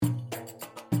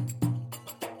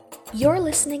You're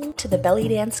listening to the Belly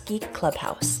Dance Geek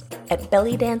Clubhouse at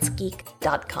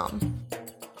bellydancegeek.com.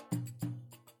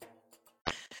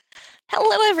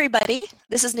 Hello, everybody.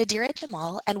 This is Nadira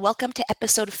Jamal, and welcome to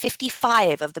episode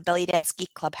 55 of the Belly Dance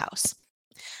Geek Clubhouse.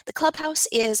 The Clubhouse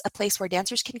is a place where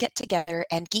dancers can get together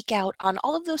and geek out on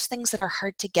all of those things that are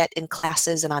hard to get in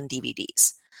classes and on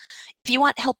DVDs. If you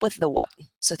want help with the what,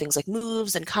 so things like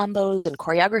moves and combos and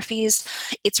choreographies,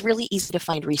 it's really easy to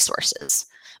find resources.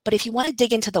 But if you want to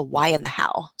dig into the why and the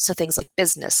how, so things like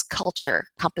business, culture,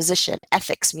 composition,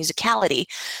 ethics, musicality,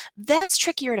 that's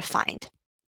trickier to find.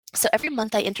 So every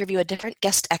month I interview a different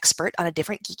guest expert on a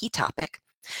different geeky topic,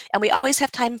 and we always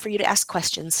have time for you to ask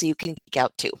questions so you can geek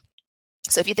out too.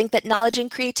 So if you think that knowledge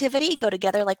and creativity go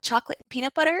together like chocolate and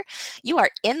peanut butter, you are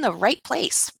in the right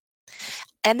place.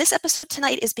 And this episode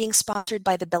tonight is being sponsored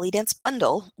by the Belly Dance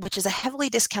Bundle, which is a heavily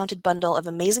discounted bundle of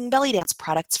amazing belly dance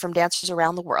products from dancers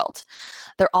around the world.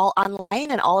 They're all online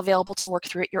and all available to work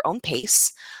through at your own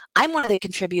pace. I'm one of the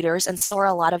contributors, and so are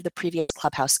a lot of the previous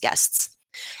Clubhouse guests.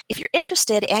 If you're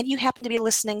interested and you happen to be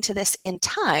listening to this in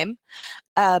time,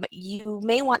 you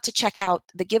may want to check out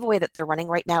the giveaway that they're running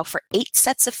right now for 8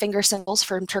 sets of finger cymbals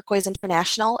from Turquoise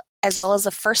International, as well as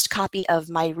a first copy of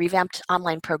my revamped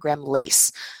online program,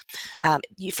 Lace.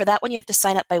 For that one, you have to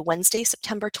sign up by Wednesday,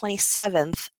 September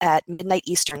 27th at midnight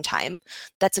Eastern Time.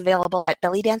 That's available at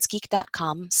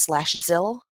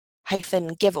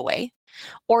bellydancegeek.com/ZIL-giveaway.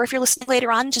 Or if you're listening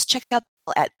later on, just check out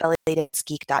at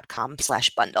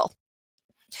bellydancegeek.com/bundle.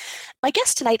 My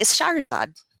guest tonight is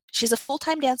Shahrzad. She's a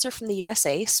full-time dancer from the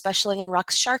USA, specializing in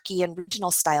rocks Sharky and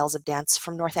regional styles of dance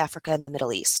from North Africa and the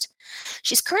Middle East.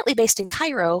 She's currently based in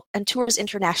Cairo and tours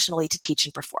internationally to teach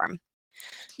and perform.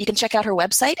 You can check out her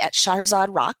website at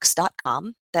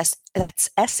shahrzadrocks.com. That's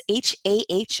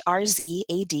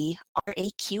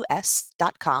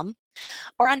shahrzadraqs.com,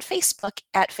 or on Facebook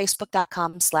at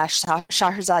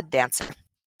facebook.com/ShahrzadDancer.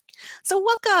 So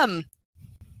welcome.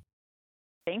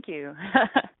 Thank you.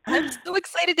 I'm so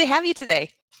excited to have you today.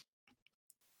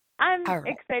 I'm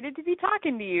excited to be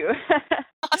talking to you.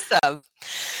 Awesome.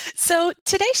 So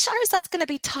today, Shahrzad's going to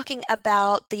be talking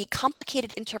about the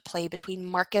complicated interplay between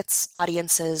markets,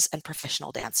 audiences, and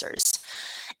professional dancers.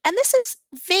 And this is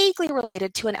vaguely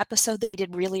related to an episode that we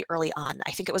did really early on.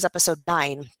 I think it was episode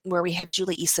 9, where we had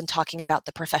Julie Eason talking about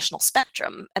the professional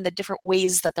spectrum and the different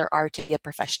ways that there are to be a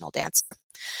professional dancer.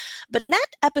 But in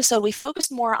that episode, we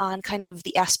focused more on kind of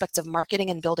the aspects of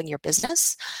marketing and building your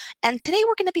business. And today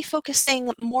we're going to be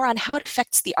focusing more on how it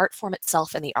affects the art form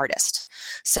itself and the artist.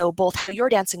 So both how your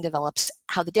dancing develops,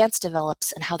 how the dance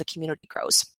develops, and how the community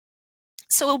grows.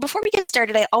 So before we get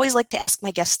started, I always like to ask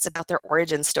my guests about their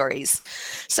origin stories.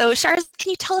 So Shahrzad,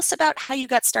 can you tell us about how you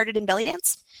got started in belly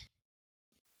dance?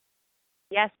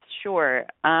 Yes, sure.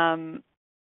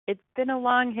 It's been a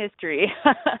long history.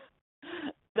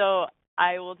 So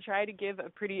I will try to give a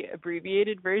pretty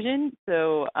abbreviated version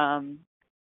so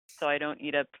I don't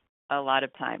eat up a lot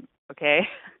of time, okay?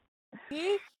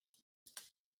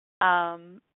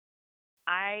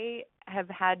 I have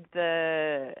had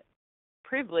the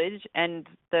privilege and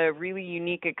the really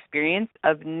unique experience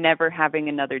of never having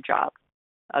another job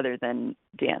other than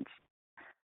dance.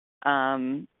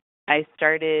 I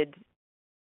started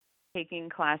taking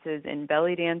classes in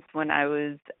belly dance when I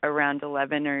was around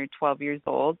 11 or 12 years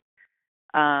old.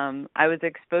 I was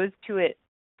exposed to it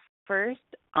first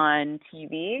on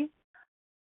TV.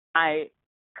 I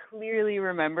clearly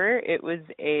remember it was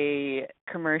a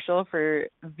commercial for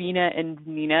Vina and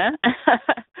Nina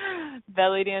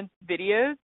belly dance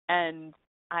videos, and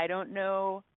I don't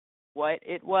know what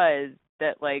it was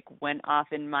that went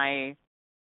off in my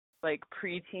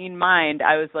preteen mind.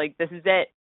 I was like, this is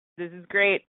it. This is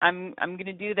great. I'm going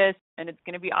to do this and it's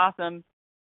going to be awesome.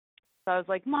 So I was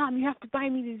like, Mom, you have to buy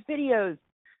me these videos.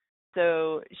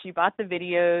 So she bought the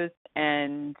videos,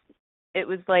 and it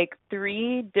was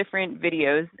 3 different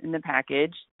videos in the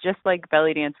package, just like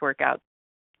belly dance workouts,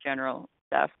 general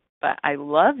stuff. But I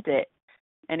loved it.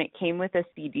 And it came with a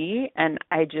CD, and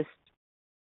I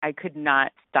could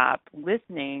not stop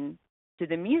listening to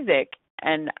the music,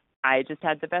 and I just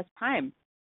had the best time.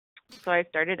 So I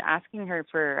started asking her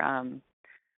for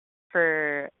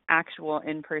actual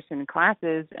in-person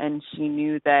classes, and she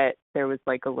knew that there was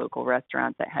a local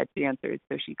restaurant that had dancers,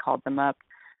 so she called them up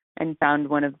and found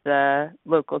one of the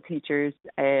local teachers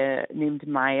named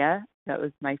Maya. That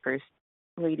was my first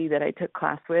lady that I took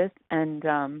class with, and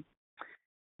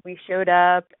we showed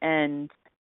up, and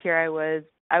here I was.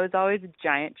 I was always a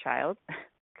giant child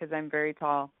because I'm very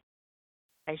tall.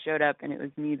 I showed up, and it was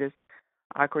me, this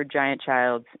awkward giant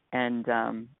child, and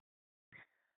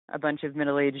a bunch of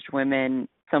middle-aged women.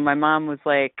 So my mom was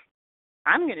like,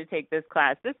 I'm going to take this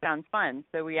class. This sounds fun.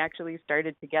 So we actually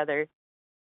started together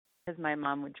because my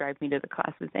mom would drive me to the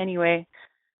classes anyway.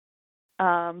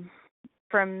 From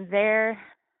there,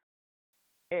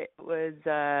 it was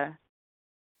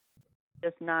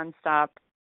just nonstop,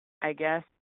 I guess.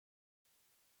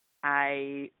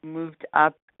 I moved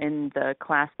up in the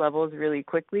class levels really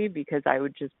quickly because I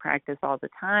would just practice all the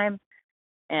time.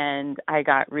 And I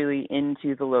got really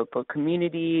into the local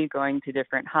community, going to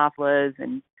different haflas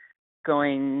and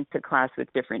going to class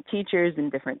with different teachers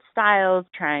and different styles,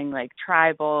 trying like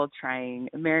tribal, trying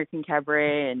American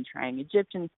cabaret, and trying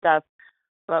Egyptian stuff.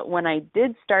 But when I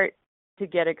did start to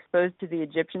get exposed to the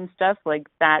Egyptian stuff, like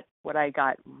that's what I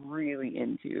got really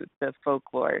into, the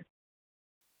folklore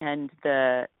and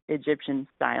the Egyptian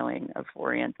styling of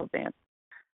Oriental dance.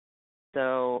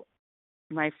 So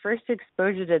my first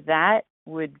exposure to that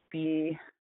would be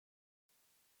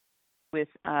with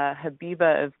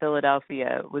Habiba of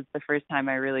Philadelphia. Was the first time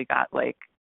I really got like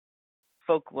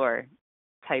folklore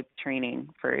type training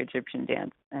for Egyptian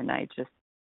dance, and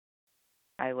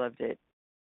I loved it.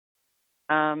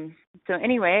 So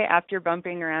anyway, after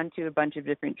bumping around to a bunch of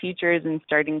different teachers and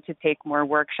starting to take more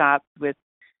workshops with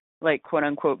like quote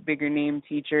unquote bigger name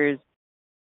teachers,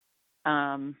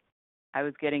 I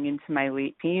was getting into my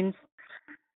late teens,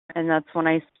 and that's when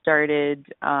I started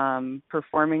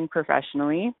performing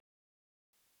professionally.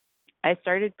 I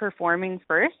started performing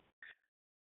first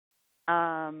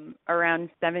around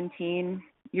 17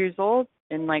 years old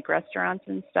in like restaurants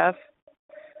and stuff.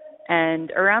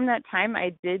 And around that time,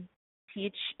 I did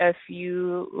teach a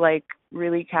few like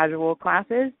really casual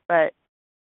classes, but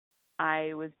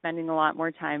I was spending a lot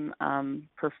more time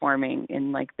performing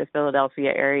in like the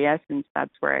Philadelphia area since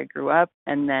that's where I grew up.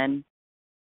 And then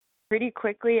pretty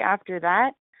quickly after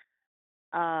that,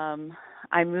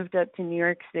 I moved up to New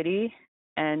York City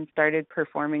and started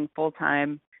performing full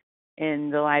time in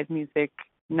the live music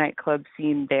nightclub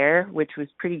scene there, which was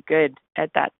pretty good at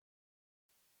that.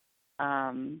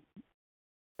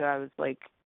 So I was like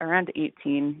around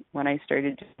 18 when I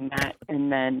started doing that.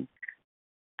 And then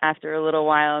after a little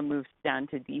while, I moved down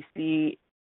to DC,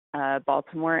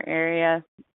 Baltimore area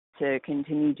to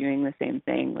continue doing the same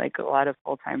thing, like a lot of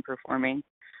full-time performing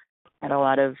at a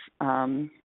lot of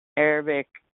Arabic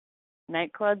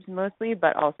nightclubs mostly,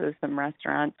 but also some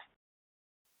restaurants.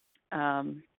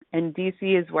 And DC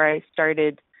is where I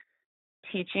started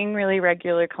teaching really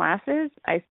regular classes.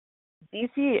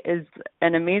 DC is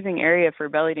an amazing area for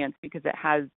belly dance because it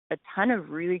has a ton of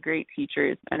really great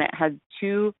teachers, and it has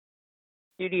two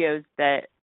studios that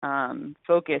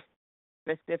focus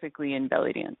specifically in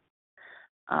belly dance.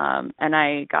 And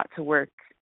I got to work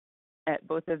at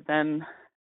both of them,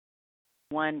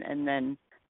 one and then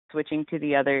switching to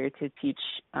the other to teach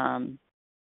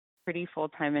pretty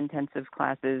full-time intensive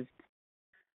classes.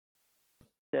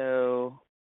 So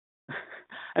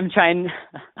I'm trying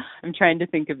to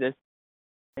think of this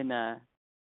in a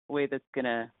way that's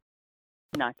gonna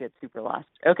not get super lost.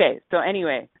 Okay, so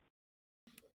anyway,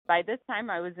 by this time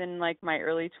I was in like my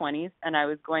early 20s, and I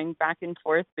was going back and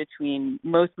forth between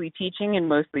mostly teaching and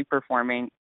mostly performing.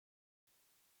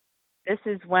 This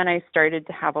is when I started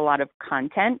to have a lot of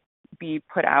content be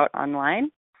put out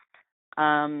online.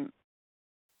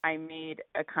 I made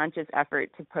a conscious effort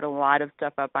to put a lot of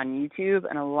stuff up on YouTube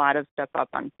and a lot of stuff up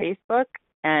on Facebook.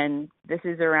 And this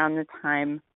is around the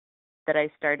time that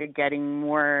I started getting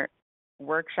more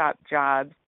workshop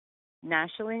jobs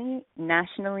nationally,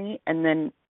 and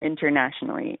then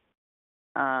internationally.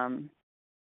 And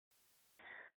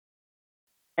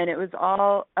it was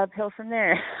all uphill from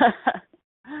there.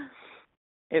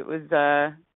 It was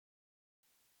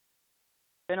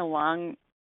been a long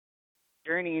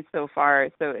journey so far,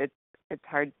 so it's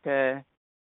hard to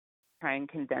try and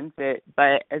condense it.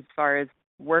 But as far as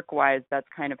work-wise, that's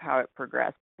kind of how it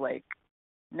progressed. Like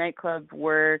nightclub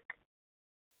work,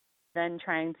 then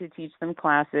trying to teach some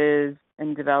classes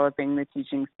and developing the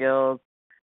teaching skills,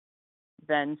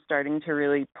 then starting to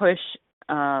really push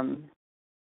on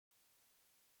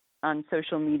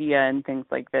social media and things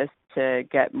like this to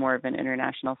get more of an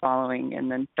international following, and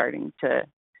then starting to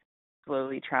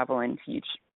slowly travel and teach.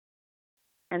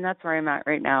 And that's where I'm at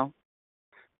right now.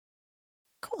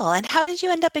 Cool. And how did you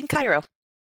end up in Cairo?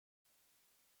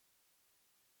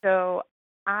 So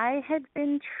I had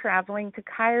been traveling to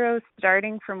Cairo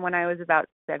starting from when I was about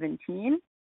 17.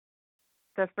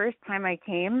 The first time I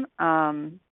came,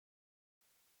 well,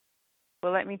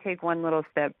 let me take one little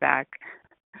step back.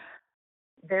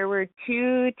 There were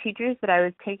two teachers that I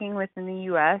was taking with in the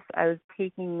U.S. I was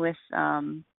taking with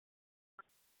Norhan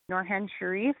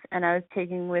Sharif, and I was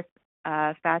taking with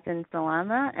Fatin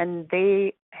Salama, and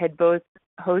they had both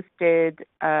hosted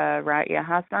Raia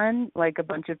Hassan like a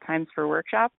bunch of times for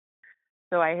workshops.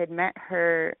 So I had met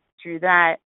her through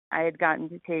that. I had gotten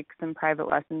to take some private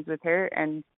lessons with her,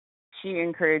 and she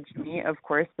encouraged me, of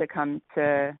course, to come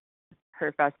to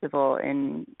her festival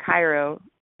in Cairo.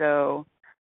 So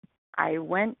I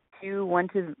went to one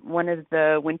of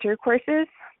the winter courses.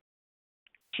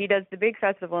 She does the big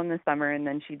festival in the summer, and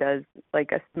then she does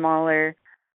like a smaller,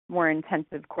 more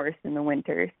intensive course in the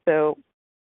winter. So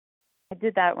I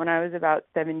did that when I was about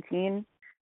 17,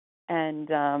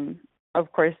 and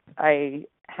of course I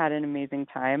had an amazing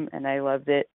time and I loved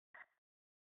it.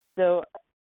 So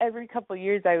every couple of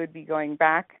years I would be going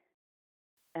back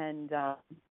and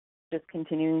just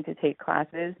continuing to take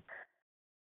classes.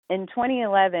 In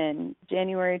 2011,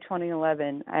 January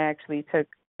 2011, I actually took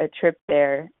a trip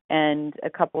there, and a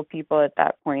couple people at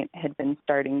that point had been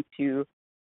starting to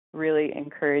really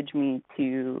encourage me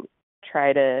to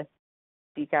try to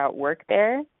seek out work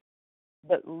there.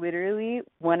 But literally,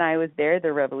 when I was there,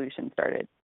 the revolution started.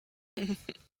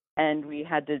 And we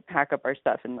had to pack up our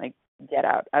stuff and like get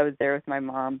out. I was there with my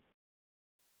mom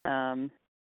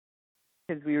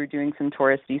because we were doing some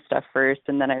touristy stuff first,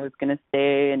 and then I was going to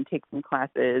stay and take some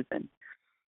classes and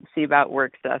see about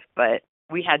work stuff, but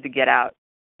we had to get out.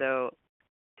 So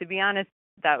to be honest,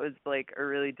 that was like a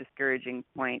really discouraging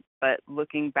point. But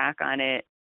looking back on it,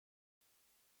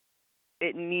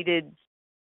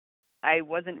 I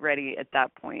wasn't ready at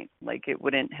that point. Like it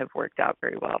wouldn't have worked out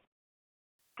very well.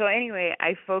 So anyway,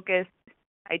 I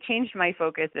changed my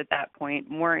focus at that point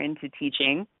more into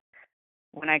teaching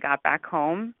when I got back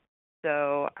home.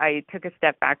 So I took a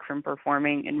step back from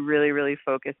performing and really, really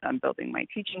focused on building my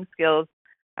teaching skills.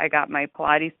 I got my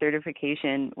Pilates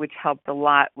certification, which helped a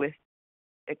lot with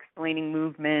explaining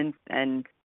movements and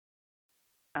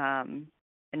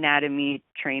anatomy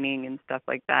training and stuff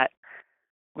like that,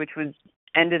 which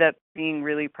ended up being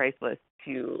really priceless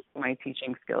to my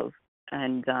teaching skills.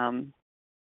 And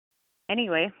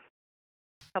anyway,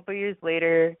 a couple years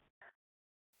later,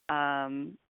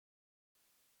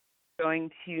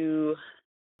 going to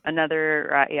another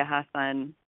Raia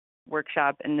Hassan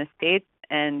workshop in the States,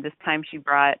 and this time she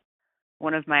brought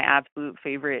one of my absolute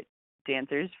favorite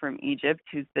dancers from Egypt,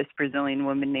 who's this Brazilian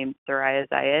woman named Soraya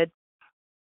Zayed.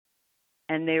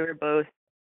 And they were both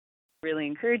really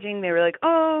encouraging. They were like,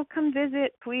 "Oh, come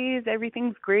visit, please.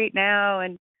 Everything's great now,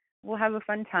 and we'll have a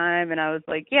fun time." And I was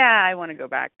like, "Yeah, I want to go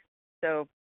back." So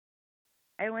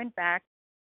I went back,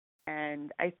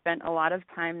 and I spent a lot of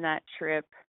time that trip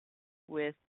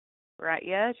with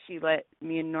Raia. She let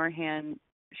me and Norhan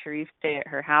Sharif stay at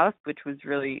her house, which was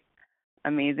really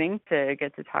amazing to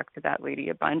get to talk to that lady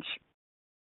a bunch.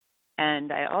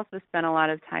 And I also spent a lot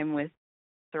of time with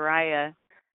Soraya.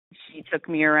 She took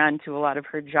me around to a lot of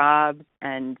her jobs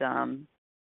and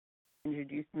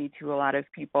introduced me to a lot of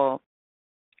people.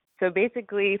 So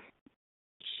basically,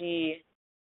 she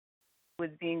was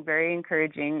being very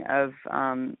encouraging of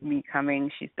me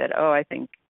coming. She said, "Oh, I think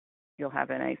you'll have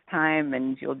a nice time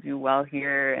and you'll do well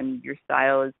here, and your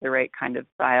style is the right kind of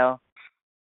style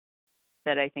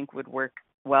that I think would work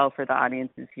well for the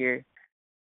audiences here."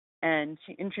 And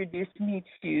she introduced me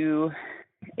to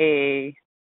a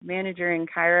manager in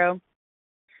Cairo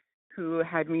who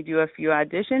had me do a few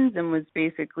auditions and was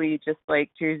basically just like,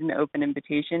 "Here's an open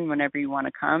invitation whenever you want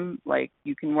to come. Like,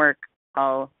 you can work,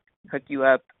 I'll hook you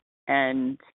up."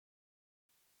 And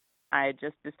I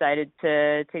just decided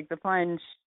to take the plunge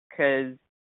because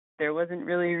there wasn't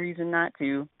really a reason not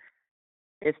to.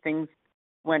 If things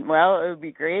went well, it would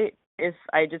be great. If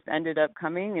I just ended up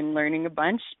coming and learning a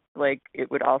bunch, like, it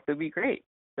would also be great.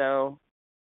 So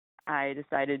I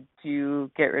decided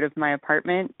to get rid of my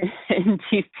apartment in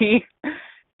DC,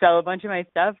 sell a bunch of my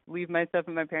stuff, leave my stuff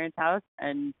in my parents' house,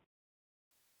 and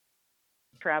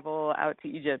travel out to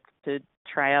Egypt to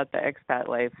try out the expat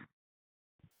life.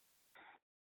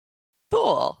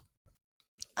 Cool.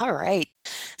 All right.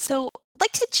 So I'd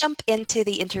like to jump into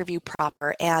the interview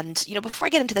proper. And, before I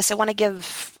get into this, I want to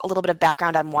give a little bit of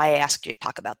background on why I asked you to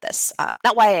talk about this.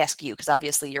 Not why I asked you, because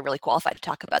obviously you're really qualified to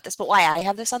talk about this, but why I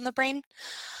have this on the brain.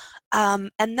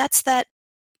 And that's that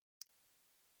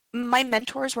my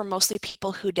mentors were mostly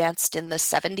people who danced in the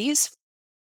 70s.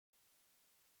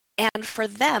 And for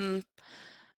them,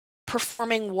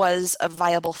 performing was a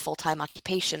viable full-time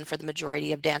occupation for the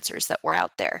majority of dancers that were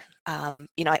out there.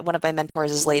 One of my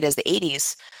mentors as late as the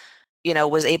 80s,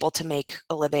 was able to make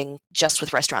a living just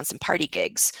with restaurants and party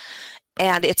gigs.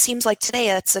 And it seems like today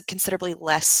that's a considerably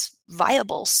less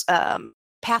viable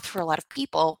path for a lot of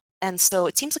people. And so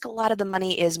it seems like a lot of the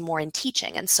money is more in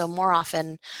teaching. And so more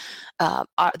often,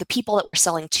 the people that we're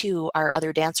selling to are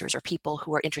other dancers or people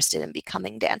who are interested in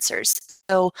becoming dancers.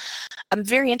 So I'm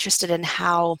very interested in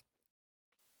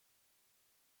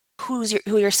who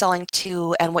you're selling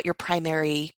to and what your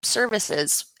primary service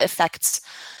is affects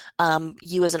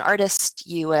you as an artist,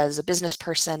 you as a business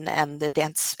person, and the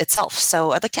dance itself.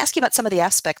 So I'd like to ask you about some of the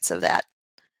aspects of that.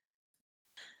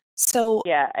 So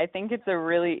Yeah, I think it's a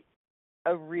really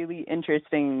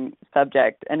interesting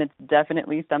subject, and it's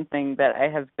definitely something that I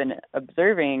have been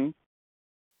observing,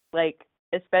 like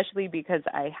especially because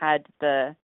I had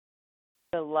the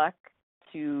luck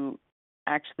to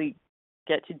actually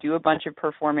get to do a bunch of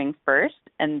performing first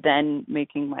and then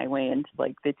making my way into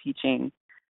like the teaching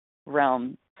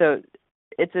realm. So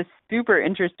it's a super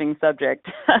interesting subject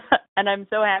and I'm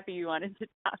so happy you wanted to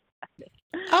talk about it.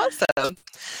 awesome.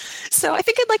 So I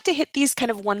think I'd like to hit these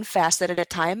kind of one facet at a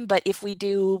time, but if we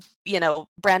do,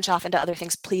 branch off into other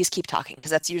things, please keep talking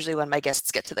because that's usually when my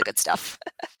guests get to the good stuff.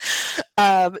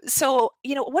 So,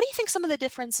 what do you think some of the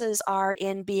differences are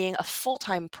in being a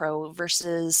full-time pro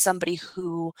versus somebody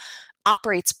who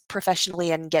operates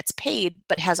professionally and gets paid,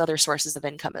 but has other sources of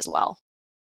income as well?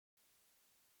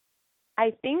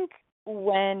 I think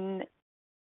when,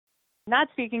 not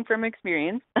speaking from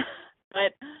experience,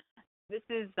 but this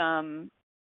is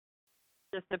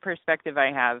just the perspective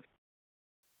I have.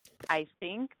 I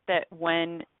think that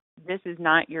when this is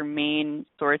not your main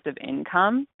source of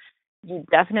income, you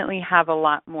definitely have a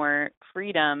lot more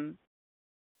freedom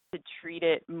to treat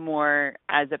it more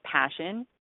as a passion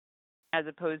as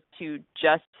opposed to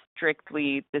just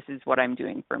strictly, this is what I'm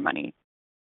doing for money.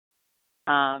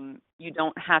 You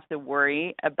don't have to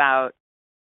worry about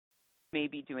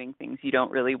maybe doing things you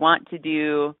don't really want to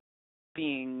do,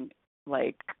 being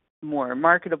like more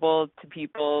marketable to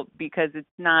people because it's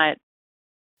not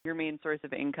your main source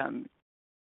of income.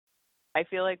 I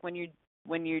feel like when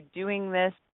you're doing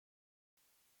this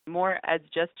more as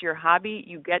just your hobby,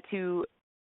 you get to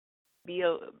be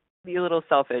a little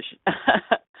selfish.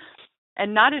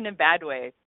 And not in a bad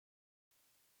way.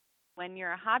 When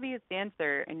you're a hobbyist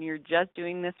dancer and you're just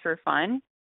doing this for fun,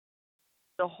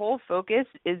 the whole focus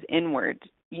is inward.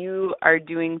 You are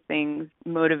doing things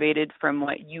motivated from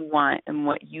what you want and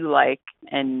what you like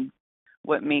and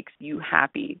what makes you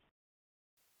happy.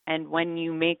 And when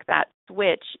you make that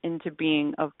switch into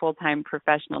being a full-time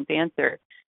professional dancer,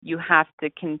 you have to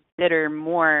consider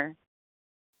more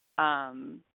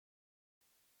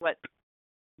what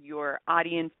your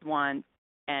audience wants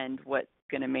and what's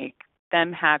going to make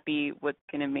them happy, what's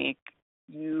going to make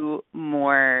you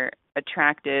more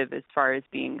attractive as far as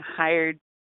being hired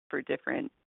for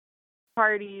different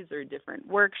parties or different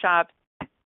workshops.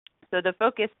 So the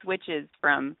focus switches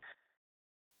from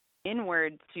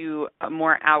inward to a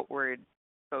more outward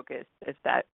focus, if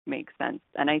that makes sense.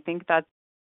 And I think that's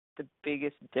the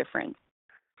biggest difference.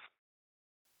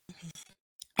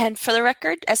 And for the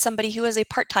record, as somebody who is a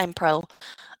part-time pro,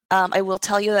 I will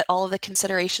tell you that all of the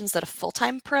considerations that a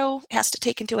full-time pro has to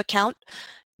take into account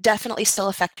definitely still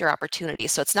affect your opportunity.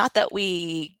 So it's not that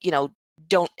we,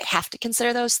 don't have to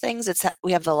consider those things. It's that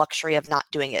we have the luxury of not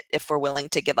doing it if we're willing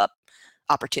to give up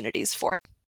opportunities for it.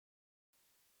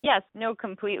 Yes, no,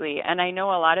 completely. And I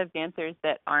know a lot of dancers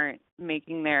that aren't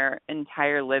making their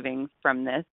entire living from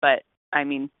this, but I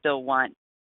mean, still want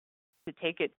to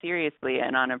take it seriously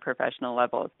and on a professional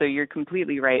level. So you're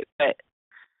completely right.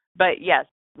 But yes,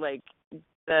 like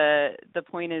the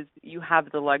point is you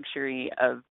have the luxury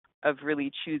of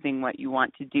really choosing what you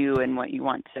want to do and what you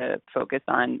want to focus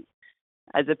on,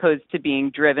 as opposed to being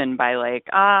driven by like,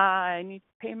 I need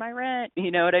to pay my rent.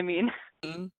 You know what I mean?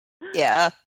 Yeah.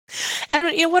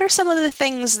 And what are some of the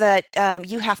things that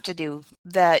you have to do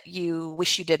that you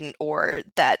wish you didn't, or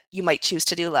that you might choose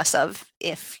to do less of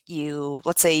if you,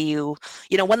 let's say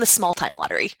won the small time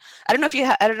lottery? I don't know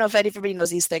if I don't know if everybody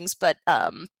knows these things, but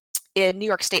in New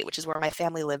York State, which is where my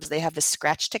family lives, they have this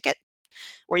scratch ticket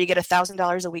where you get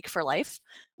 $1,000 a week for life,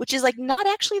 which is like not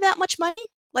actually that much money.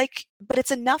 Like, but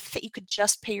it's enough that you could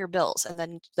just pay your bills and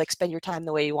then like spend your time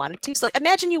the way you wanted to. So like,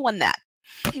 imagine you won that.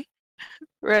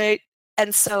 Right.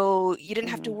 And so you didn't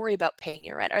have to worry about paying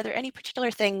your rent. Are there any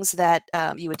particular things that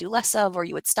you would do less of or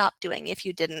you would stop doing if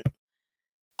you didn't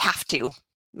have to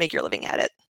make your living at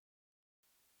it?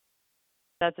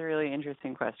 That's a really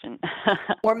interesting question.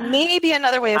 Or maybe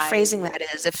another way of phrasing I that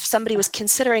is if somebody was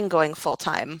considering going full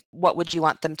time, what would you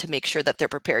want them to make sure that they're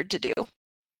prepared to do?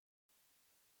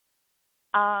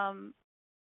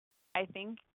 I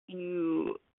think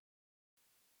you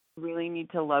really need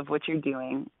to love what you're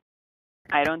doing.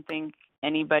 I don't think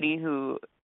anybody who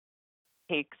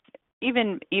takes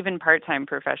even part-time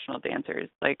professional dancers.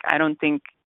 Like, I don't think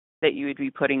that you would be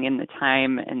putting in the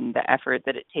time and the effort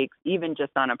that it takes, even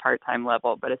just on a part-time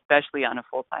level, but especially on a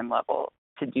full-time level,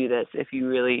 to do this if you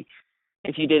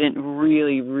didn't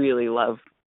really, really love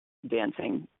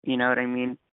dancing. You know what I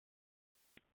mean?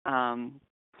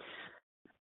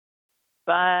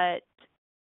 But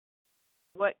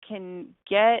what can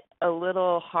get a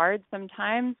little hard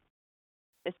sometimes,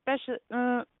 especially,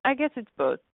 I guess it's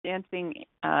both dancing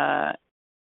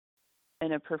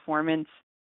in a performance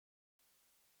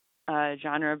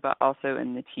genre, but also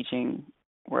in the teaching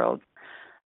world.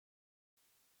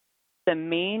 The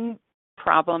main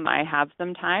problem I have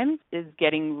sometimes is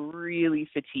getting really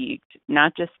fatigued,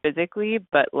 not just physically,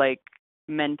 but like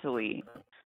mentally.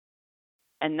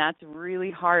 And that's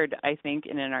really hard, I think,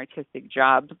 in an artistic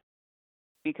job,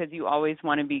 because you always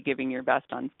want to be giving your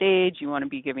best on stage. You want to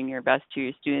be giving your best to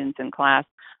your students in class,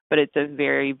 but it's a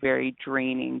very, very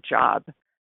draining job.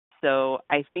 So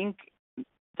I think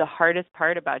the hardest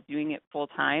part about doing it full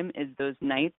time is those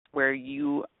nights where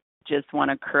you just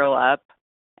want to curl up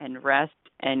and rest,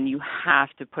 and you have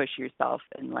to push yourself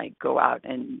and like go out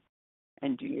and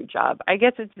do your job. I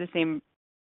guess it's the same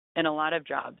in a lot of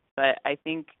jobs, but I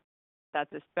think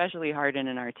that's especially hard in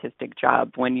an artistic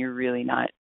job when you're really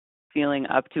not feeling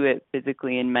up to it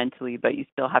physically and mentally, but you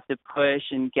still have to push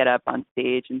and get up on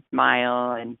stage and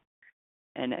smile and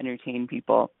entertain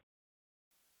people.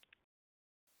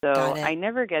 So Got it. I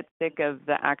never get sick of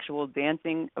the actual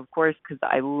dancing, of course, because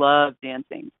I love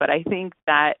dancing. But I think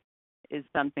that is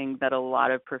something that a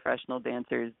lot of professional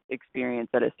dancers experience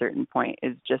at a certain point,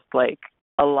 is just like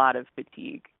a lot of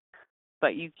fatigue.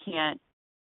 But you can't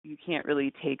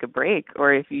really take a break,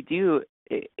 or if you do,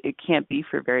 it can't be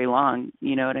for very long.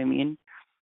 You know what I mean?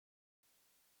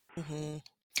 Hmm.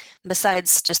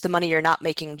 Besides just the money you're not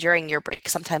making during your break,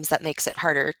 sometimes that makes it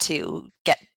harder to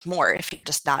get more if you're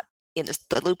just not in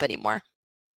the loop anymore.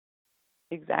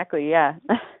 Exactly, yeah.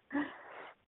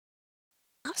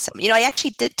 Awesome. I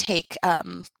actually did take a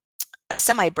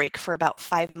semi break for about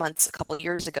 5 months a couple of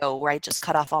years ago, where I just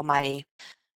cut off all my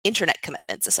internet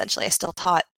commitments. Essentially, I still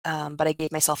taught, but I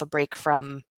gave myself a break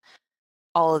from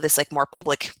all of this like more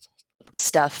public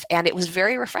stuff, and it was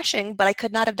very refreshing. But I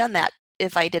could not have done that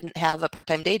if I didn't have a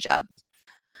part-time day job,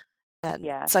 and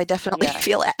Yeah, so I definitely yeah.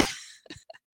 feel it.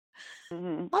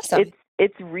 Hmm. Awesome.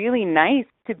 It's really nice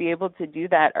to be able to do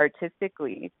that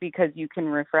artistically, because you can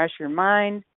refresh your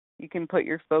mind. You can put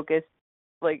your focus,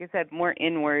 like I said, more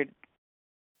inward.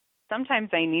 Sometimes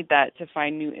I need that to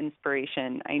find new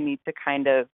inspiration. I need to kind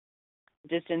of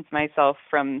distance myself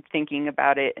from thinking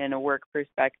about it in a work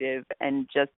perspective and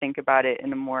just think about it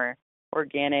in a more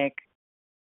organic,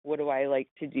 what do I like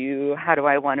to do? How do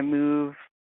I want to move?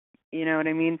 You know what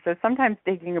I mean? So sometimes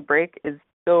taking a break is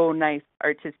so nice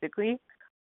artistically,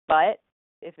 but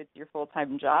if it's your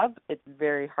full-time job, it's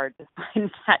very hard to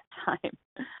find that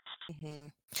time. Hmm.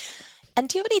 And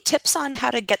do you have any tips on how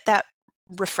to get that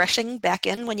refreshing back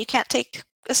in when you can't take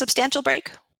a substantial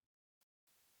break?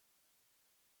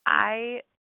 I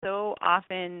so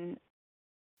often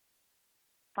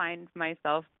find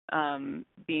myself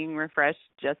being refreshed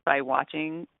just by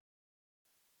watching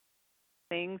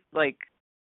things, like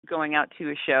going out to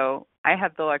a show. I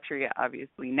have the luxury,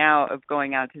 obviously, now of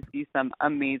going out to see some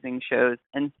amazing shows.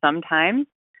 And sometimes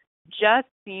just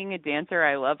seeing a dancer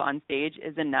I love on stage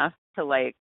is enough to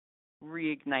like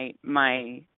reignite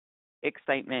my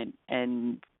excitement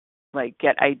and like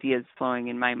get ideas flowing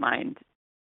in my mind.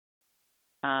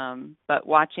 But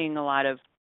watching a lot of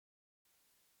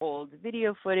old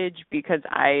video footage, because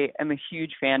I am a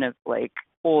huge fan of like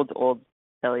old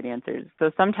belly dancers.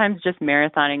 So sometimes just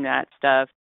marathoning that stuff,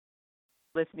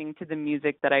 listening to the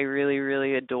music that I really,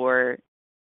 really adore,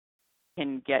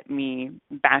 can get me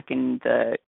back in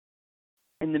the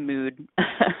mood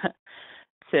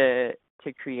to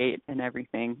create and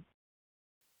everything.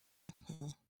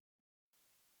 Mhm.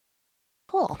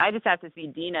 Cool. I just have to see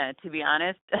Dina, to be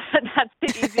honest. That's the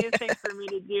easiest thing for me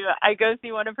to do. I go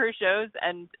see one of her shows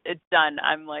and it's done.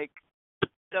 I'm like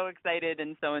so excited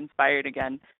and so inspired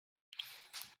again.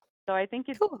 So I think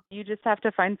Cool. you just have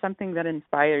to find something that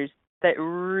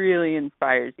really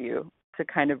inspires you, to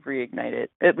kind of reignite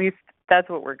it. At least that's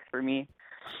what works for me.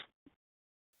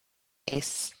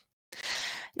 Nice.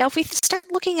 Now, if we start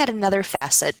looking at another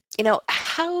facet,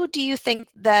 how do you think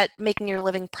that making your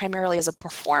living primarily as a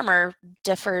performer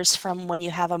differs from when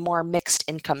you have a more mixed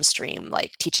income stream,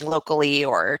 like teaching locally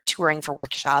or touring for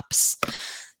workshops,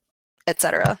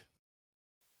 etc.?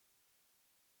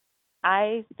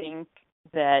 I think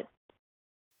that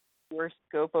your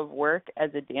scope of work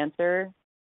as a dancer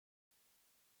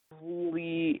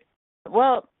really,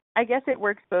 well, I guess it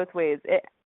works both ways.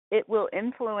 It will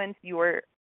influence your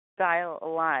style a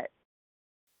lot,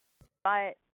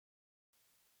 but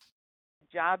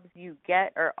jobs you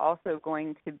get are also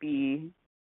going to be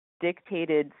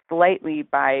dictated slightly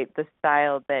by the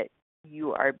style that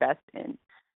you are best in.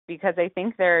 Because I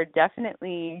think there are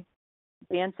definitely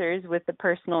dancers with a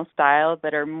personal style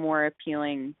that are more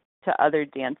appealing to other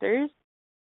dancers,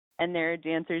 and there are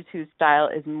dancers whose style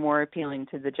is more appealing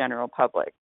to the general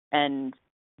public. And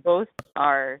both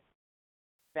are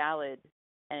valid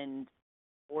and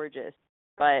gorgeous,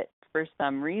 but for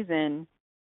some reason,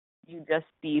 you just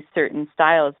see certain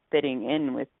styles fitting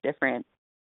in with different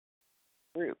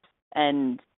groups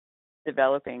and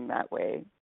developing that way,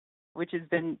 which has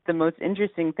been the most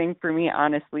interesting thing for me,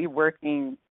 honestly,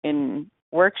 working in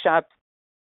workshops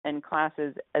and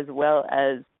classes as well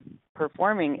as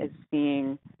performing, is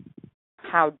seeing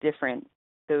how different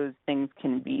those things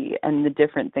can be and the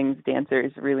different things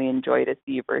dancers really enjoy to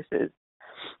see versus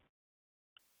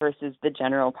the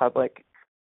general public.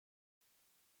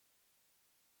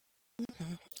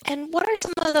 Mm-hmm. And what are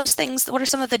some of those things? What are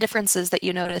some of the differences that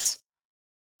you notice?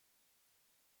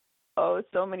 Oh,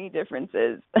 so many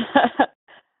differences.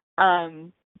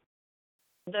 The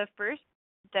first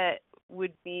that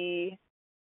would be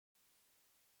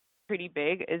pretty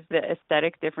big is the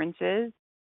aesthetic differences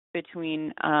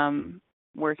between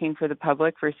working for the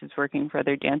public versus working for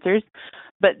other dancers.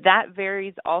 But that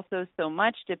varies also so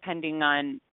much depending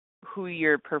on who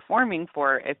you're performing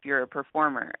for, if you're a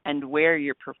performer, and where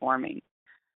you're performing.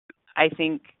 I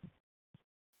think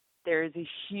there's a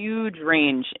huge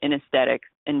range in aesthetics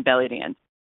in belly dance,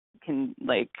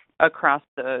 across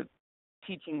the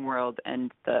teaching world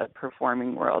and the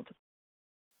performing world.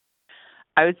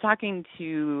 I was talking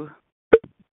to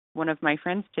one of my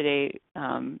friends today,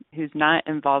 who's not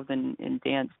involved in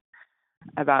dance,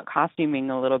 about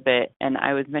costuming a little bit, and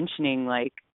I was mentioning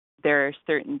there are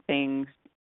certain things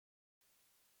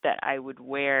that I would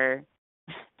wear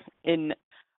in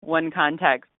one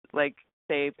context, like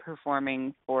say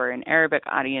performing for an Arabic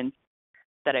audience,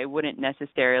 that I wouldn't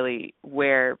necessarily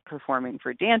wear performing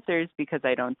for dancers because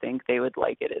I don't think they would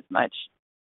like it as much.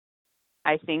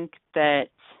 I think that,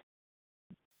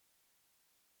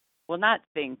 well, not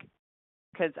think,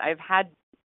 because I've had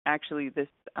actually this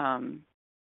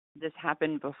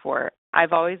happened before.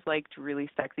 I've always liked really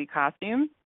sexy costumes.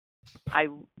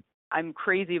 I'm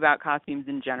crazy about costumes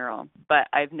in general, but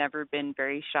I've never been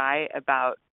very shy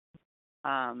about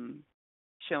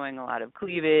showing a lot of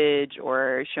cleavage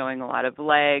or showing a lot of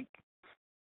leg.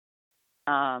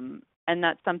 And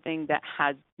that's something that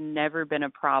has never been a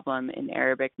problem in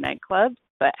Arabic nightclubs,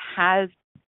 but has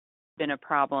been a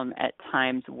problem at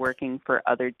times working for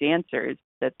other dancers,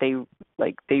 that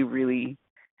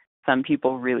some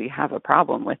people really have a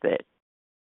problem with it.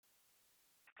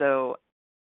 So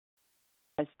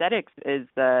aesthetics is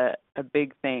a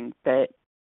big thing that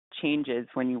changes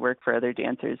when you work for other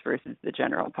dancers versus the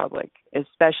general public,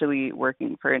 especially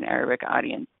working for an Arabic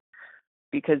audience,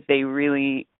 because they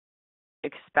really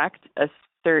expect a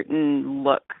certain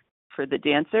look for the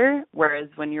dancer, whereas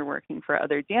when you're working for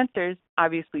other dancers,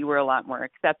 obviously we're a lot more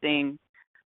accepting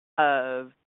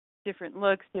of different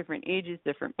looks, different ages,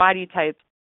 different body types.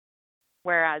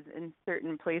 Whereas in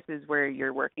certain places where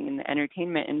you're working in the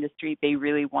entertainment industry, they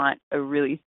really want a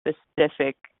really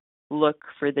specific look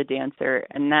for the dancer.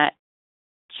 And that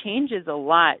changes a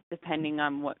lot depending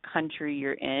on what country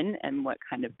you're in and what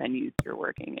kind of venues you're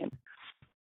working in.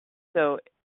 So,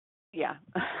 yeah.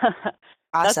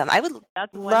 Awesome. I would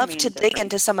love to dig difference.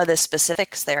 into some of the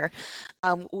specifics there.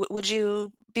 Would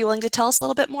you be willing to tell us a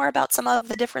little bit more about some of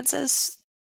the differences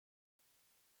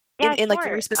in sure. like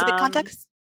very specific contexts?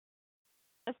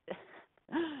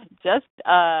 Just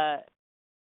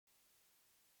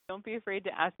don't be afraid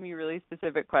to ask me really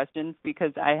specific questions,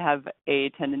 because I have a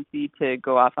tendency to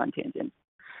go off on tangents.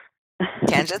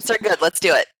 Tangents are good. Let's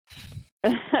do it.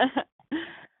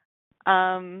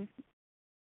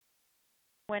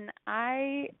 When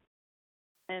I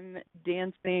am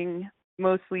dancing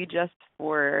mostly just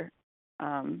for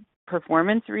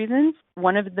performance reasons,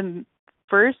 one of the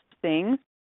first things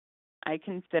I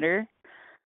consider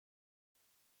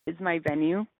is my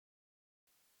venue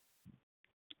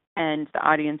and the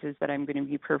audiences that I'm going to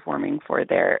be performing for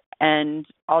there. And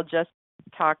I'll just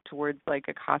talk towards a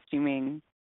costuming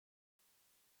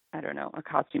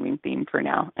theme for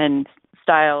now, and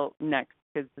style next,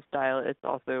 because the style is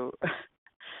also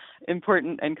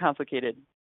important and complicated.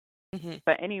 Mm-hmm.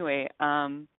 But anyway,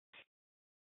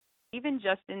 even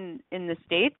just in the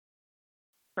States,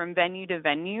 from venue to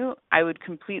venue, I would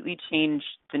completely change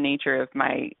the nature of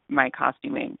my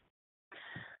costuming.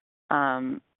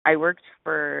 I worked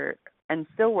for and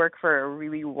still work for a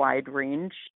really wide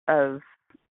range of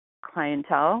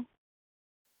clientele.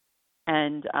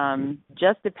 And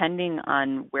just depending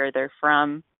on where they're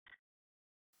from,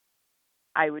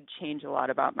 I would change a lot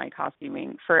about my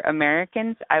costuming. For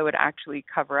Americans, I would actually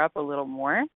cover up a little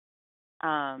more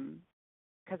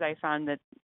because I found that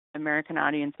American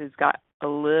audiences got a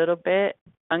little bit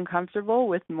uncomfortable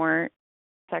with more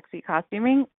sexy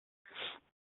costuming.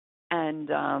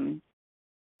 And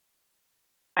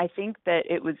I think that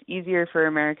it was easier for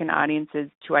American audiences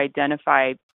to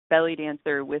identify belly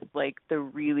dancer with like the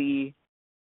really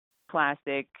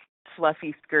classic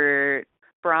fluffy skirt,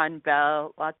 bra and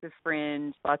belt, lots of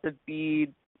fringe, lots of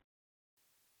beads.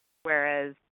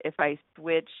 Whereas if I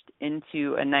switched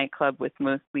into a nightclub with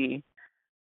mostly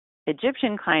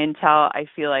Egyptian clientele, I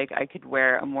feel like I could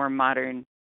wear a more modern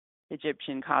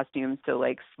Egyptian costume. So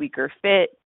like sleeker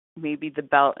fit, maybe the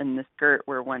belt and the skirt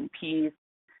were one piece,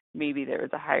 maybe there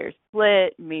was a higher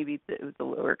split, maybe it was a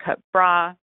lower cut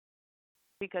bra,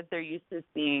 because they're used to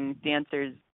seeing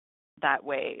dancers that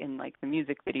way in like the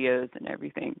music videos and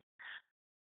everything.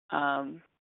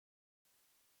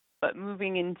 But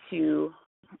moving into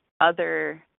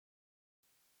other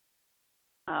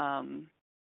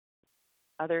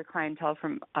other clientele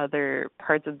from other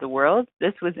parts of the world,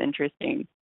 this was interesting.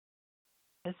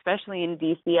 Especially in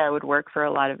DC, I would work for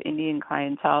a lot of Indian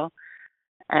clientele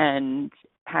and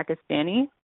Pakistani,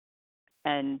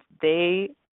 and they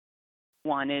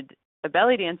wanted a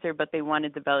belly dancer, but they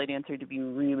wanted the belly dancer to be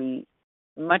really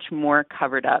much more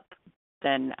covered up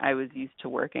than I was used to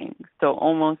working. So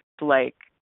almost like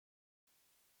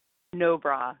no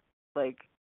bra, like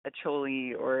a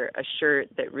choli or a shirt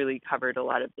that really covered a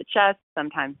lot of the chest.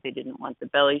 Sometimes they didn't want the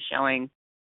belly showing,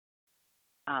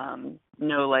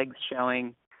 no legs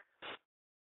showing.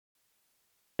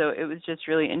 So it was just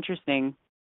really interesting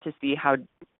to see how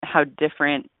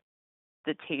different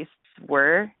the tastes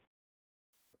were,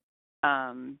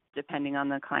 depending on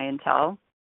the clientele.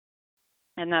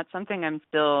 And that's something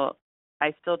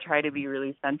I still try to be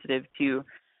really sensitive to.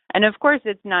 And of course,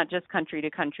 it's not just country to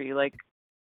country. Like,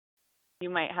 you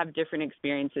might have different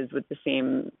experiences with the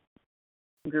same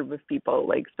group of people.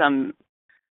 Like, some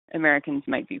Americans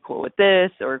might be cool with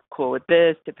this or cool with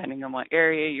this, depending on what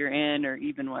area you're in or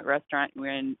even what restaurant you're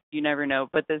in. You never know.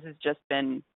 But this has just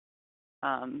been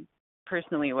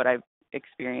personally what I've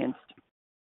experienced.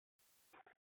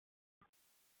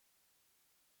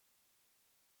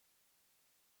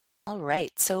 All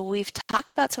right, so we've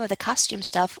talked about some of the costume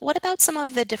stuff. What about some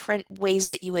of the different ways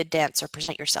that you would dance or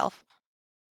present yourself?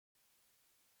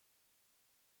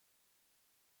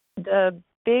 The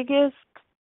biggest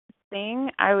thing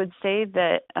I would say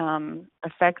that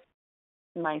affects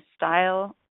my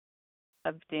style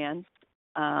of dance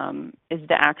is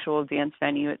the actual dance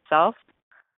venue itself.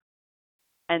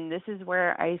 And this is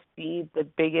where I see the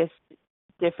biggest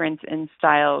difference in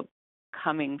style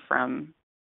coming from.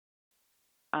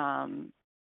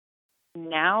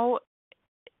 Now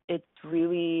it's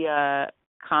really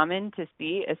common to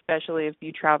see, especially if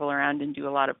you travel around and do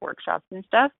a lot of workshops and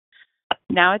stuff.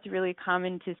 Now it's really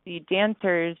common to see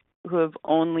dancers who have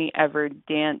only ever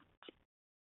danced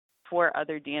for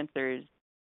other dancers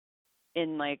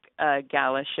in like a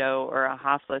gala show or a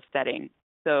Hafla setting.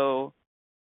 So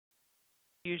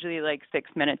usually like 6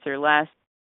 minutes or less.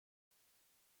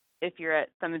 If you're at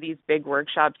some of these big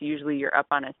workshops, usually you're up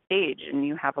on a stage and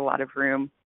you have a lot of room.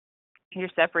 You're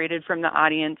separated from the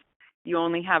audience. You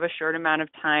only have a short amount of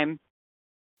time.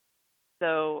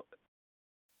 So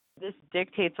this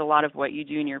dictates a lot of what you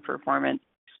do in your performance,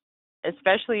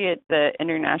 especially at the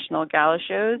international gala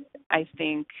shows. I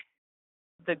think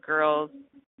the girls,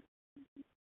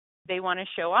 they want to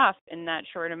show off in that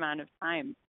short amount of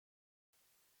time.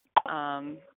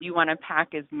 You want to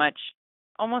pack as much,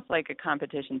 almost like a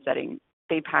competition setting.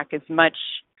 They pack as much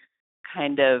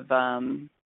kind of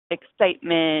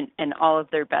excitement and all of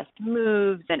their best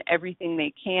moves and everything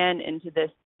they can into this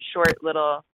short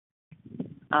little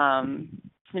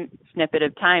snippet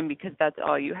of time, because that's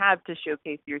all you have to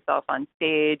showcase yourself on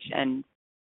stage. And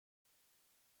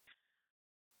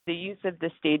the use of the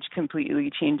stage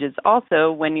completely changes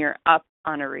also when you're up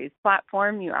on a raised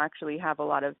platform. You actually have a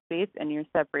lot of space and you're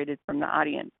separated from the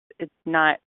audience. It's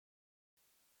not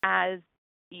as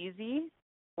easy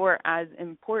or as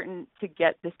important to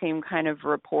get the same kind of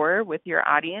rapport with your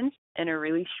audience in a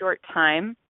really short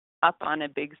time up on a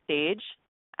big stage,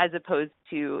 as opposed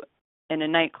to in a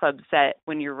nightclub set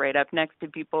when you're right up next to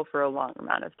people for a long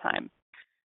amount of time.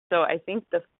 So I think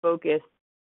the focus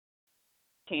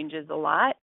changes a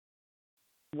lot,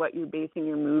 what you're basing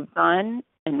your moves on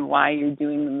and why you're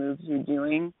doing the moves you're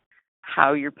doing.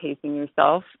 how you're pacing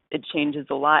yourself. It changes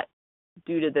a lot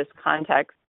due to this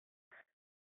context.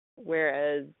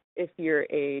 Whereas if you're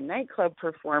a nightclub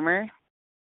performer,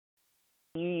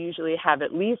 you usually have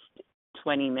at least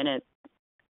 20 minutes.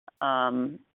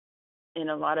 In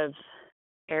a lot of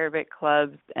Arabic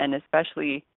clubs, and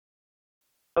especially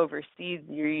overseas,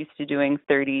 you're used to doing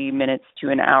 30 minutes to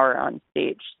an hour on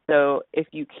stage. So if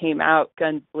you came out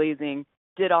guns blazing,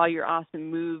 did all your awesome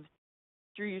moves,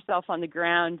 threw yourself on the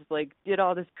ground, like did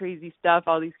all this crazy stuff,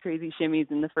 all these crazy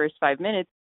shimmies in the first 5 minutes,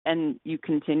 and you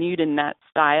continued in that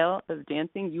style of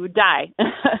dancing, you would die.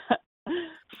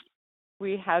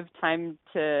 We have time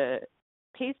to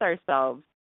pace ourselves.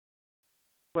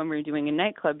 When we're doing a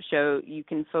nightclub show, you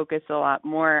can focus a lot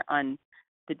more on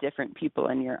the different people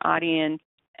in your audience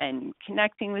and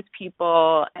connecting with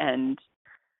people and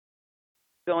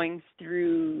going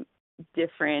through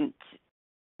different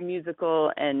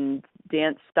musical and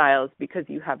dance styles because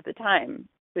you have the time.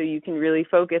 So you can really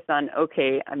focus on,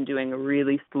 okay, I'm doing a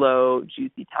really slow,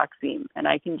 juicy taksim, and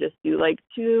I can just do like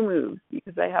 2 moves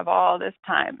because I have all this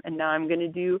time. And now I'm going to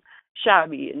do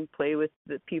shabi and play with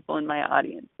the people in my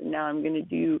audience. And now I'm going to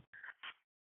do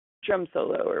drum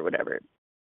solo or whatever.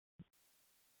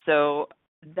 So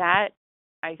that,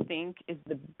 I think, is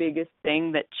the biggest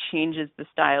thing that changes the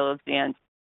style of dance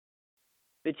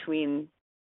between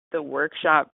the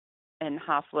workshop and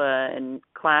hafla and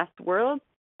class world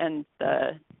and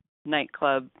the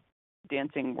nightclub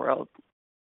dancing world.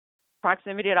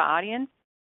 Proximity to audience,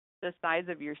 the size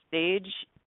of your stage,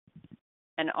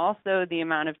 and also the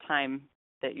amount of time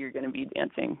that you're going to be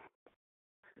dancing.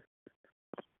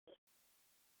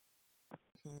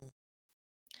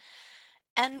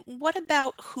 And what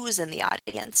about who's in the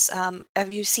audience?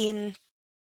 Have you seen,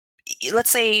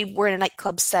 let's say we're in a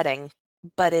nightclub setting,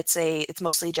 but it's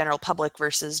mostly general public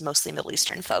versus mostly Middle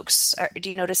Eastern folks. Do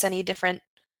you notice any different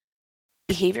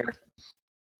behavior?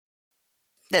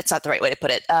 That's not the right way to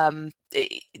put it.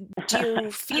 Do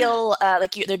you feel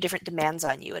like there are different demands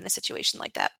on you in a situation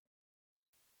like that?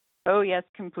 Oh, yes,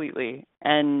 completely.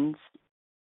 And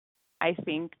I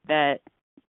think that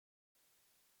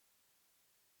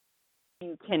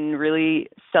you can really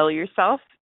sell yourself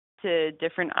to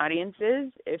different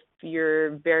audiences if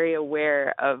you're very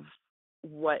aware of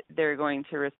what they're going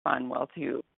to respond well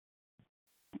to.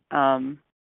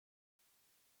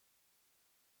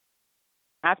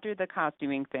 After the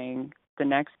costuming thing, the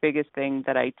next biggest thing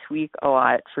that I tweak a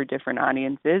lot for different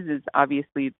audiences is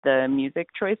obviously the music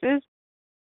choices.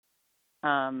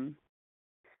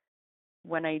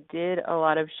 When I did a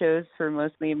lot of shows for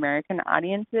mostly American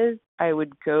audiences, I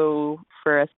would go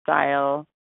for a style,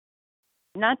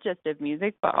 not just of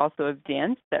music, but also of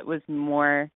dance that was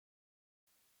more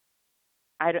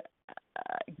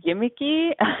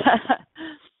gimmicky.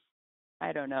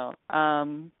 I don't know.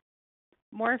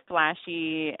 More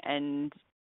flashy and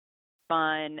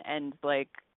fun and like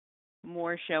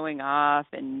more showing off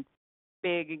and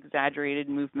big exaggerated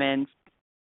movements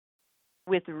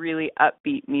with really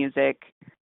upbeat music,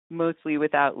 mostly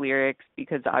without lyrics,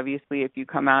 because obviously if you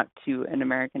come out to an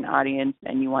American audience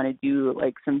and you want to do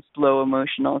like some slow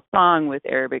emotional song with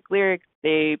Arabic lyrics,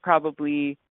 they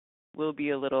probably will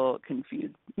be a little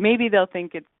confused. Maybe they'll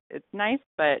think it's nice,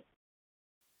 but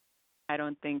I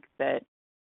don't think that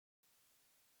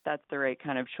that's the right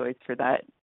kind of choice for that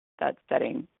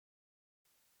setting.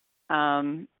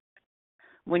 When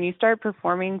you start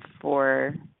performing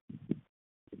for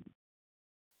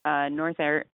North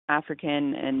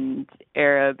African and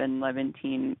Arab and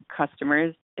Levantine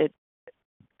customers, it's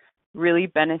really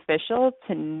beneficial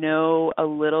to know a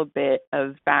little bit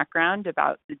of background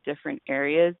about the different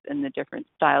areas and the different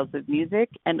styles of music,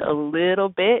 and a little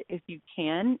bit, if you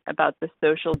can, about the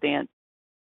social dance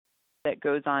that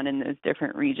goes on in those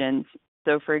different regions.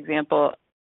 So, for example,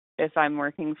 if I'm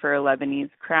working for a Lebanese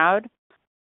crowd,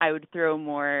 I would throw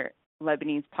more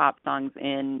Lebanese pop songs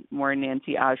in, more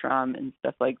Nancy Ajram and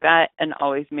stuff like that, and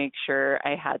always make sure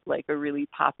I had like a really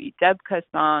poppy Debka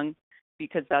song,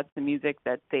 because that's the music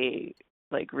that they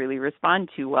like really respond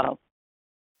to well.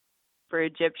 For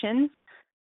Egyptians,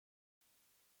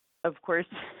 of course,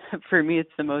 for me it's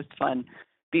the most fun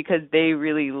because they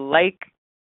really like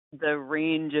the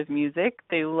range of music.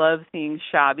 They love seeing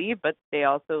shabi, but they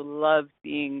also love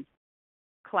seeing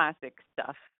classic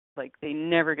stuff. Like they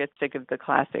never get sick of the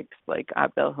classics like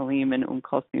Abdel Halim and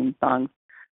Kulthum songs.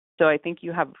 So I think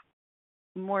you have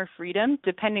more freedom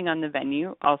depending on the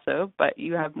venue also, but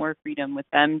you have more freedom with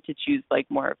them to choose like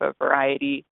more of a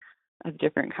variety of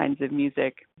different kinds of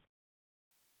music.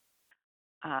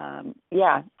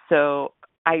 So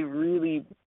I really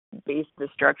base the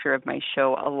structure of my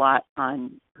show a lot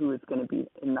on who is going to be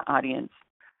in the audience.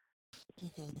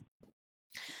 Mhm.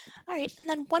 All right. And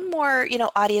then one more,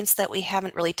 audience that we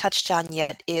haven't really touched on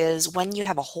yet is when you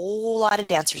have a whole lot of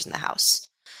dancers in the house.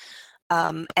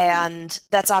 And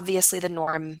that's obviously the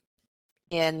norm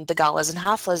in the galas and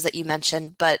haflas that you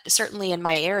mentioned, but certainly in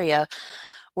my area,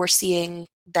 we're seeing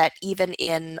that even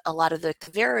in a lot of the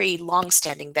very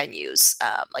long-standing venues,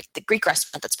 like the Greek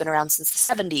restaurant that's been around since the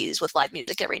 70s with live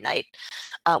music every night,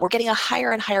 we're getting a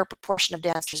higher and higher proportion of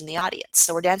dancers in the audience.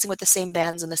 So we're dancing with the same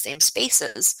bands in the same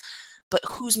spaces, but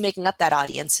who's making up that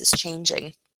audience is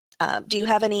changing. Do you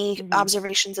have any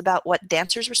observations about what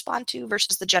dancers respond to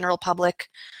versus the general public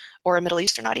or a Middle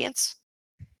Eastern audience?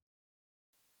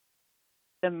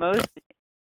 The most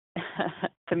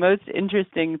the most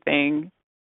interesting thing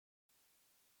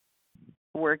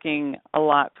working a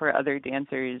lot for other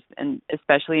dancers, and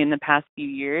especially in the past few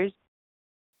years,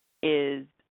 is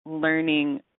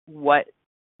learning what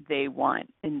they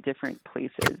want in different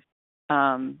places.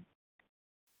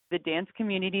 The dance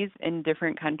communities in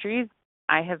different countries,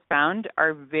 I have found,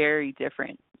 are very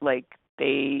different. Like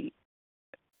they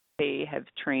have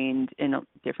trained in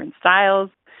different styles.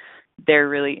 They're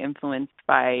really influenced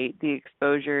by the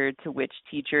exposure to which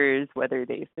teachers, whether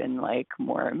they've been like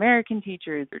more American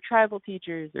teachers or tribal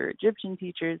teachers or Egyptian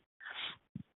teachers.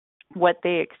 What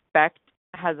they expect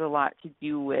has a lot to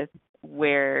do with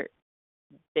where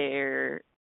their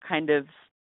kind of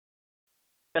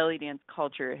belly dance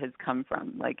culture has come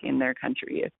from, like in their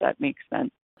country, if that makes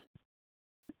sense.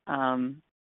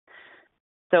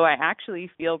 So I actually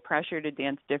feel pressure to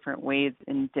dance different ways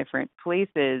in different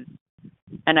places,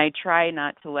 and I try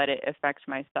not to let it affect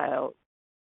my style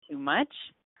too much,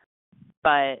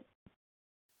 but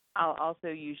I'll also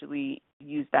usually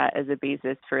use that as a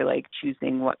basis for like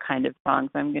choosing what kind of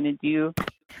songs I'm going to do,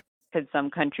 because some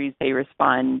countries, they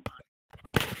respond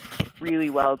really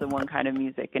well to one kind of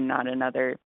music and not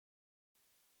another.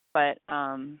 But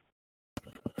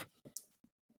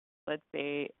let's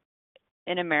say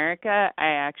in America, I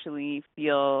actually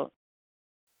feel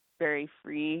very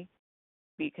free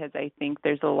because I think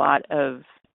there's a lot of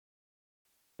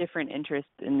different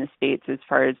interests in the States as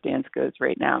far as dance goes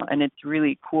right now, and it's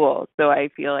really cool. So I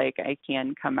feel like I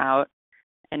can come out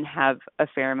and have a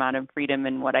fair amount of freedom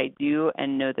in what I do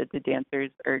and know that the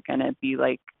dancers are going to be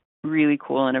like really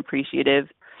cool and appreciative.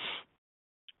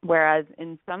 Whereas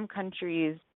in some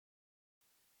countries,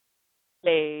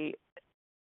 they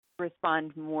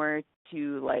respond more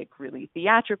to like really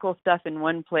theatrical stuff in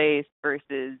one place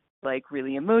versus like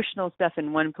really emotional stuff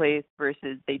in one place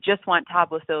versus they just want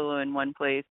tabla solo in one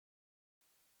place.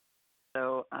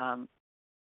 So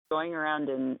going around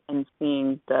and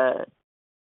seeing the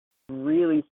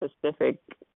really specific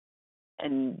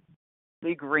and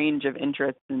big range of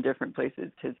interests in different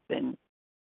places has been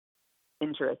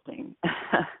interesting.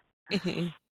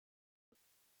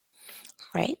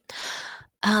 Right.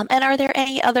 And are there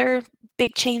any other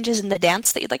big changes in the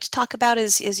dance that you'd like to talk about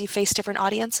as you face different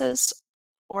audiences,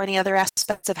 or any other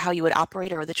aspects of how you would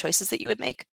operate or the choices that you would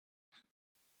make?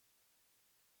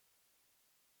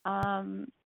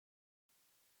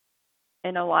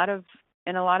 In a lot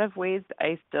of ways,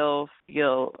 I still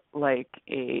feel like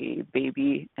a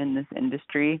baby in this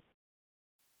industry.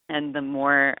 And the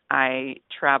more I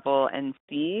travel and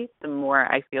see, the more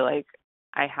I feel like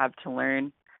I have to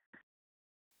learn.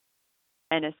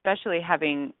 And especially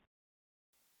having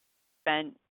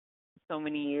spent so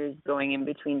many years going in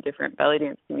between different belly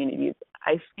dance communities,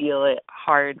 I feel it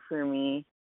hard for me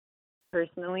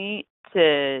personally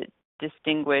to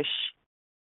distinguish,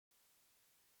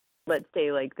 let's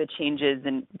say, like the changes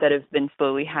that have been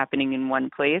slowly happening in one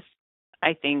place.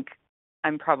 I think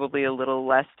I'm probably a little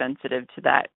less sensitive to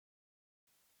that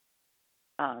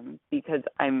because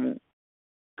I'm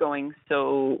going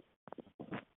so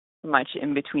much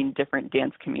in between different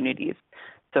dance communities,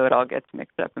 so it all gets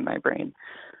mixed up in my brain.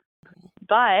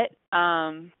 But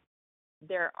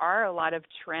there are a lot of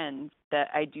trends that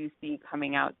I do see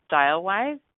coming out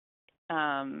style-wise,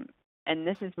 and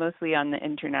this is mostly on the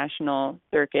international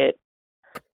circuit.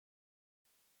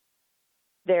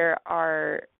 There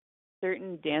are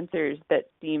certain dancers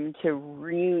that seem to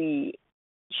really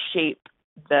shape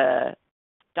the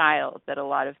style that a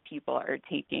lot of people are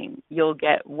taking. You'll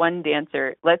get one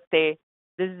dancer, let's say,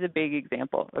 this is a big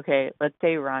example, okay? Let's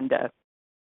say Rhonda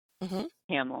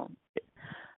Hamill,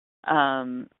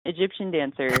 Egyptian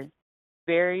dancer,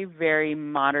 very, very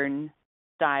modern,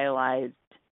 stylized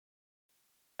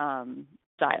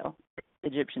style,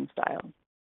 Egyptian style.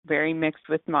 Very mixed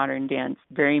with modern dance,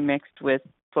 very mixed with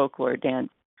folklore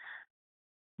dance.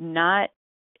 Not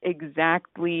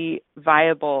exactly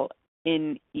viable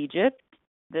in Egypt,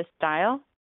 this style,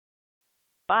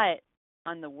 but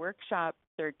on the workshop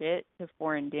circuit to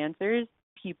foreign dancers,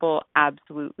 people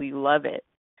absolutely love it.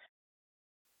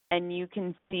 And you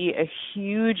can see a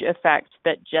huge effect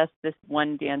that just this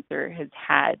one dancer has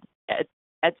had.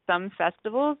 At some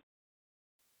festivals,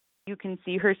 you can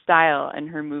see her style and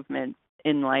her movements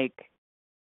in like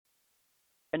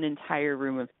an entire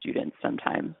room of students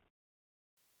sometimes.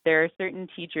 There are certain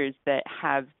teachers that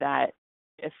have that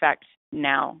effect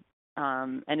now,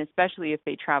 and especially if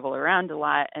they travel around a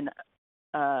lot and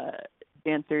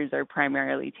dancers are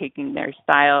primarily taking their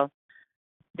style,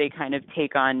 they kind of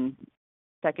take on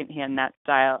secondhand that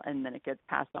style, and then it gets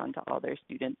passed on to all their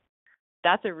students.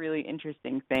 That's a really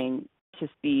interesting thing to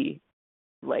see.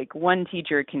 Like one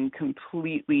teacher can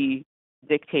completely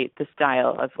dictate the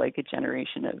style of like a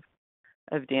generation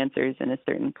of dancers in a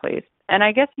certain place. And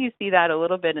I guess you see that a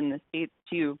little bit in the States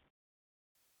too,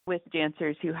 with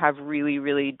dancers who have really,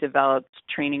 really developed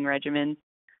training regimens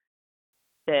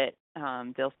that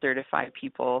they'll certify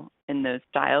people in those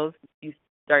styles. You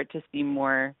start to see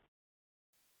more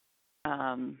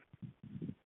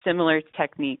similar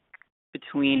technique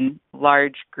between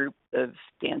large groups of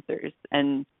dancers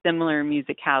and similar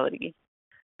musicality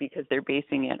because they're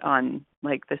basing it on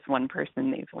like this one person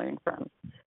they've learned from.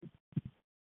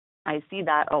 I see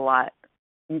that a lot.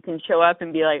 You can show up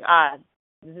and be like,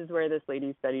 this is where this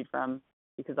lady studied from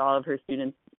because all of her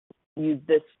students use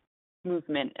this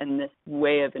movement and this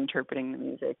way of interpreting the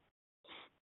music.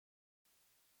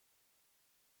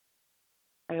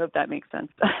 I hope that makes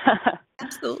sense.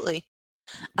 Absolutely.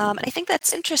 And I think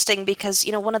that's interesting because,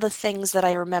 one of the things that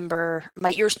I remember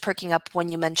my ears perking up when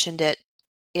you mentioned it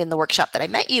in the workshop that I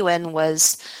met you in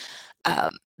was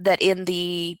that in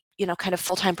the, kind of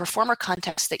full-time performer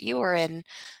context that you were in,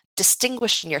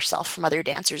 distinguishing yourself from other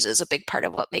dancers is a big part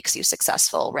of what makes you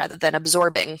successful rather than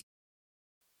absorbing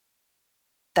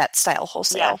that style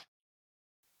wholesale.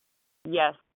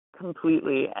 Yes,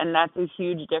 completely. And that's a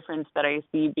huge difference that I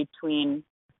see between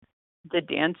the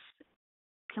dance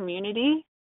community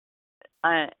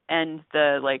and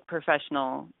the like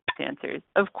professional dancers.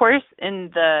 Of course,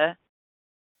 I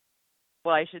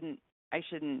shouldn't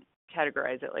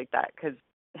categorize it like that because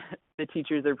the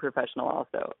teachers are professional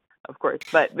also, of course.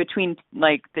 But between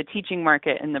like the teaching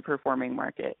market and the performing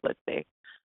market, let's say,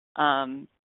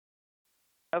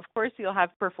 of course you'll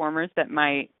have performers that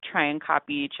might try and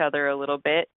copy each other a little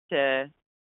bit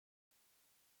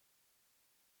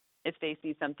if they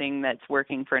see something that's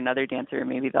working for another dancer,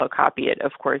 maybe they'll copy it.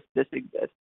 Of course, this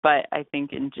exists. But I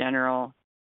think in general,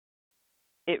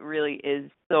 it really is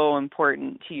so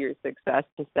important to your success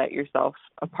to set yourself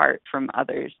apart from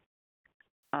others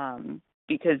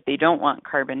because they don't want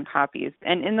carbon copies.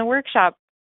 And in the workshop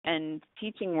and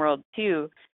teaching world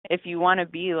too, if you want to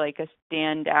be like a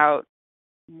standout,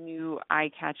 new,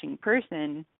 eye-catching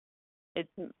person, it's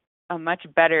a much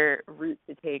better route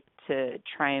to take to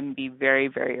try and be very,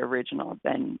 very original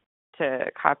than to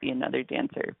copy another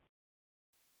dancer.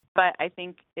 But I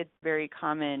think it's very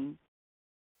common,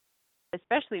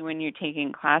 especially when you're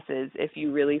taking classes, if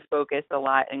you really focus a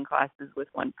lot in classes with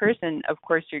one person, of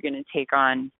course you're going to take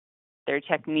on their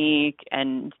technique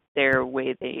and their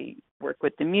way they work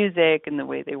with the music and the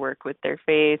way they work with their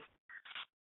face.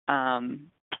 But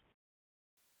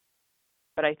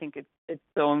I think it's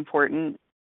so important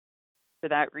for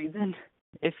that reason,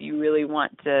 if you really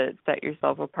want to set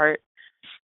yourself apart,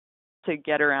 to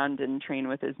get around and train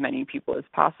with as many people as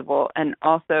possible, and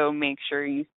also make sure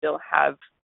you still have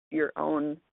your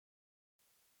own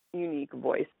unique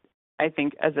voice. I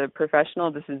think as a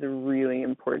professional, this is a really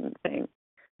important thing.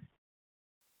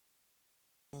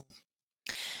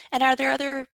 And are there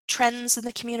other trends in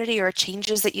the community or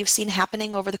changes that you've seen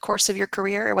happening over the course of your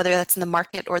career, whether that's in the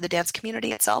market or the dance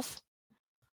community itself?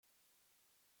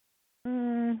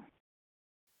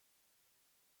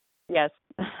 Yes.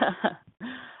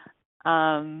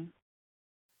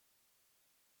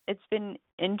 It's been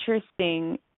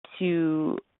interesting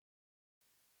to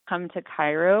come to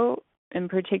Cairo in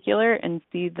particular and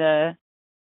see the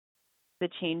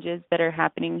changes that are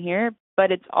happening here,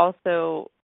 but it's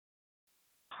also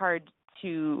hard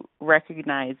to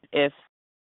recognize if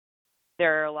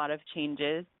there are a lot of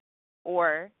changes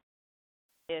or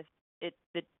if it's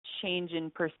the change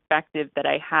in perspective that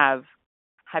I have,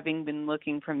 having been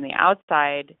looking from the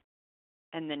outside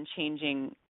and then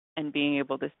changing and being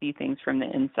able to see things from the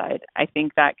inside. I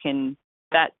think that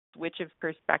switch of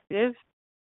perspective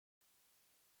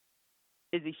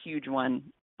is a huge one,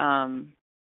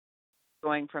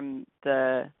 going from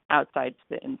the outside to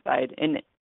the inside.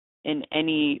 In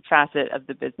any facet of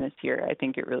the business here, I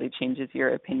think it really changes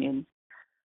your opinion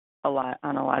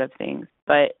on a lot of things.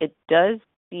 But it does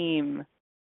seem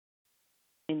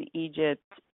in Egypt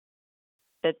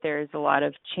that there's a lot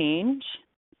of change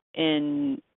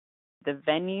in the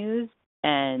venues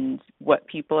and what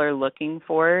people are looking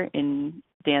for in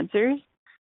dancers.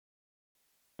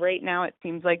 Right now, it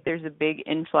seems like there's a big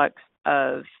influx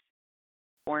of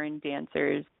foreign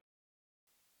dancers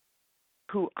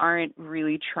who aren't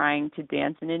really trying to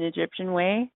dance in an Egyptian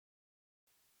way,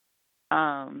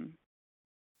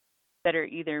 that are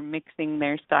either mixing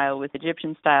their style with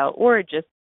Egyptian style or just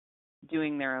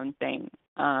doing their own thing.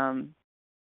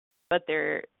 But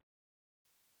they're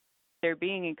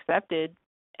being accepted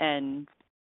and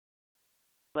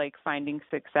like finding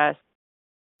success,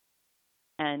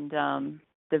 and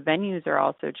the venues are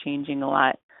also changing a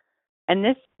lot. And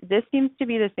this seems to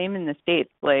be the same in the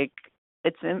States. Like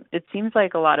it seems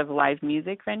like a lot of live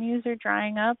music venues are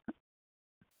drying up,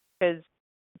 because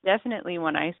definitely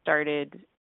when I started,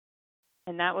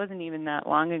 and that wasn't even that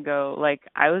long ago, like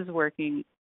I was working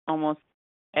almost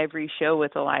every show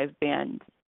with a live band,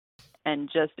 and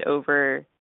just over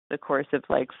the course of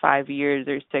like 5 years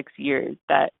or 6 years,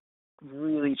 that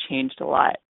really changed a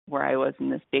lot where I was in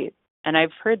the States. And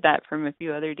I've heard that from a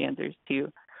few other dancers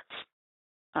too.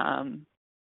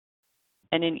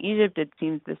 And in Egypt, it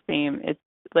seems the same. It's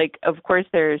like, of course,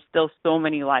 there are still so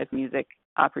many live music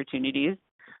opportunities,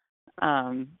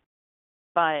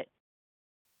 but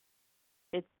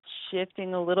it's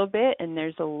shifting a little bit, and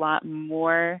there's a lot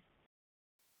more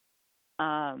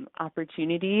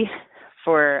opportunity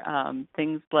for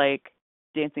things like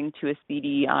dancing to a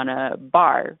CD on a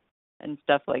bar and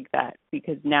stuff like that,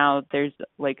 because now there's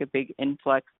like a big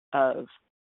influx of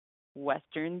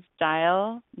Western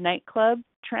style nightclub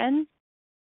trends,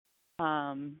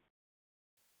 but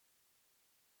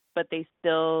they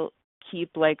still keep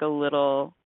like a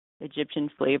little Egyptian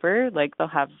flavor. Like they'll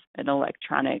have an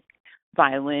electronic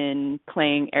violin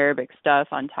playing Arabic stuff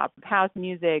on top of house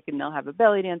music, and they'll have a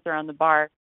belly dancer on the bar.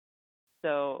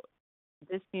 So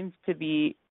this seems to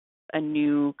be a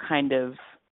new kind of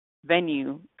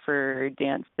venue for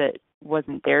dance that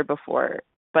wasn't there before,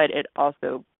 but it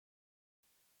also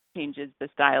changes the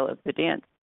style of the dance.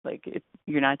 Like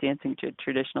you're not dancing to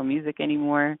traditional music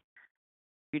anymore.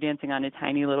 You're dancing on a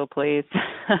tiny little place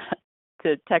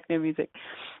to techno music.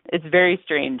 It's very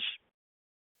strange.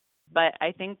 But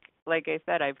I think, like I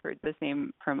said, I've heard the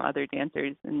same from other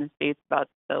dancers in the States about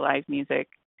the live music.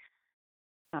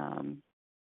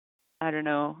 I don't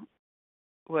know.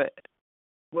 What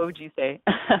would you say?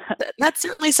 That's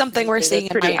certainly something we're seeing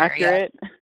in my area.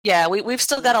 Yeah, we've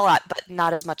still got a lot, but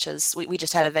not as much as we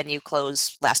just had a venue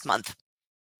close last month.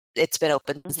 It's been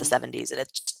open since the 70s, and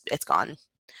it's gone.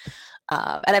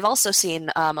 And I've also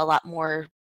seen a lot more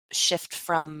shift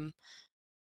from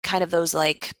kind of those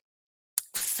like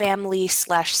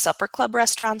family/supper club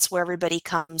restaurants where everybody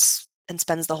comes and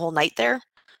spends the whole night there,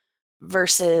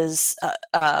 versus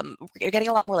you're getting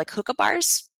a lot more like hookah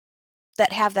bars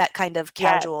that have that kind of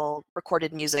casual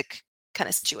recorded music kind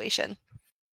of situation.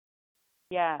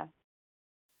 Yeah.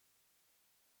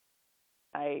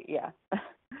 I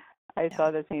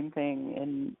saw the same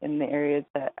thing in the areas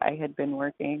that I had been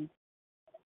working.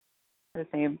 The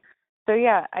same. So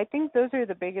yeah, I think those are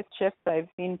the biggest shifts I've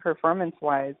seen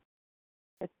performance-wise.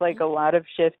 It's like a lot of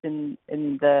shift in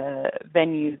the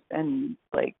venues and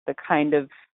like the kind of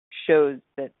shows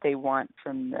that they want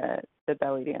from the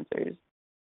belly dancers.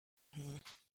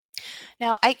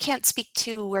 Now, I can't speak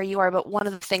to where you are, but one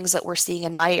of the things that we're seeing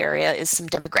in my area is some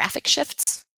demographic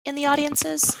shifts in the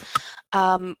audiences.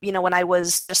 When I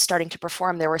was just starting to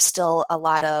perform, there were still a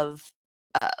lot of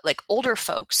like older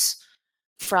folks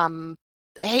from,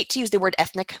 I hate to use the word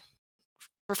ethnic,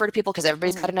 refer to people because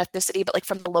everybody's got an ethnicity, but like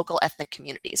from the local ethnic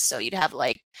communities. So you'd have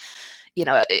like,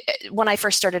 when I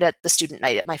first started at the student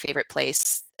night at my favorite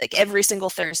place, like every single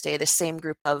Thursday, the same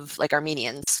group of like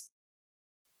Armenians,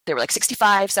 they were like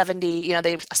 65, 70,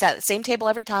 they sat at the same table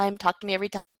every time, talked to me every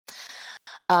time.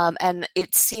 And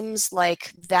it seems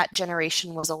like that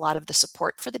generation was a lot of the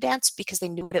support for the dance because they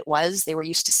knew what it was. They were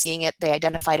used to seeing it. They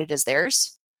identified it as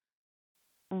theirs.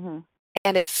 And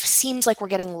it seems like we're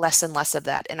getting less and less of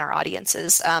that in our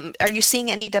audiences. Are you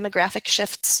seeing any demographic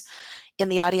shifts in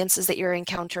the audiences that you're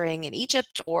encountering in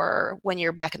Egypt, or when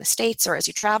you're back in the States, or as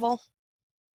you travel?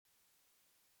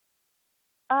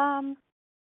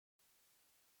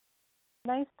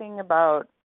 Nice thing about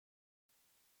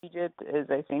Egypt is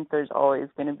I think there's always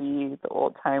going to be the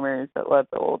old timers that love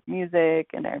the old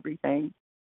music and everything.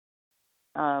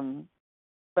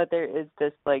 But there is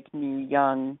this like new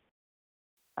young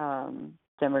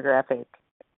demographic,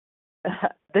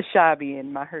 the Shabi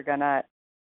and Maharganat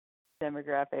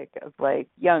demographic of like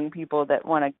young people that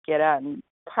want to get out and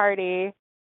party.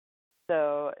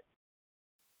 So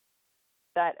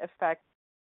that affects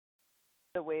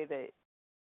the way that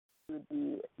you would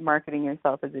be marketing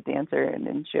yourself as a dancer and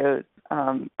in shows.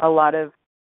 A lot of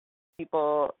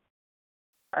people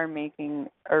are making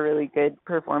a really good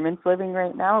performance living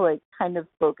right now, like kind of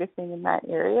focusing in that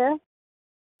area.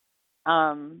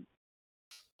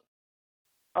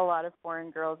 A lot of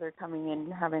foreign girls are coming in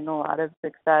and having a lot of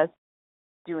success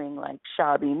doing like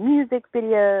shabby music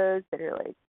videos that are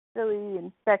like silly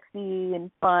and sexy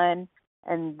and fun,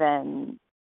 and then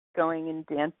going and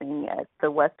dancing at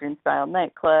the Western style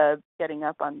nightclub, getting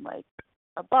up on like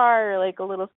a bar or like a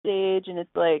little stage, and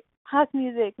it's like house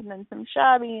music and then some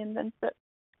shabby and then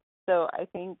so I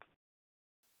think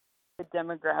the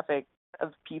demographic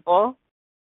of people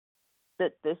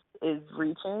that this is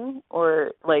reaching,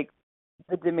 or like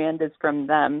the demand is from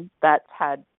them, that's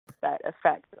had that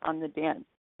effect on the dance.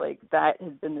 Like that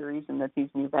has been the reason that these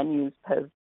new venues have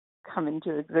come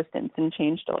into existence and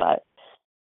changed a lot.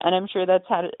 And I'm sure that's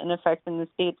had an effect in the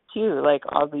States too. Like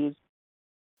all these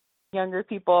younger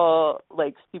people,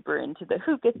 like super into the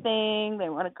hookah thing. They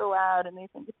want to go out and they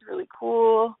think it's really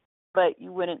cool, but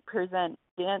you wouldn't present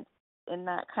dance in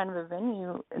that kind of a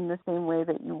venue in the same way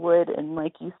that you would in,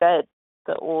 like you said,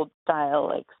 the old style,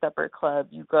 like supper club.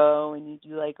 You go and you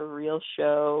do like a real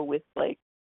show with like,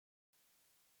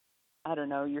 I don't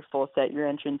know, your full set, your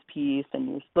entrance piece and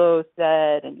your slow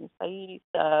set and your Saidi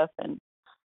stuff. And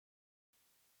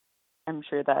I'm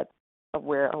sure that's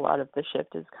where a lot of the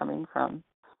shift is coming from.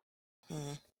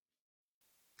 All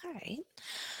right.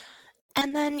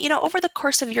 And then, over the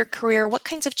course of your career, what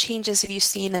kinds of changes have you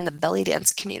seen in the belly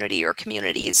dance community or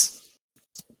communities?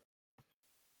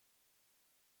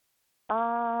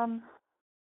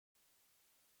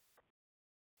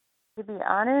 To be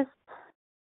honest,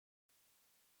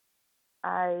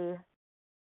 I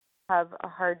have a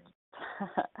hard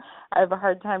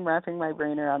time wrapping my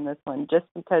brain around this one, just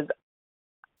because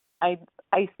I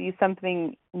see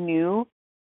something new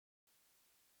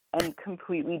and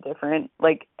completely different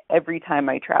like every time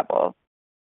I travel.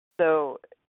 So,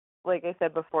 like I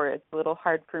said before, it's a little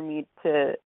hard for me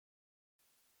to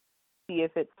see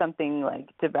if it's something like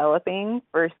developing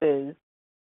versus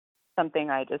something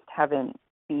I just haven't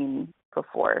seen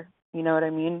before. You know what I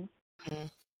mean? Mm-hmm.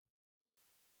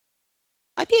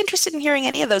 I'd be interested in hearing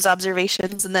any of those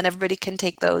observations, and then everybody can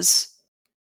take those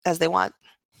as they want.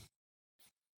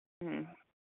 Mm-hmm.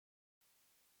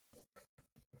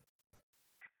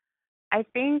 I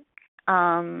think,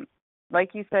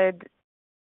 like you said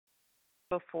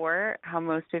before, how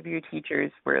most of your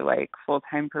teachers were like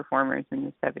full-time performers in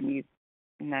the 70s,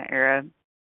 in that era.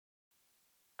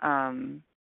 I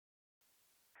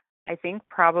think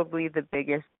probably the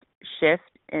biggest shift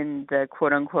in the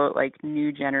quote unquote like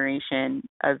new generation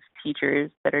of teachers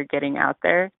that are getting out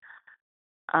there.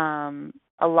 I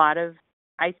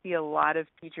see a lot of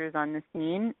teachers on the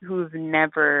scene who've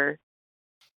never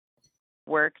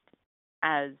worked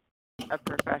as a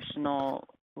professional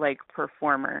like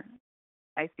performer.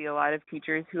 I see a lot of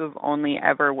teachers who have only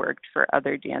ever worked for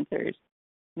other dancers.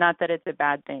 Not that it's a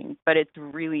bad thing, but it's a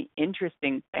really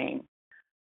interesting thing.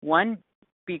 One,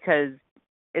 because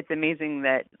it's amazing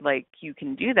that like you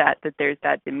can do that there's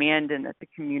that demand and that the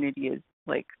community is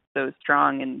like so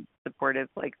strong and supportive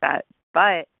like that.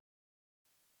 But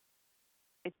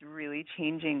it's really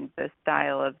changing the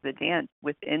style of the dance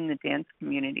within the dance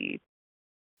community.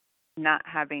 Not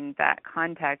having that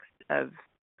context of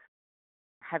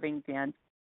having dance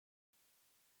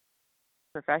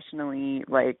professionally,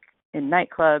 like in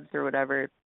nightclubs or whatever,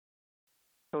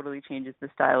 totally changes the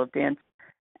style of dance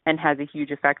and has a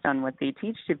huge effect on what they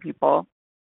teach to people.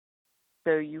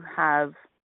 So you have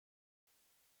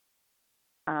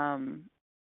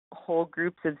whole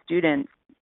groups of students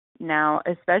now,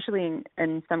 especially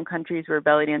in some countries where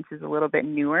belly dance is a little bit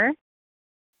newer.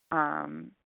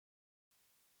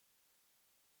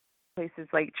 Places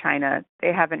like China,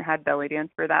 they haven't had belly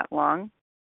dance for that long.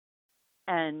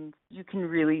 And you can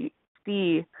really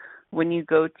see when you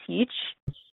go teach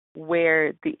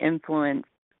where the influence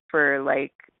for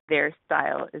like their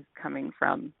style is coming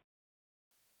from.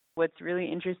 What's really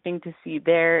interesting to see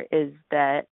there is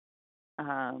that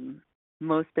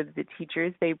most of the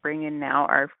teachers they bring in now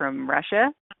are from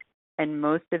Russia, and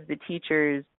most of the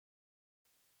teachers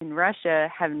in Russia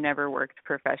have never worked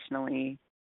professionally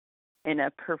in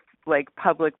a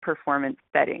public performance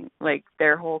setting. Like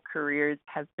their whole careers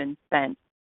have been spent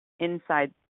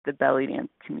inside the belly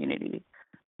dance community.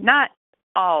 Not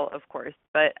all, of course,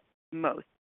 but most.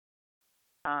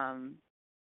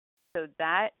 So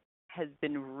that has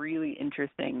been really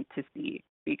interesting to see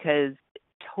because it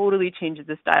totally changes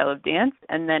the style of dance,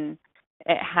 and then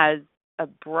it has a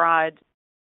broad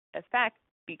effect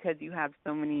because you have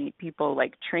so many people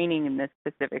like training in this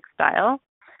specific style.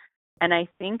 And I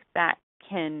think that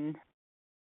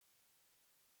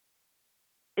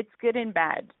it's good and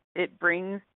bad. It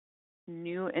brings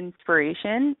new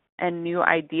inspiration and new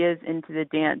ideas into the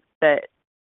dance that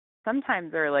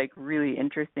sometimes are like really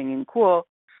interesting and cool.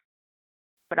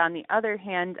 But on the other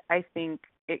hand, I think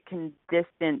it can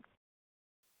distance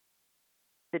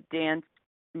the dance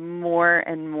more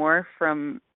and more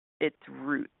from its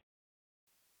roots.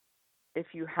 If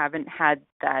you haven't had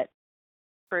that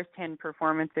firsthand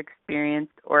performance experience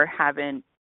or haven't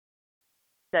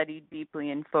studied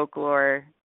deeply in folklore,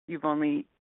 you've only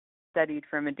studied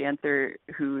from a dancer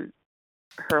who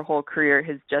her whole career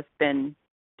has just been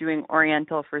doing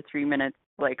Oriental for 3 minutes,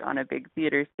 like on a big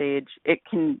theater stage, it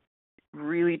can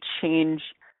really change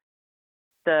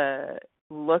the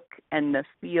look and the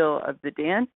feel of the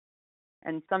dance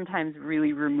and sometimes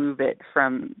really remove it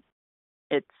from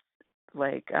its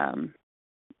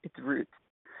its roots.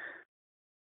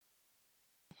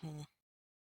 Mhm.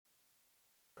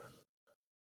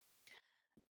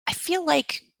 I feel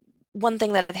like one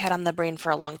thing that I've had on the brain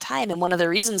for a long time, and one of the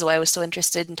reasons why I was so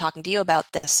interested in talking to you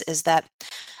about this, is that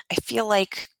I feel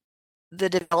like the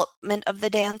development of the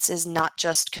dance is not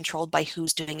just controlled by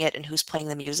who's doing it and who's playing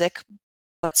the music,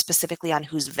 but specifically on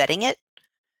who's vetting it,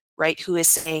 right? Who is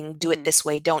saying, do it this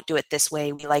way, don't do it this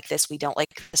way, we like this, we don't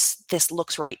like this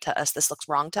looks right to us, this looks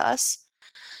wrong to us.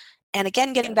 And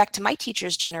again, getting back to my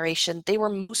teacher's generation, they were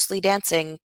mostly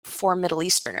dancing for Middle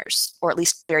Easterners, or at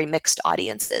least very mixed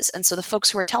audiences. And so the folks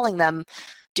who were telling them,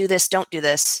 do this, don't do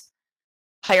this,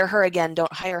 hire her again,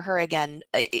 don't hire her again,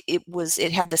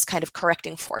 it had this kind of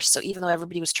correcting force. So even though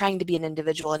everybody was trying to be an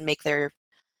individual and make their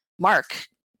mark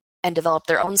and develop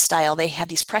their own style, they had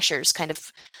these pressures kind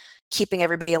of keeping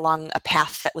everybody along a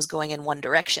path that was going in one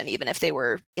direction, even if they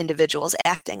were individuals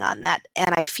acting on that.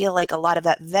 And I feel like a lot of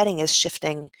that vetting is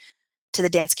shifting to the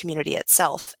dance community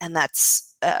itself, and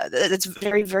that's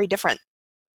very, very different.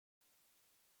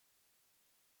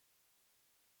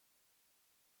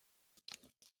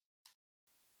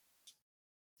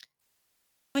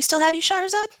 We still have you,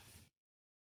 Shahrzad?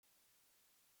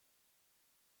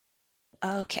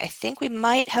 Okay, I think we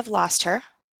might have lost her.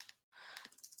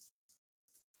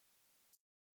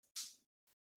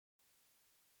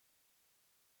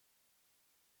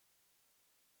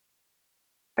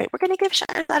 Right, we're going to give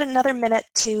Shahrzad another minute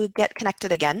to get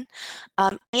connected again.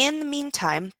 In the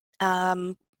meantime,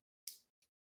 while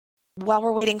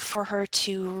we're waiting for her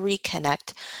to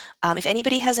reconnect, if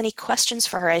anybody has any questions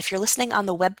for her, if you're listening on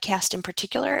the webcast in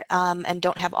particular and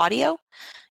don't have audio,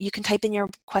 you can type in your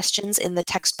questions in the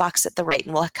text box at the right,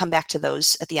 and we'll come back to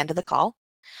those at the end of the call.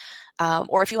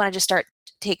 Or if you want to just start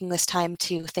taking this time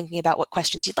to thinking about what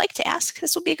questions you'd like to ask,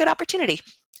 this will be a good opportunity.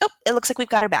 Oh, it looks like we've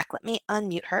got her back. Let me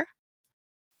unmute her.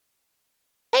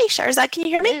 Hey, Shahrzad, can you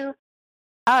hear me? Hello.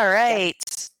 All right.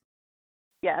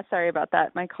 Yeah, sorry about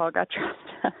that. My call got dropped.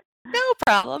 No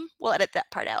problem. We'll edit that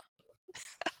part out.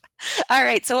 All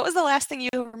right. So what was the last thing you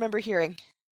remember hearing?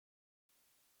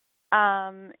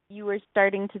 You were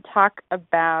starting to talk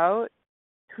about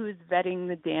who's vetting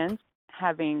the dance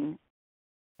having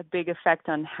a big effect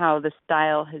on how the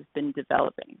style has been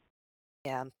developing.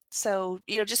 Yeah. So,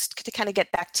 just to kind of get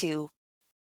back to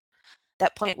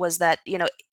that point was that,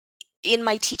 in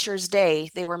my teacher's day,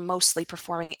 they were mostly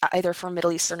performing either for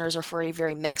Middle Easterners or for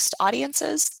very mixed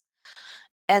audiences.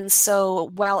 And so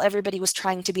while everybody was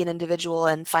trying to be an individual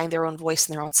and find their own voice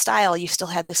and their own style, you still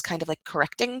had this kind of like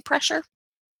correcting pressure.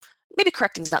 Maybe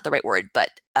correcting is not the right word, but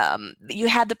you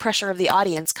had the pressure of the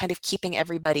audience kind of keeping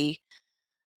everybody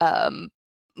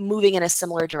moving in a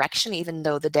similar direction, even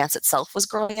though the dance itself was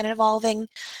growing and evolving.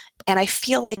 And I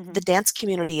feel like the dance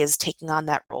community is taking on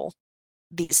that role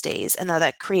these days, and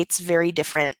that creates very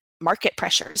different market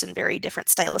pressures and very different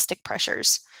stylistic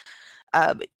pressures.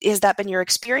 Has that been your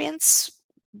experience?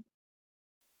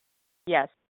 Yes,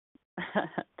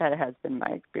 that has been my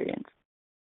experience.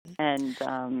 And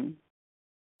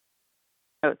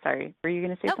oh, sorry, were you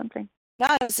going to say something? No,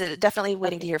 I was definitely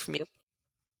waiting to hear from you.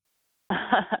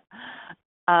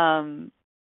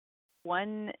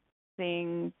 One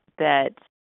thing that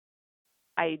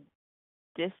I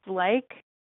dislike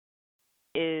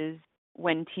is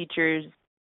when teachers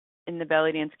in the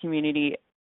belly dance community,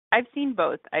 I've seen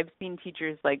both. I've seen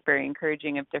teachers like very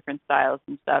encouraging of different styles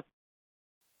and stuff,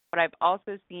 but I've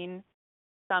also seen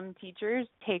some teachers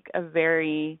take a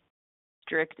very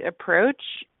strict approach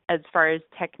as far as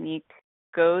technique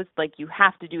goes. Like, you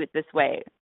have to do it this way.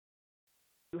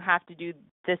 You have to do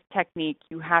this technique.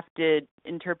 You have to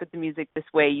interpret the music this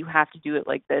way. You have to do it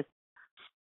like this.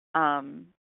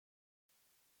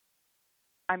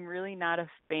 I'm really not a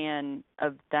fan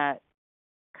of that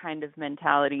kind of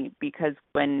mentality, because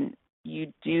when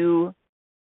you do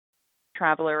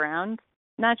travel around,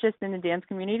 not just in the dance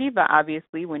community, but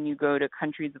obviously when you go to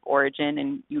countries of origin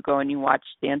and you go and you watch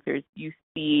dancers, you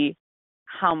see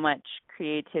how much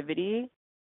creativity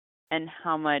and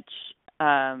how much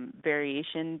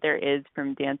variation there is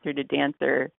from dancer to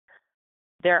dancer.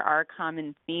 There are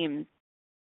common themes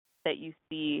that you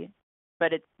see,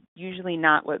 but it's usually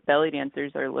not what belly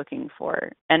dancers are looking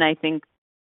for. And I think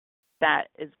that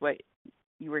is what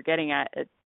you were getting at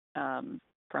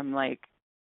from like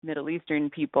Middle Eastern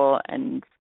people and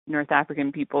North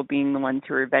African people being the ones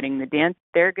who are vetting the dance.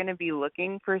 They're going to be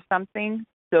looking for something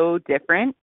so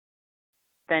different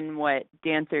than what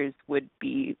dancers would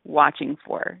be watching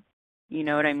for. You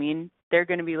know what I mean? They're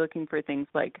going to be looking for things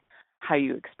like how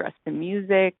you express the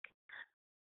music,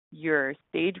 your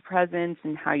stage presence,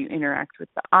 and how you interact with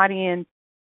the audience.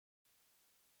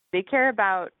 They care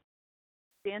about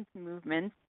dance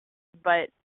movements, but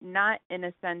not in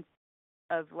a sense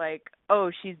of like,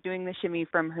 oh, she's doing the shimmy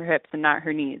from her hips and not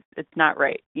her knees. It's not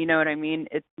right. You know what I mean?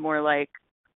 It's more like,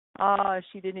 oh,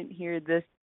 she didn't hear this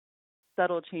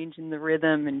subtle change in the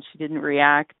rhythm and she didn't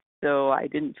react, so I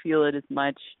didn't feel it as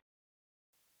much.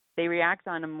 They react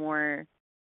on a more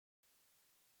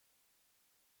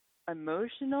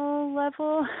emotional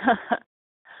level,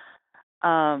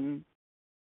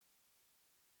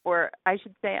 or I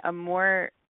should say a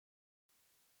more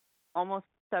almost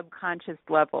subconscious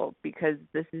level, because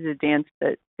this is a dance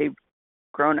that they've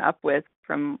grown up with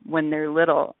from when they're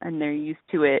little, and they're used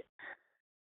to it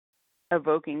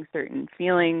evoking certain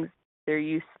feelings. They're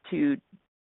used to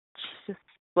just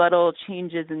subtle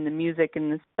changes in the music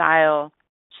and the style,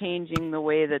 changing the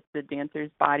way that the dancer's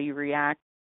body reacts.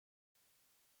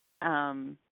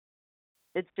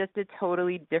 It's just a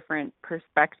totally different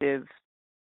perspective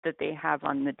that they have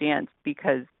on the dance,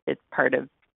 because it's part of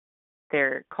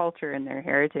their culture and their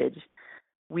heritage.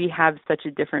 We have such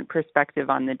a different perspective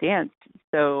on the dance.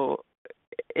 So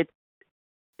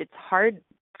it's hard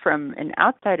from an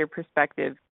outsider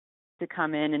perspective to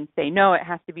come in and say, no, it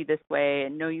has to be this way,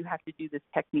 and no, you have to do this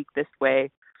technique this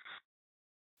way.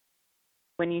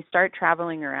 When you start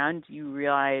traveling around, you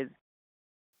realize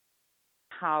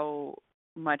how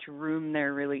much room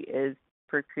there really is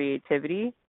for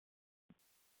creativity,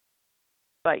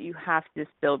 but you have to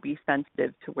still be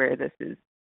sensitive to where this is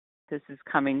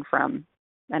coming from.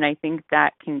 And I think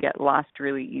that can get lost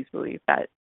really easily, that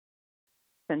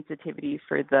sensitivity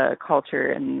for the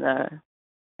culture and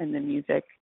the music.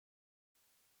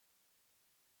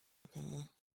 Mhm.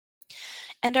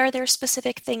 And are there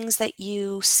specific things that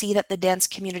you see that the dance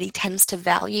community tends to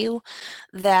value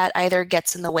that either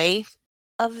gets in the way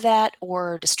of that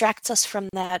or distracts us from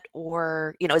that,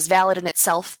 or, is valid in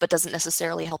itself but doesn't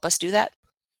necessarily help us do that?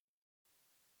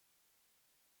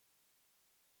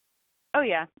 Oh,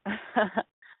 yeah.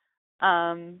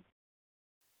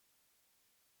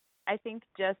 I think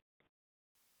just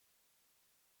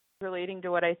relating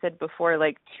to what I said before,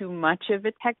 like too much of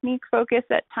a technique focus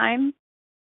at times,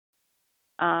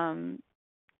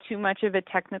 too much of a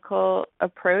technical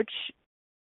approach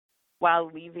while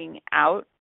leaving out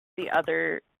the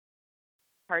other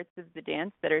parts of the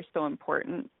dance that are so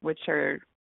important, which are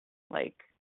like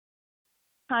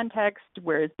context,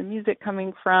 where is the music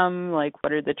coming from, like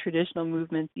what are the traditional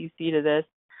movements you see to this.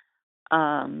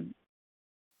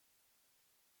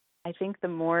 I think the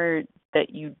more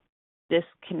that you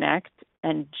disconnect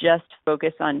and just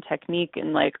focus on technique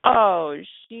and like, oh,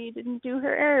 she didn't do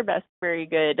her arabesque very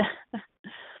good,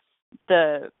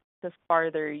 the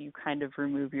farther you kind of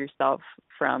remove yourself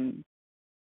from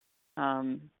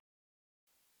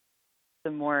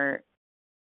the more,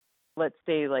 let's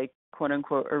say, like quote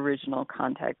unquote original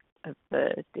context of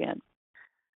the dance.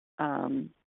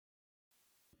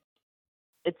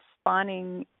 It's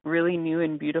spawning really new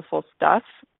and beautiful stuff,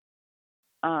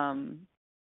 but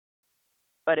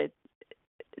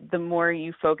the more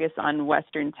you focus on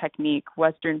Western technique,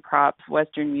 Western props,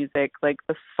 Western music, like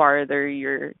the farther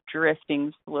you're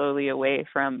drifting slowly away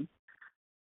from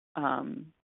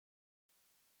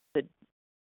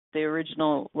the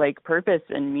original like purpose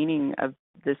and meaning of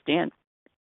this dance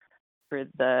for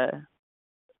the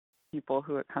people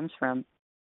who it comes from.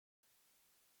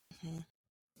 Mhm.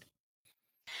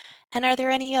 And are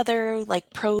there any other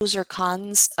like pros or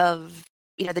cons of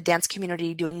the dance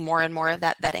community doing more and more of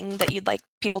that vetting that you'd like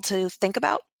people to think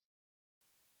about?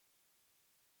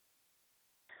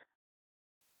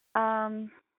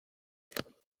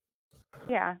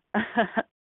 Yeah.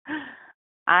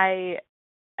 I,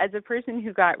 as a person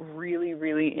who got really,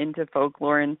 really into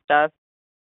folklore and stuff,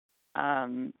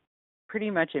 pretty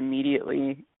much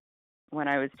immediately when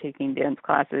I was taking dance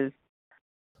classes.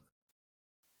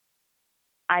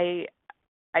 I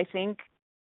think,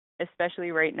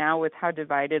 especially right now with how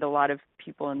divided a lot of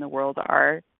people in the world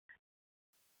are,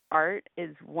 art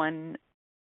is one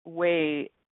way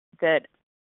that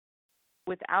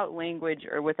without language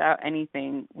or without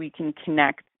anything, we can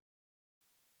connect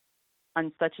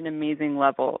on such an amazing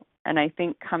level. And I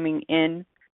think coming in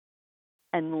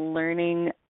and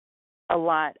learning a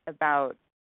lot about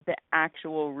the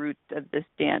actual roots of this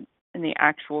dance and the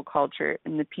actual culture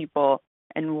and the people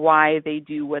and why they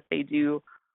do what they do,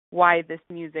 why this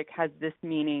music has this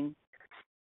meaning.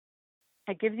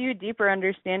 It gives you a deeper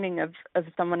understanding of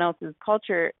someone else's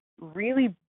culture,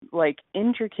 really like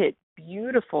intricate,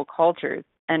 beautiful cultures.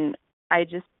 And I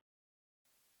just,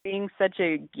 being such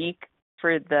a geek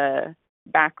for the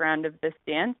background of this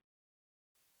dance,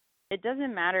 it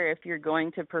doesn't matter if you're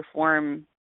going to perform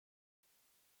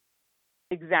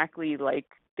exactly like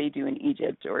they do in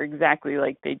Egypt or exactly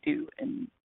like they do in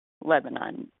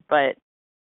Lebanon, but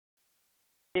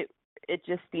it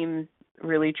just seems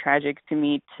really tragic to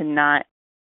me to not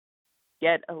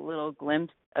get a little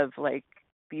glimpse of like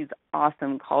these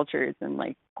awesome cultures and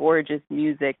like gorgeous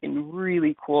music and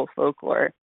really cool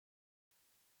folklore.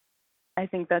 I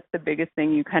think that's the biggest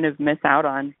thing you kind of miss out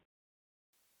on.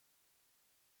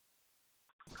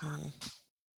 All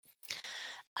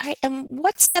right. And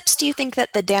what steps do you think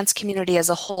that the dance community as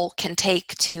a whole can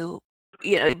take to,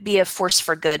 be a force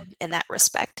for good in that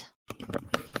respect?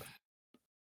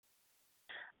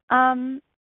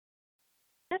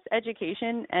 Just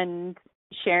education and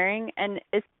sharing, and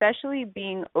especially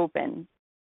being open.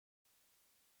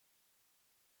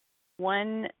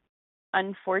 One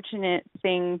unfortunate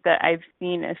thing that I've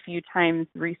seen a few times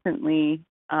recently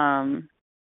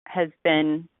has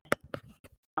been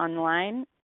online,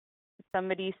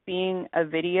 somebody seeing a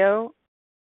video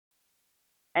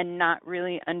and not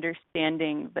really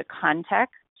understanding the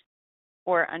context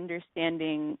or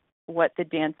understanding what the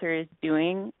dancer is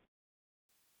doing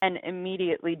and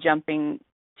immediately jumping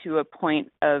to a point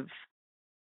of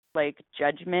like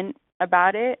judgment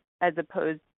about it, as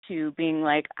opposed to being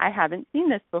like, I haven't seen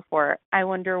this before. I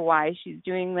wonder why she's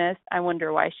doing this. I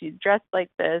wonder why she's dressed like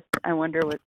this. I wonder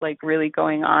what's like really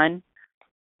going on.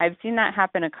 I've seen that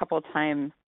happen a couple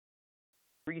times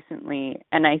recently,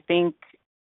 and I think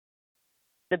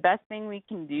the best thing we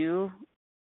can do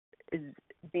is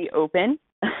be open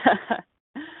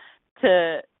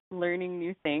to learning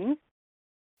new things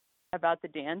about the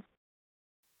dance,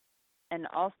 and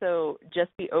also just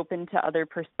be open to other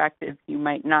perspectives you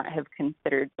might not have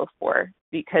considered before,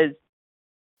 because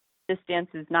this dance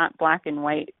is not black and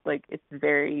white. Like, it's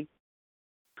very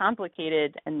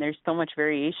complicated, and there's so much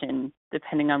variation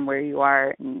depending on where you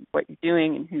are and what you're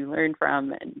doing and who you learn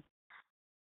from. And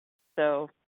so,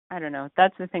 I don't know,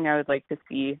 that's the thing I would like to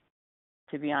see,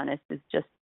 to be honest, is just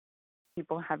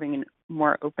people having a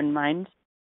more open mind,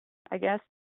 I guess.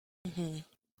 Mm-hmm.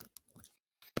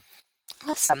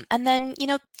 Awesome. And then,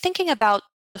 thinking about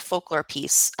the folklore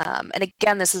piece, and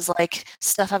again, this is like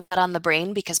stuff I've got on the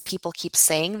brain because people keep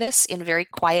saying this in very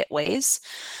quiet ways.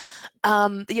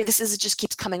 This just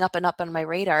keeps coming up and up on my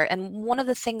radar. And one of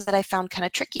the things that I found kind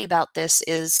of tricky about this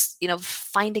is,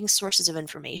 finding sources of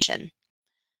information.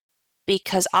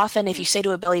 Because often if you say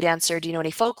to a belly dancer, do you know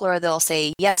any folklore? They'll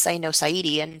say, yes, I know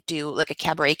Saidi, and do like a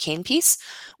cabaret cane piece,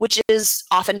 which is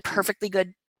often perfectly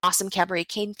good, awesome cabaret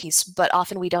cane piece, but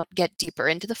often we don't get deeper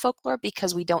into the folklore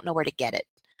because we don't know where to get it.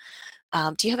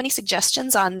 Do you have any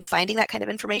suggestions on finding that kind of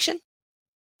information?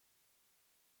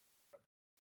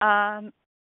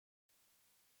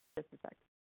 Just a sec.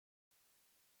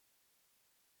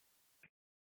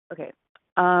 Okay.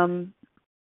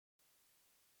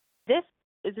 This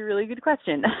is a really good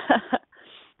question.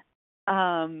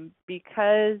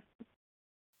 Because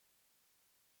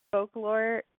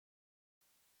folklore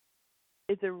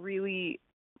is a really,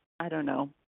 I don't know,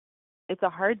 it's a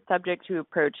hard subject to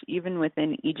approach even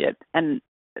within Egypt. And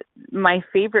my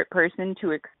favorite person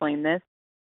to explain this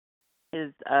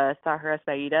is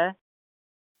Shahrzad.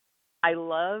 I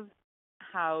love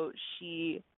how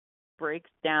she breaks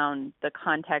down the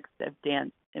context of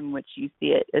dance in which you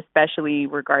see it, especially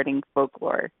regarding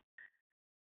folklore.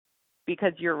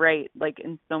 Because you're right, like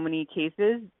in so many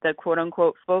cases, the quote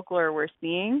unquote folklore we're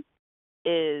seeing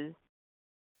is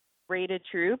rated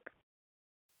troupe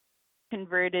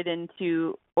converted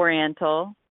into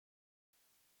Oriental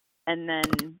and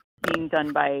then being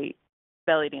done by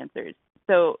belly dancers.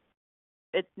 So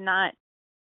it's not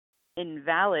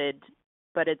invalid,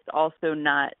 but it's also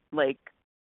not like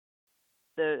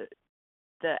the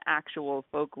actual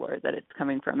folklore that it's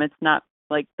coming from. It's not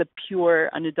like the pure,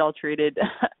 unadulterated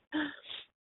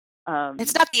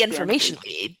It's not the information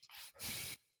dancers.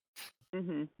 we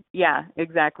need. Yeah,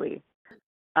 exactly.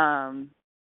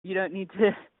 You don't need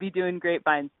to be doing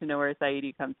grapevines to know where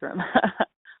Saidi comes from.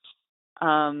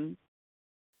 um,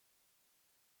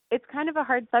 it's kind of a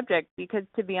hard subject because,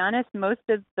 to be honest, most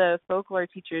of the folklore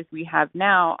teachers we have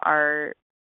now are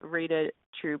Reda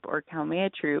troupe or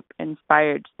Kalmea troupe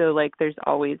inspired. So like, there's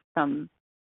always some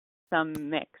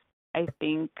mix. I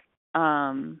think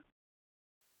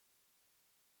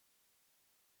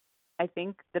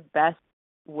the best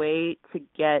way to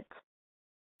get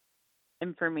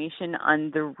information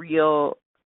on the real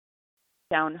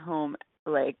down home,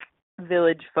 like,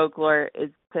 village folklore is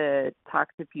to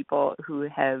talk to people who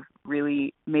have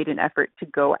really made an effort to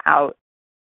go out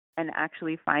and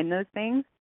actually find those things.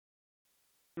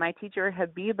 My teacher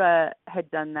Habiba had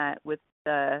done that with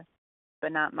the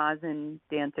Banat Mazin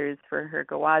dancers for her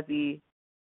Gawazi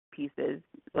pieces.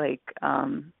 Like,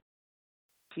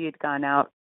 she had gone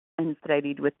out and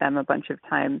studied with them a bunch of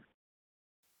times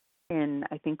in,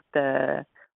 I think, the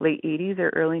late 80s or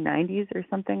early 90s or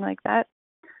something like that.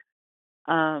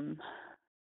 And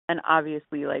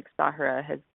obviously, like, Sahara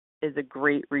is a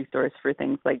great resource for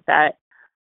things like that.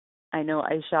 I know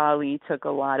Aisha Ali took a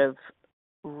lot of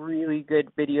really good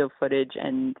video footage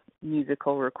and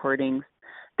musical recordings.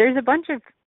 There's a bunch of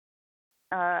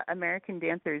American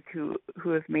dancers who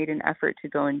have made an effort to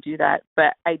go and do that,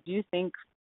 but I do think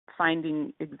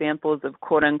finding examples of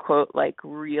quote unquote like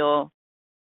real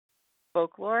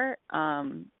folklore,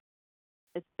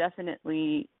 it's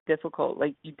definitely difficult.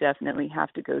 Like, you definitely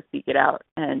have to go seek it out.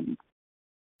 And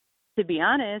to be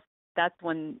honest, that's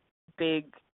one big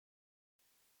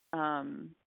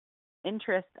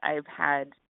interest I've had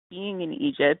being in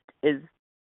Egypt, is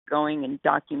going and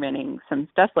documenting some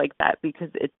stuff like that, because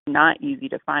it's not easy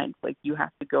to find. Like, you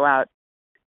have to go out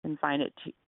and find it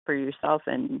for yourself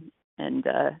and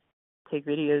take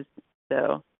videos.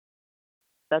 So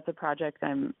that's a project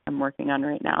I'm working on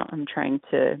right now. I'm trying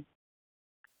to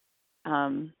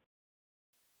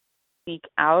seek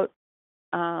out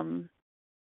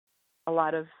a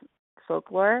lot of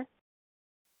folklore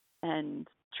and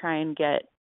try and get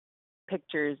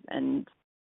pictures and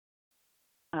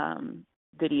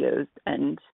videos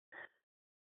and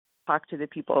talk to the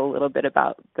people a little bit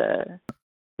about the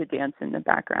dance in the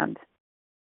background.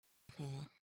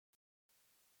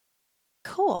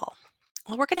 Cool.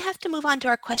 Well, we're going to have to move on to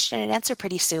our question and answer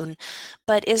pretty soon,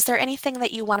 but is there anything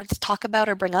that you wanted to talk about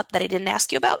or bring up that I didn't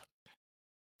ask you about?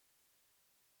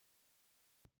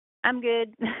 I'm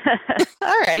good.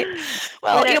 All right.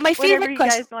 Well, my whatever favorite you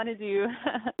question. guys want to do.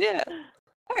 Yeah.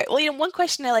 All right. Well, one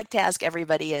question I like to ask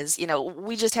everybody is,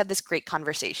 we just had this great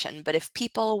conversation, but if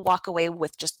people walk away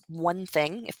with just one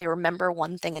thing, if they remember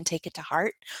one thing and take it to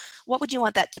heart, what would you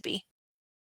want that to be?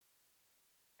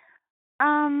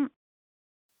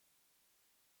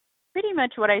 Pretty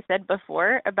much what I said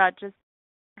before about just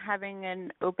having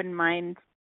an open mind,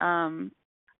 and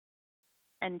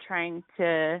trying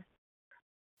to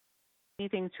see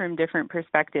things from different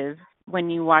perspectives. When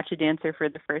you watch a dancer for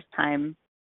the first time,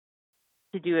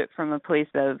 to do it from a place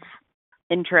of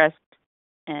interest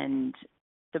and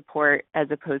support, as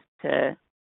opposed to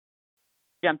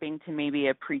jumping to maybe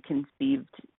a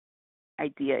preconceived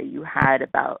idea you had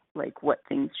about like what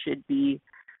things should be.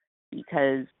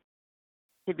 Because,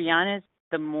 to be honest,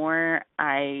 the more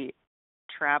I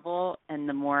travel and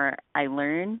the more I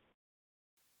learn,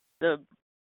 the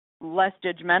less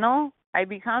judgmental I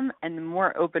become and the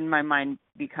more open my mind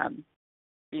becomes,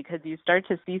 because you start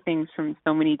to see things from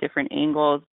so many different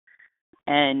angles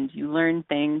and you learn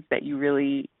things that you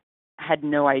really had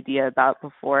no idea about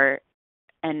before.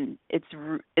 And it's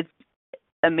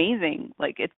amazing.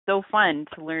 Like, it's so fun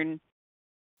to learn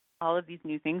all of these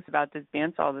new things about this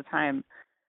dance all the time.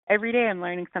 Every day I'm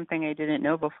learning something I didn't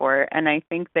know before, and I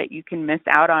think that you can miss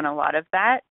out on a lot of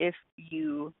that if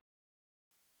you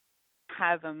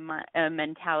have a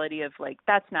mentality of like,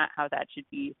 that's not how that should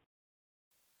be.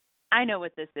 I know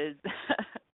what this is.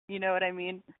 You know what I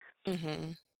mean?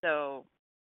 Mm-hmm. So,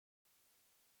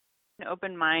 an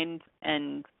open mind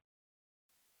and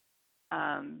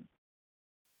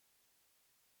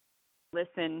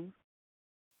listen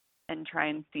and try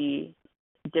and see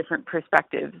different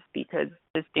perspectives, because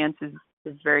this dance is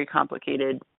very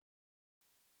complicated.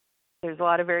 There's a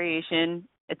lot of variation.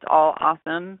 It's all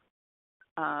awesome.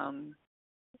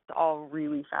 It's all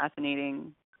really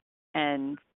fascinating.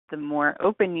 And the more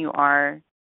open you are,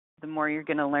 the more you're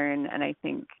going to learn. And I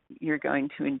think you're going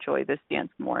to enjoy this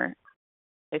dance more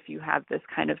if you have this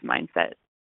kind of mindset.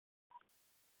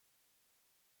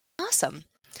 Awesome.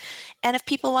 And if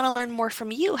people want to learn more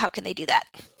from you, how can they do that?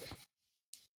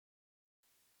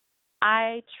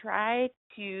 I try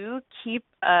to keep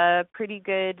a pretty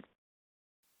good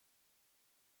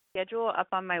schedule up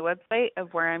on my website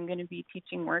of where I'm going to be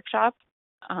teaching workshops.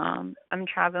 I'm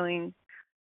traveling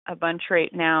a bunch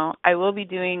right now. I will be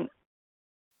doing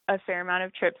a fair amount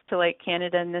of trips to like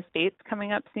Canada and the States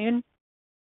coming up soon.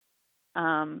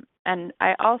 And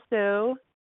I also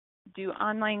do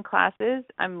online classes.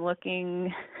 I'm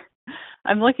looking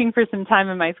for some time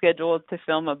in my schedule to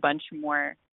film a bunch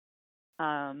more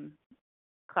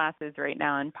classes right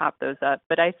now and pop those up,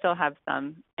 but I still have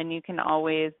some, and you can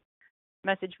always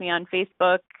message me on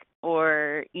Facebook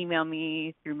or email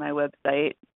me through my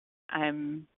website.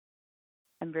 I'm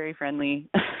very friendly.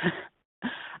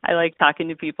 I like talking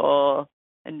to people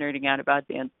and nerding out about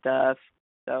dance stuff.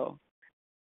 So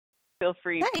feel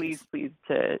free, Nice. please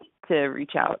to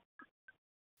reach out.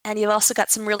 And you've also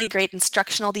got some really great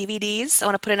instructional DVDs. I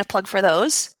want to put in a plug for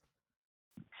those.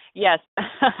 Yes,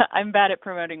 I'm bad at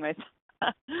promoting myself.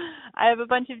 I have a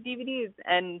bunch of DVDs,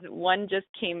 and one just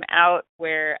came out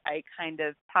where I kind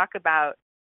of talk about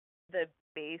the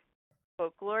base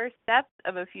folklore steps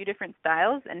of a few different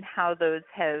styles and how those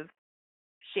have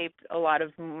shaped a lot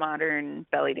of modern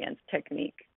belly dance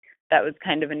technique. That was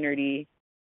kind of a nerdy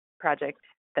project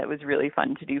that was really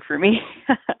fun to do for me.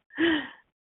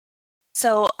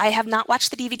 So I have not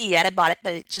watched the DVD yet. I bought it,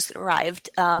 but it just arrived.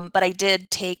 But I did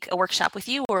take a workshop with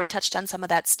you where we touched on some of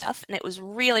that stuff, and it was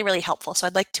really, really helpful. So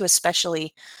I'd like to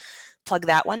especially plug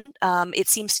that one. It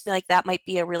seems to me like that might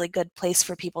be a really good place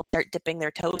for people to start dipping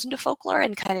their toes into folklore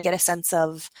and kind of get a sense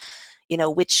of,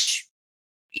 which,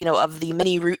 of the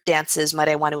many root dances might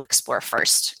I want to explore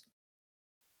first.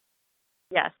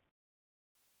 Yes.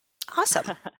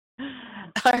 Awesome.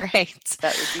 All right.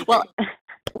 That would be well, great.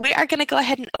 We are going to go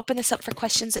ahead and open this up for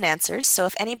questions and answers. So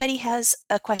if anybody has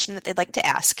a question that they'd like to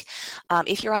ask,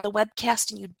 if you're on the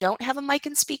webcast and you don't have a mic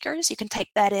and speakers, you can type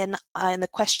that in the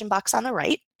question box on the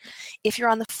right. If you're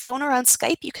on the phone or on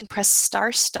Skype, you can press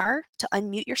star to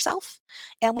unmute yourself.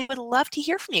 And we would love to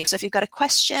hear from you. So if you've got a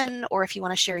question or if you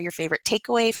want to share your favorite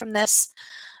takeaway from this,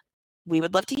 we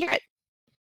would love to hear it.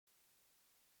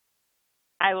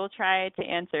 I will try to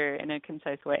answer in a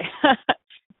concise way.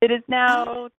 It is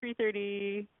now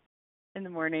 3:30 in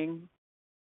the morning.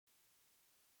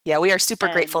 Yeah, we are super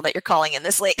grateful that you're calling in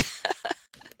this late.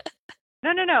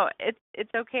 No.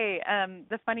 It's okay.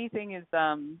 The funny thing is,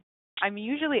 I'm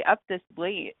usually up this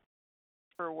late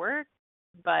for work,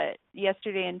 but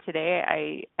yesterday and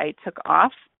today I took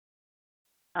off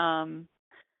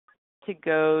to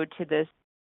go to this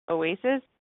oasis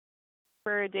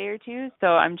for a day or two. So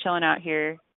I'm chilling out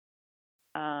here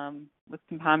with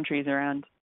some palm trees around.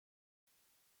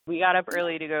 We got up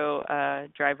early to go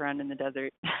drive around in the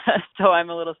desert, so I'm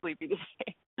a little sleepy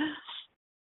today.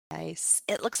 Nice.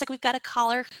 It looks like we've got a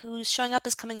caller who's showing up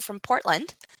as coming from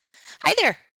Portland. Hi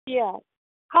there. Yeah.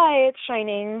 Hi, it's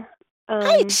Shining.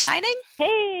 Hi, Shining.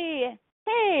 Hey.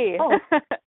 Oh.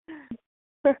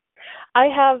 I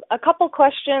have a couple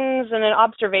questions and an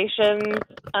observation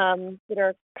that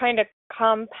are kind of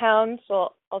compound,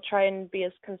 so I'll try and be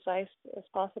as concise as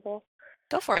possible.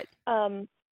 Go for it.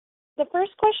 The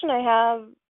first question I have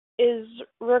is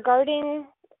regarding,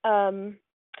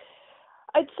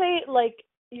 I'd say, like,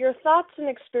 your thoughts and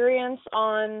experience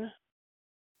on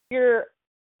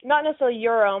not necessarily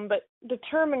your own, but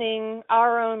determining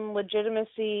our own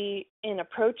legitimacy in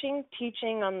approaching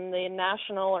teaching on the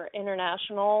national or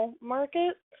international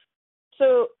market.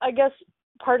 So I guess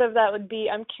part of that would be,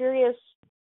 I'm curious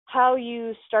how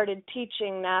you started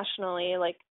teaching nationally.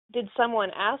 Like, did someone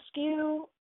ask you,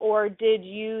 or did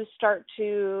you start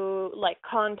to like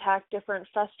contact different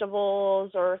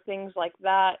festivals or things like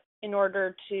that in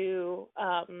order to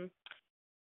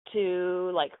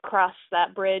like cross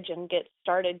that bridge and get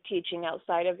started teaching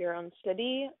outside of your own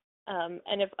city?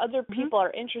 And if other people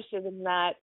are interested in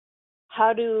that,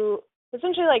 how do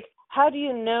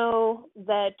you know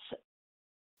that,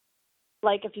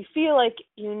 like, if you feel like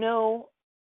you know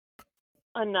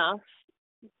enough,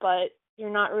 but you're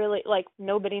not really, like,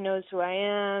 nobody knows who I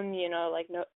am, like,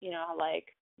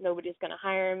 nobody's going to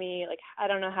hire me, like, I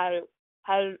don't know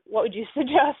what would you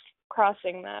suggest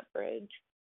crossing that bridge?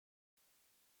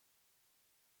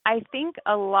 I think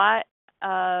a lot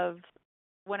of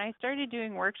when I started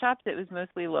doing workshops, it was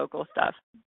mostly local stuff.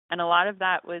 And a lot of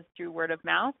that was through word of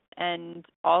mouth and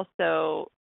also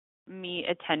me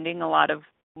attending a lot of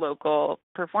local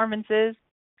performances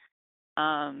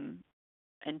and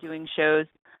doing shows.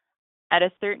 At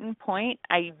a certain point,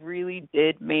 I really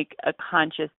did make a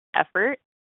conscious effort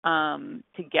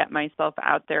to get myself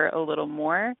out there a little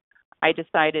more. I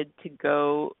decided to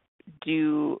go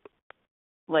do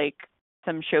like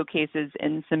some showcases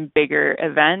in some bigger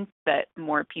events that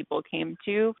more people came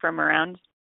to from around,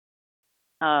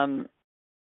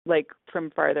 like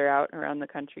from farther out around the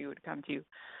country would come to.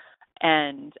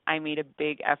 And I made a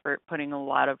big effort putting a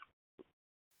lot of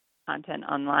content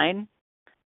online,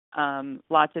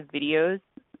 lots of videos.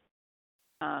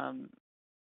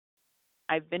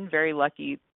 I've been very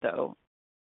lucky, though,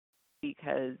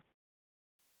 because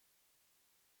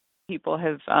people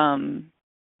have,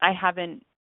 I haven't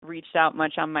reached out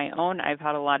much on my own. I've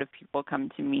had a lot of people come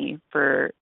to me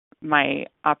for my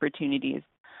opportunities,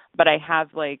 but I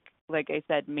have, like I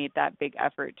said, made that big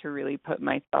effort to really put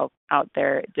myself out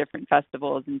there at different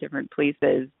festivals and different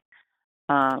places,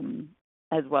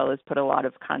 as well as put a lot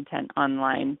of content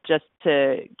online just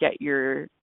to get your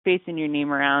face and your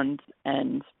name around,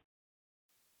 and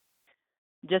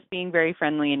just being very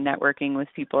friendly and networking with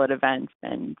people at events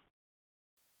and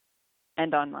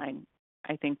online.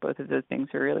 I think both of those things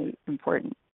are really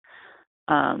important.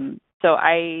 So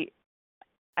I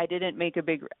didn't make a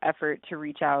big effort to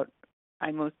reach out.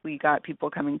 I mostly got people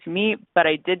coming to me, but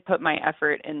I did put my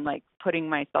effort in like putting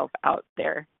myself out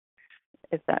there,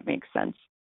 if that makes sense.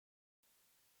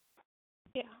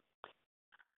 Yeah.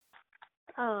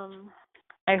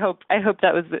 I hope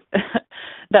that was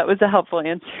that was a helpful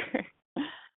answer.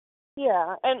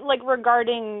 Yeah, and like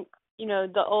regarding,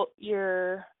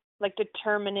 your like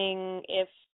determining if,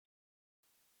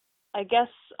 I guess,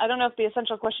 I don't know if the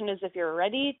essential question is if you're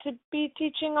ready to be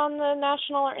teaching on the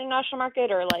national or international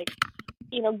market, or like,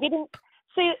 getting,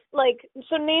 say, like,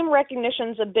 so name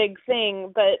recognition's a big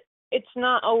thing, but it's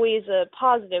not always a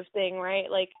positive thing, right?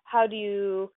 Like, how do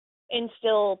you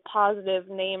instill positive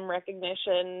name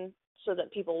recognition so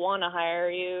that people want to hire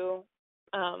you,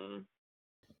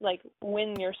 like,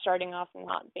 when you're starting off and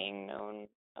not being known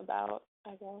about,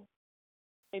 I guess?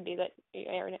 Maybe that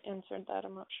I already answered that,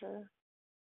 I'm not sure.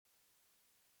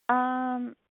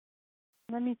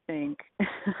 Let me think.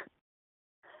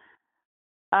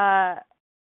 I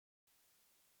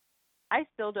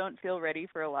still don't feel ready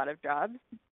for a lot of jobs,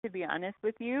 to be honest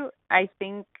with you. I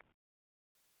think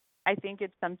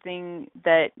it's something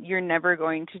that you're never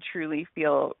going to truly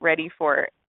feel ready for,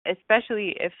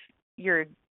 especially if you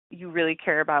really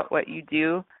care about what you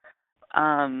do.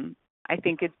 I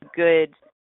think it's good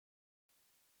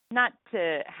not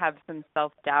to have some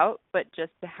self-doubt, but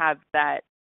just to have that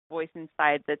voice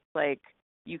inside that's like,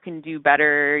 you can do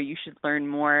better, you should learn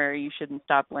more, you shouldn't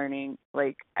stop learning.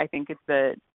 Like, I think it's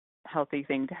a healthy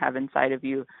thing to have inside of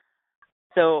you.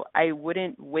 So I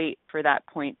wouldn't wait for that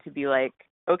point to be like,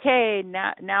 okay,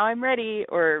 now I'm ready,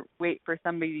 or wait for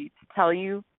somebody to tell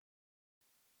you.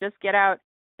 Just get out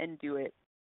and do it.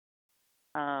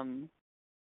 And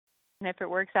if it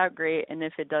works out, great. And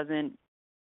if it doesn't,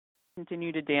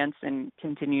 continue to dance and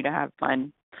continue to have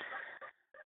fun.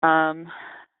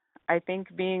 I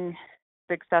think being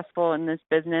successful in this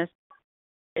business,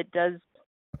 it does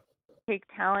take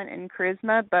talent and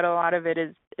charisma, but a lot of it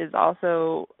is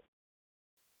also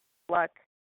luck.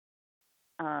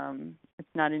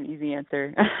 It's not an easy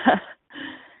answer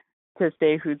to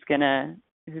say who's gonna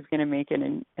make it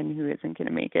and who isn't gonna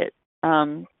make it.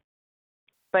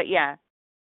 But yeah,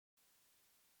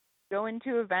 go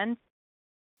into events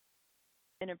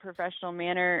in a professional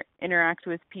manner, interact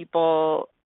with people,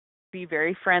 be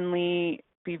very friendly,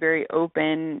 be very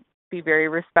open, be very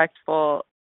respectful.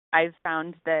 I've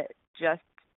found that just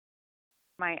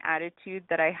my attitude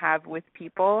that I have with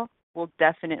people will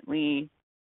definitely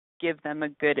give them a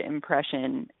good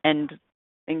impression and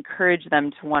encourage them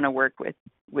to want to work with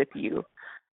you.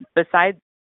 Besides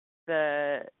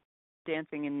the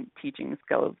dancing and teaching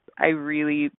skills, I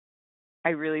really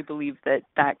believe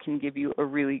that can give you a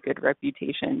really good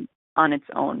reputation on its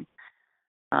own.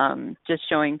 Just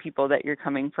showing people that you're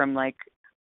coming from like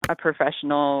a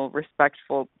professional,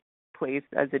 respectful place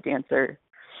as a dancer.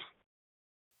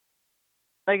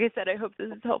 Like I said, I hope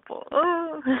this is helpful.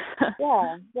 Oh.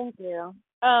 Yeah, thank you.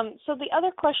 So the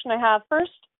other question I have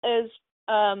first is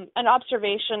an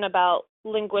observation about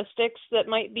linguistics that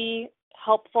might be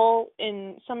helpful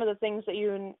in some of the things that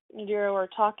you and Nadira were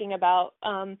talking about.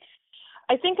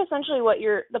 I think essentially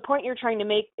the point you're trying to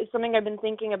make is something I've been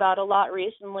thinking about a lot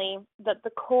recently, that the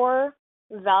core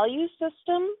value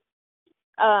system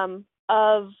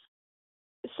of,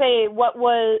 say, what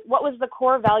was the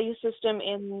core value system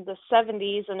in the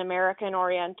 70s in American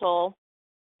Oriental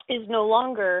is no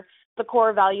longer the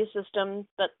core value system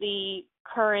that the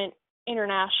current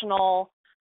international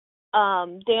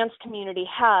dance community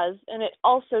has, and it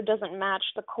also doesn't match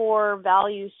the core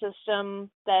value system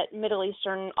that Middle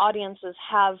Eastern audiences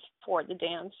have for the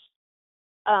dance.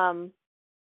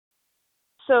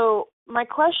 So my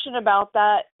question about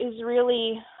that is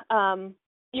really,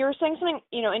 you were saying something,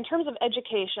 in terms of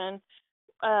education,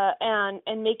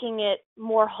 and making it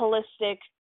more holistic.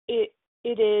 It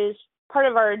is part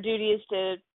of our duties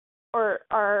or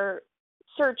our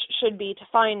search should be to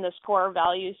find this core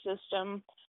value system.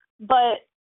 But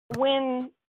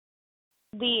when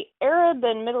the Arab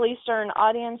and Middle Eastern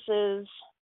audiences'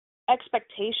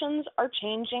 expectations are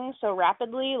changing so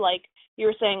rapidly, like you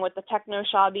were saying with the techno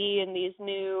shabby and these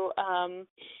new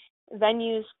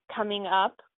venues coming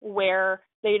up where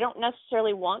they don't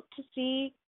necessarily want to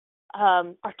see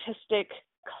artistic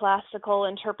classical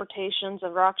interpretations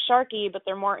of rock sharky, but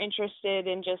they're more interested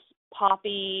in just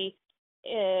poppy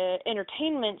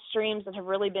entertainment streams that have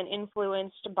really been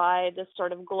influenced by this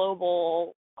sort of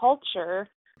global culture.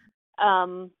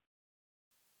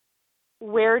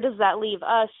 Where does that leave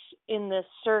us in this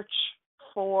search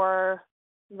for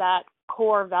that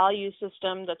core value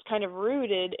system that's kind of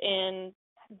rooted in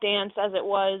dance as it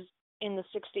was in the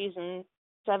 60s and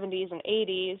 70s and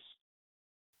 80s?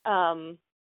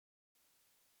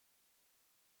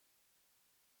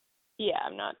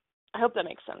 I hope that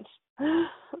makes sense.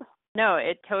 No,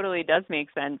 it totally does make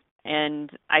sense.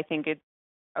 And I think it's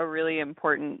a really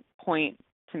important point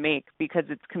to make because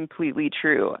it's completely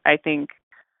true. I think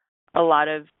a lot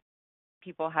of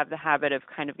people have the habit of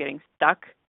kind of getting stuck,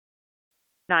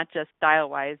 not just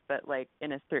style-wise, but like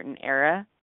in a certain era.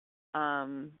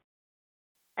 And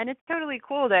it's totally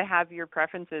cool to have your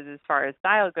preferences as far as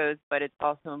style goes, but it's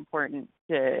also important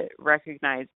to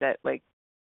recognize that like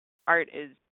art is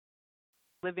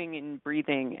living and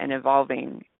breathing and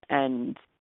evolving, and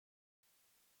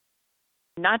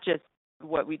not just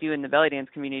what we do in the belly dance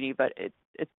community, but it's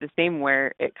the same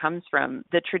where it comes from.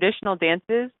 The traditional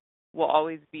dances will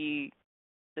always be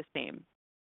the same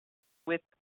with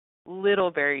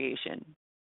little variation.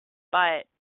 But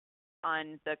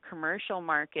on the commercial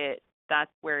market,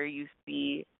 that's where you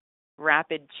see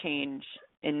rapid change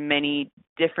in many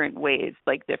different ways,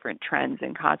 like different trends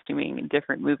in costuming and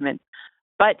different movements.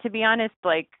 But to be honest,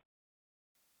 like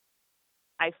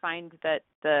I find that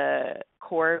the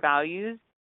core values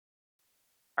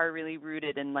are really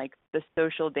rooted in like the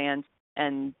social dance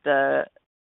and the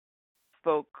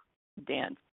folk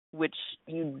dance, which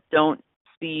you don't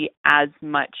see as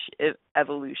much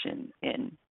evolution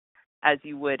in as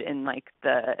you would in like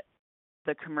the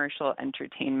commercial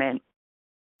entertainment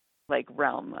like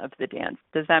realm of the dance.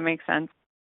 Does that make sense?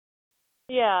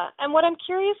 Yeah, and what I'm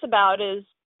curious about is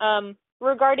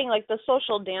regarding like the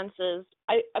social dances.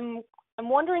 I'm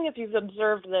wondering if you've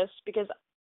observed this, because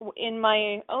in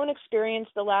my own experience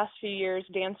the last few years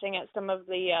dancing at some of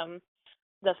the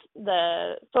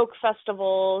folk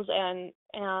festivals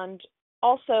and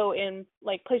also in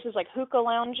like places like hookah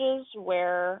lounges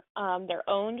where they're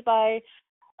owned by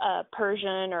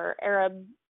Persian or Arab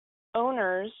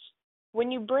owners,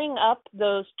 when you bring up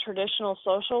those traditional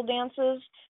social dances,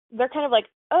 they're kind of like,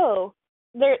 oh,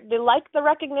 they like the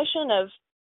recognition of,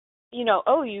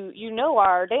 oh, you know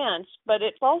our dance, but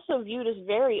it's also viewed as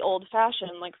very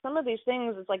old-fashioned. Like some of these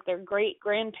things, it's like their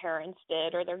great-grandparents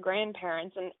did or their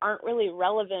grandparents and aren't really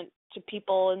relevant to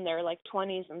people in their like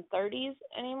 20s and 30s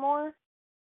anymore.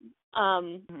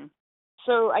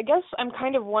 So I guess I'm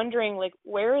kind of wondering, like,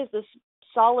 where is this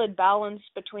solid balance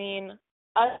between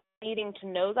us needing to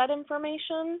know that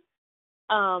information,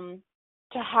 to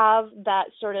have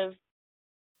that sort of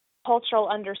cultural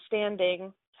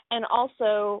understanding, and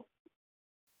also,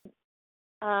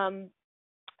 I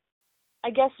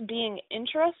guess, being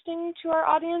interesting to our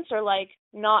audience, or like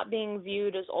not being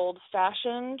viewed as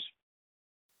old-fashioned.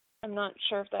 I'm not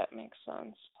sure if that makes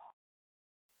sense.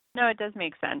 No, it does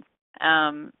make sense.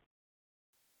 I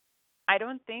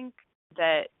don't think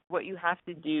that what you have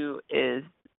to do is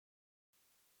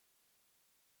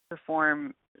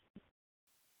perform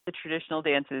the traditional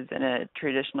dances in a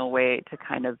traditional way to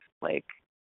kind of like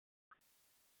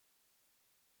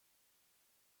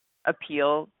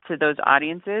appeal to those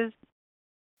audiences.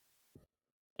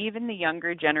 Even the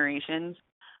younger generations,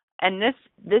 and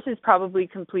this is probably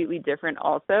completely different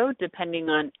also depending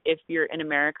on if you're in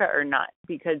America or not,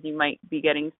 because you might be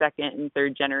getting second and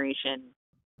third generation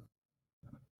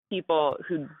people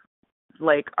who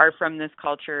like are from this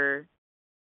culture,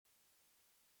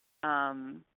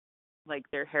 like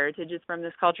their heritage is from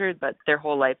this culture, but their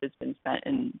whole life has been spent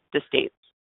in the States.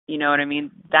 You know what I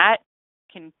mean? That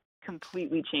can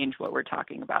completely change what we're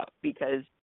talking about, because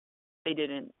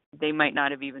they might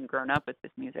not have even grown up with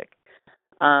this music.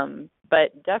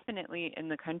 But definitely in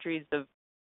the countries of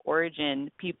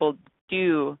origin, people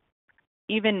do,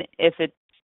 even if it's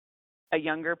a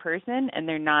younger person and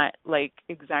they're not like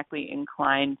exactly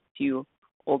inclined to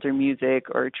older music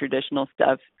or traditional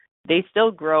stuff, they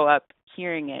still grow up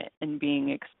hearing it and being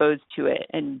exposed to it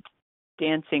and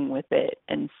dancing with it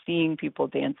and seeing people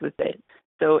dance with it.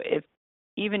 So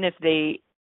even if they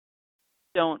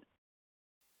don't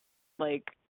like,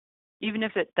 even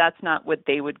if that's not what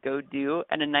they would go do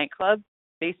at a nightclub,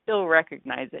 they still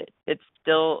recognize it. It's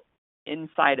still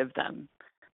inside of them.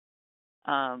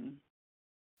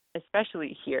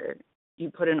 Especially here, you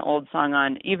put an old song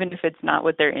on, even if it's not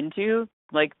what they're into,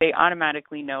 like they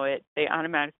automatically know it. They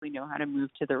automatically know how to move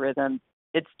to the rhythm.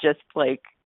 It's just like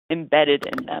embedded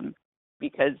in them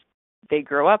because they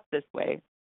grow up this way.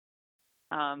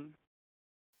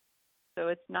 So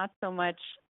it's not so much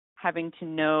having to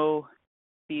know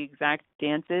the exact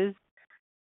dances.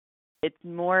 It's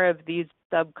more of these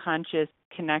subconscious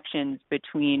connections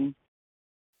between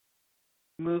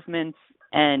movements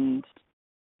and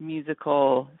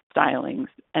musical stylings.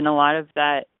 And a lot of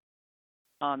that,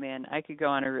 oh man, I could go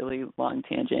on a really long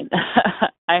tangent.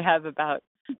 I have about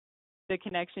the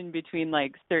connection between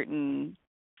like certain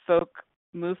folk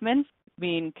movements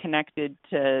being connected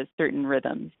to certain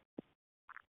rhythms.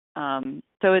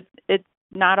 So it's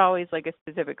not always like a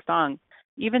specific song.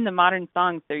 Even the modern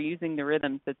songs, they're using the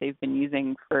rhythms that they've been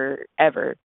using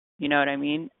forever. You know what I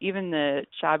mean? Even the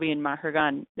Shabi and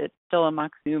Mahargan, it's still a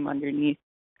maksum underneath.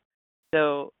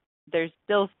 So there's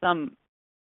still some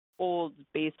old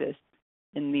basis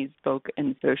in these folk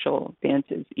and social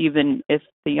dances, even if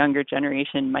the younger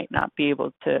generation might not be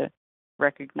able to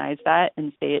recognize that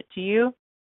and say it to you.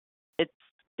 It's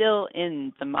still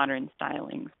in the modern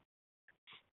stylings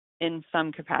in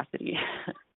some capacity.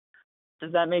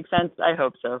 Does that make sense? I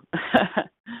hope so.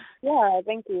 Yeah,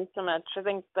 thank you so much. I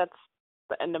think that's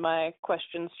the end of my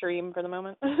question stream for the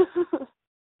moment.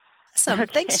 Awesome.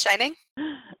 Okay. Thanks, Shining.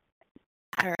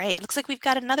 All right. Looks like we've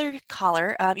got another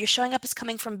caller. You're showing up as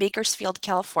coming from Bakersfield,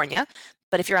 California,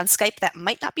 but if you're on Skype, that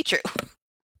might not be true.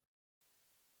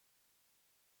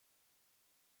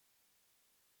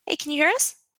 Hey, can you hear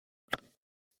us?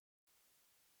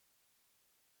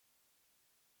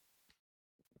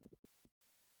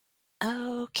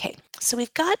 Okay, so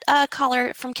we've got a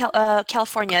caller from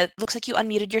California. Looks like you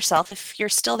unmuted yourself. If you're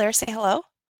still there, say hello.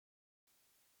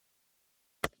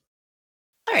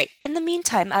 All right, in the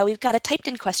meantime, we've got a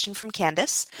typed-in question from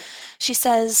Candace. She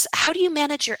says, how do you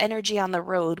manage your energy on the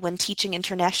road when teaching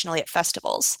internationally at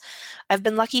festivals? I've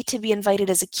been lucky to be invited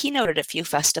as a keynote at a few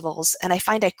festivals, and I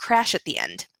find I crash at the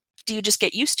end. Do you just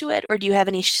get used to it, or do you have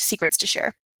any secrets to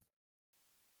share?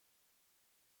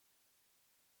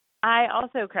 I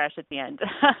also crash at the end.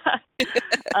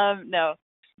 No.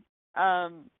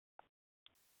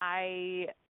 I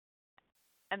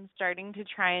am starting to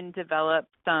try and develop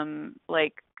some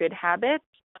like good habits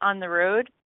on the road.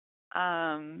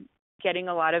 Getting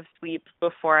a lot of sleep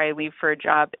before I leave for a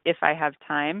job if I have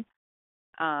time.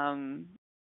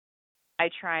 I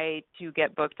try to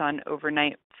get booked on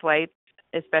overnight flights,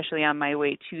 especially on my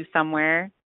way to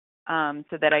somewhere,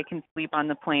 so that I can sleep on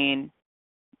the plane,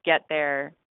 get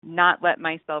there, not let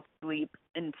myself sleep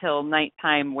until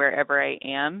nighttime wherever I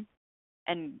am,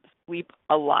 and sleep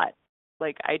a lot.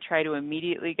 Like I try to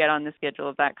immediately get on the schedule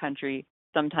of that country.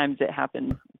 Sometimes it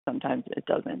happens, sometimes it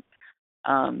doesn't.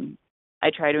 I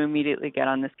try to immediately get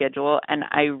on the schedule, and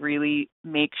I really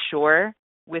make sure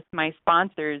with my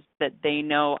sponsors that they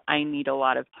know I need a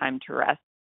lot of time to rest.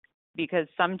 Because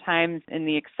sometimes in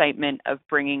the excitement of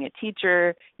bringing a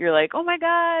teacher, you're like, oh my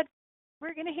God,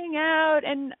 we're going to hang out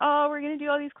and oh, we're going to do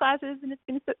all these classes and it's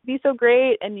going to be so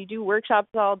great. And you do workshops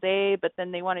all day, but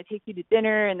then they want to take you to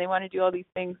dinner and they want to do all these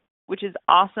things, which is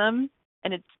awesome.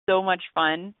 And it's so much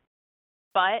fun.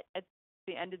 But at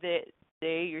the end of the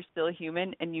day, you're still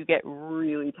human and you get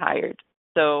really tired.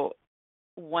 So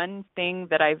one thing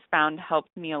that I've found helps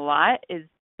me a lot is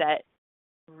set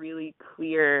really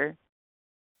clear,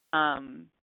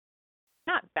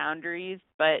 not boundaries,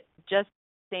 but just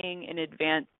saying in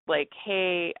advance, like,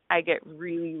 hey, I get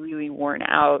really, really worn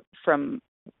out from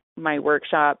my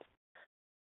workshops.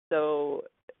 So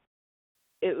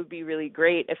it would be really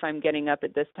great if I'm getting up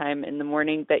at this time in the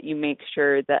morning that you make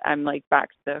sure that I'm like back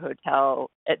to the hotel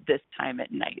at this time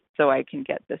at night so I can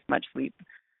get this much sleep.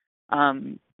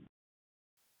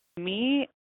 Me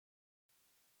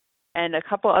and a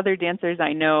couple other dancers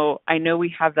I know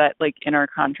we have that like in our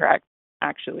contract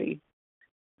actually.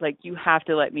 Like you have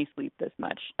to let me sleep this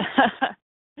much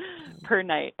per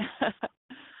night.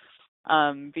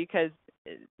 Because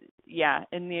yeah,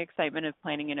 in the excitement of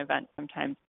planning an event,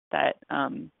 sometimes that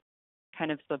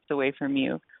kind of slips away from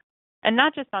you. And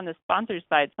not just on the sponsor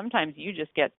side, sometimes you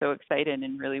just get so excited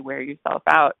and really wear yourself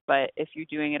out. But if you're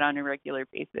doing it on a regular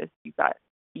basis,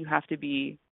 you have to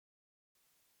be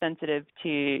sensitive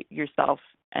to yourself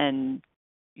and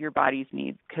your body's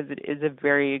needs, because it is a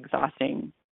very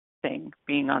exhausting thing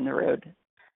being on the road.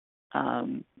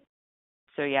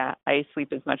 So yeah, I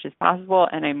sleep as much as possible,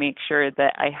 and I make sure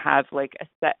that I have like a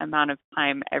set amount of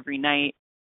time every night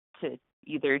to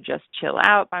either just chill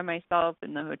out by myself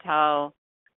in the hotel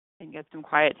and get some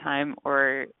quiet time,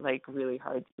 or like really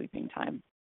hard sleeping time.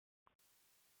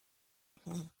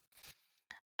 Mhm.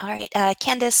 All right.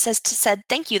 Candace said,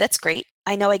 thank you. That's great.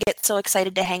 I know I get so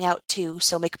excited to hang out too,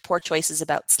 so make poor choices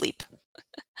about sleep.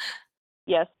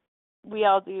 Yes, we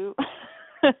all do.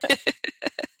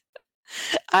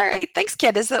 All right. Thanks,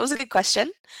 Candace. That was a good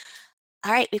question.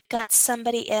 All right. We've got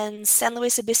somebody in San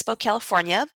Luis Obispo,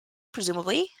 California,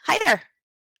 presumably. Hi there.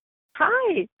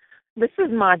 Hi, this is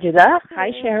Majida.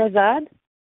 Hi, Hey. Shahrzad.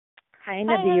 Hi, Hi,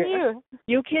 how are Nadira. you?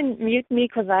 You can mute me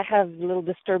because I have little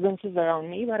disturbances around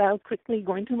me, but I'll quickly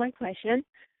go into my question.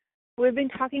 We've been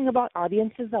talking about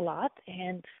audiences a lot,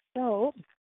 and so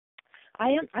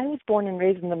I was born and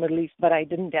raised in the Middle East, but I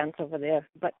didn't dance over there,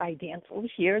 but I dance over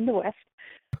here in the West.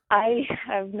 I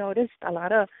have noticed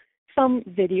some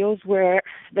videos where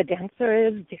the dancer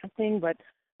is dancing, but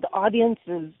the audience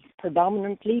is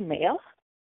predominantly male.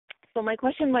 So my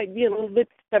question might be a little bit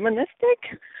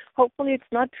feministic. Hopefully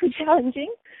it's not too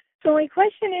challenging. So my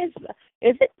question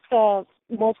is it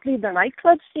mostly the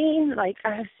nightclub scene? Like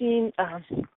I have seen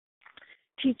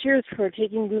teachers who are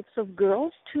taking groups of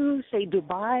girls to, say,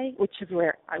 Dubai, which is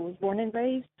where I was born and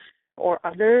raised, or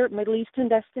other Middle Eastern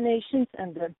destinations,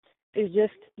 and it's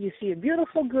just, you see a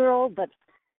beautiful girl, but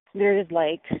there is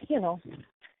like,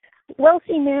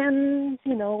 wealthy men,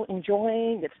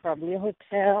 enjoying. It's probably a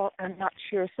hotel. I'm not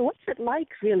sure. So what's it like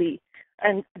really?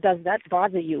 And does that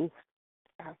bother you?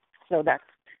 So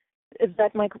is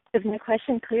my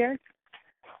question clear?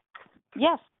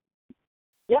 Yes.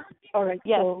 Yeah. All right.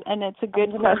 Yes, so and it's a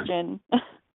good question.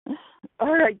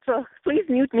 All right. So please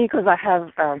mute me because I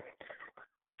have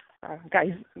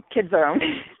kids around.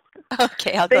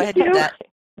 Okay, I'll go ahead and do that.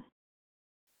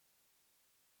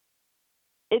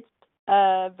 It's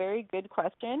a very good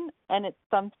question, and it's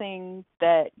something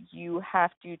that you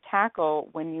have to tackle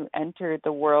when you enter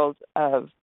the world of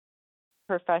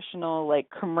professional, like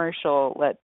commercial,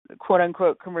 quote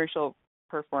unquote commercial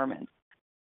performance.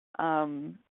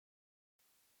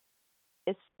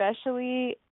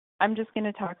 Especially, I'm just going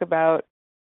to talk about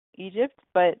Egypt,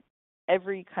 but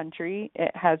every country,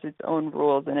 it has its own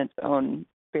rules and its own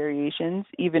variations,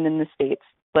 even in the States.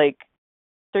 Like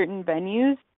certain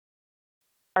venues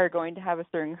are going to have a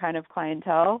certain kind of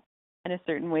clientele and a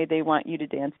certain way they want you to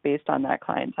dance based on that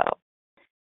clientele.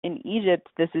 In Egypt,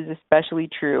 this is especially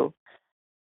true,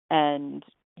 and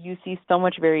you see so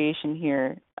much variation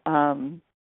here.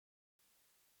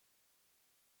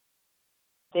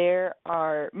 There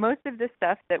are most of the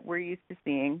stuff that we're used to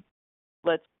seeing.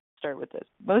 Let's start with this.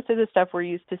 Most of the stuff we're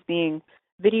used to seeing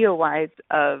video-wise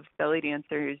of belly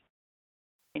dancers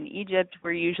in Egypt,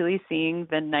 we're usually seeing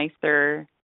the nicer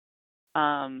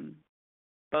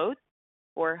boats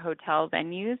or hotel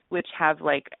venues, which have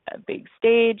like a big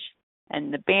stage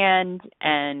and the band,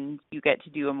 and you get to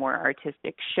do a more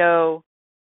artistic show.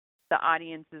 The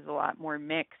audience is a lot more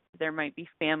mixed. There might be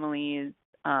families,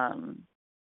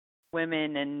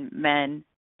 women and men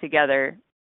together.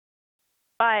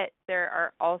 But there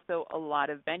are also a lot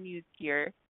of venues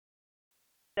here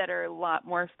that are a lot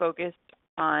more focused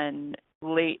on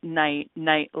late night,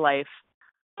 nightlife,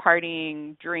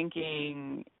 partying,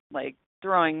 drinking, like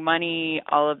throwing money,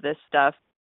 all of this stuff.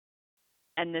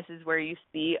 And this is where you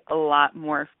see a lot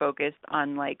more focused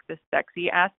on like the sexy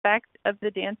aspect of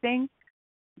the dancing.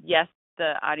 Yes,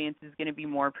 the audience is going to be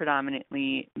more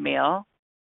predominantly male.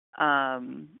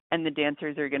 And the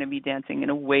dancers are going to be dancing in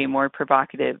a way more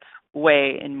provocative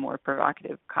way and more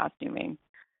provocative costuming.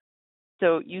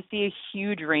 So you see a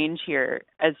huge range here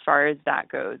as far as that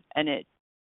goes, and it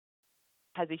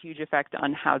has a huge effect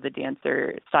on how the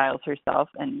dancer styles herself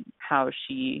and how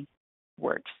she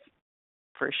works,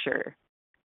 for sure.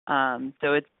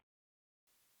 So it's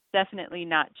definitely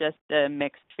not just a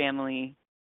mixed family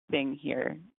thing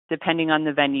here. Depending on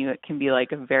the venue, it can be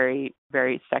like a very,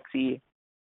 very sexy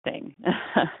thing.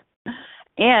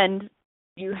 And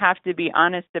you have to be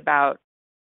honest about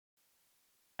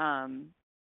how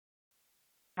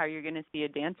you're going to see a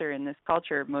dancer in this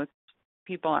culture. Most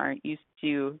people aren't used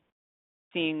to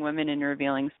seeing women in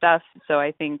revealing stuff, so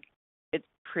I think it's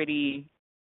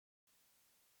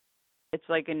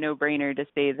like a no-brainer to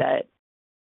say that,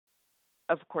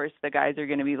 of course, the guys are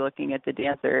going to be looking at the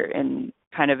dancer in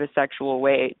kind of a sexual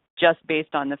way, just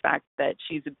based on the fact that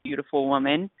she's a beautiful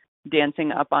woman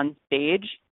dancing up on stage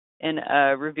in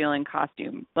a revealing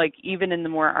costume. Like even in the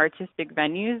more artistic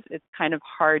venues, it's kind of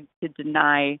hard to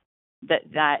deny that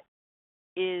that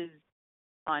is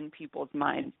on people's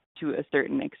minds to a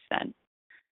certain extent.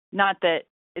 Not that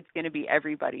it's going to be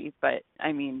everybody, but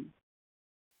I mean,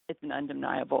 it's an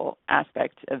undeniable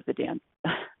aspect of the dance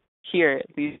here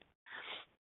at least.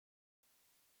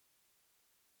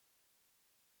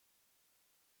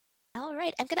 All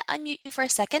right, I'm going to unmute you for a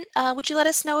second. Would you let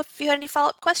us know if you had any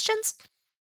follow-up questions?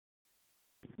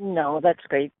 No, that's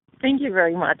great. Thank you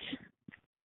very much.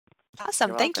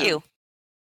 Awesome, thank you.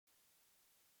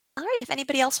 All right, if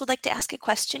anybody else would like to ask a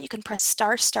question, you can press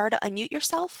star to unmute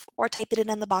yourself or type it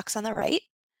in the box on the right.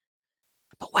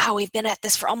 But wow, we've been at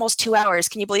this for almost 2 hours.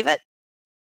 Can you believe it?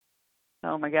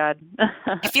 Oh my God.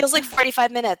 It feels like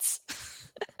 45 minutes.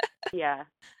 Yeah.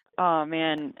 Oh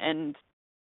man, and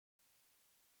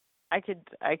I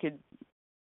could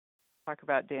talk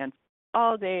about dance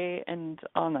all day and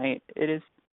all night. It is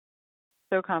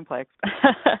so complex.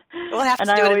 We'll have to and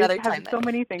do I it always another have time so then.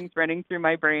 many things running through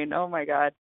my brain. Oh my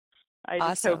God. I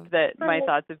just Awesome. hope that my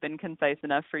thoughts have been concise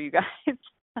enough for you guys.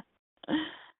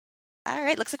 All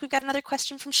right, looks like we've got another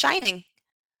question from Shining.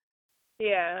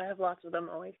 Yeah, I have lots of them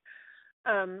always.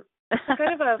 Kind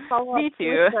of a follow-up. Me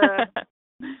too.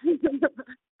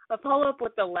 A follow-up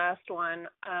with the last one,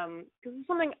 because it's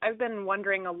something I've been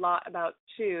wondering a lot about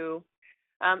too.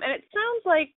 And it sounds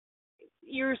like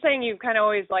you were saying you kind of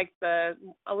always liked a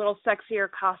little sexier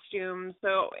costume.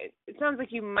 So it sounds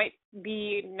like you might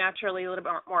be naturally a little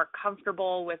bit more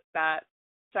comfortable with that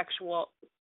sexual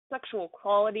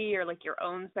quality or like your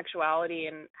own sexuality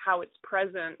and how it's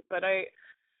present. But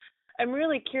I'm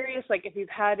really curious, like if you've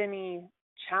had any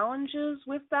challenges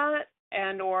with that,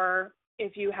 and or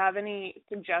if you have any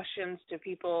suggestions to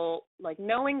people, like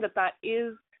knowing that that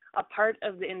is a part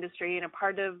of the industry and a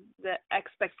part of the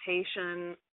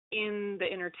expectation in the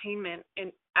entertainment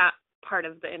and at part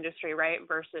of the industry, right?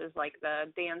 Versus like the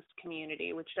dance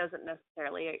community, which doesn't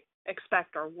necessarily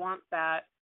expect or want that.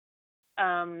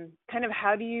 Kind of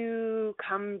how do you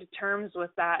come to terms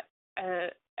with that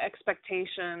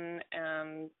expectation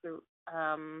and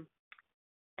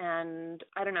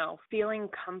I don't know, feeling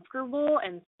comfortable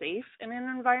and safe in an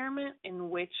environment in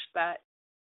which that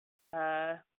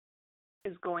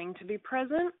is going to be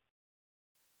present?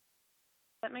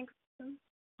 That makes sense?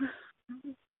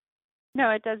 No,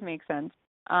 it does make sense.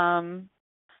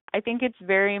 I think it's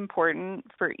very important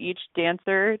for each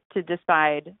dancer to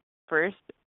decide first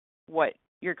what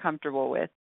you're comfortable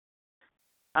with.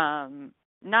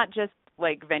 Not just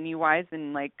like venue-wise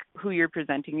and like who you're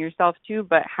presenting yourself to,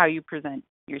 but how you present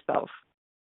yourself.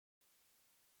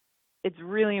 It's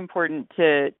really important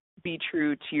to be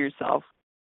true to yourself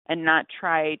and not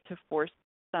try to force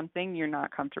something you're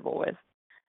not comfortable with.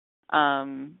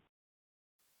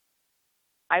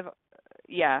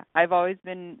 I've always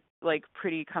been like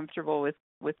pretty comfortable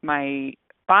with my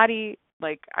body.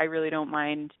 Like I really don't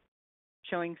mind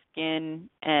showing skin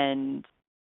and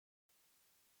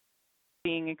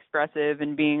being expressive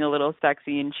and being a little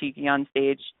sexy and cheeky on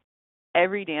stage.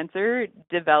 Every dancer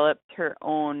developed her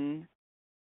own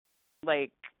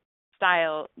like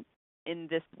style in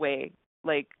this way.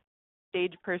 Like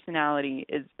stage personality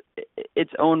is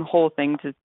its own whole thing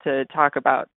to talk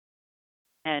about.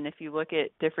 And if you look at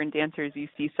different dancers, you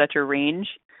see such a range.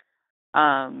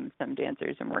 Some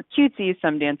dancers are more cutesy.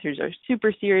 Some dancers are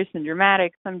super serious and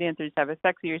dramatic. Some dancers have a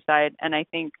sexier side. And I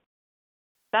think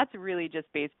that's really just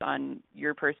based on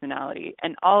your personality.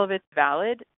 And all of it's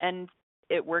valid, and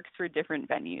it works for different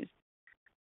venues.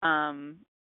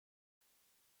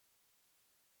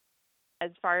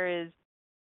 As far as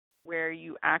where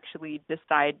you actually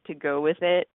decide to go with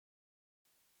it,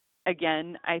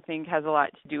 again, I think has a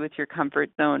lot to do with your comfort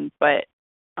zone. But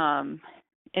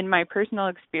in my personal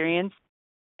experience,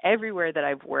 everywhere that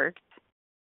I've worked,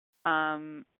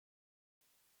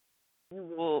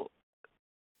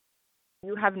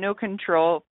 you have no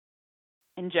control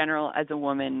in general as a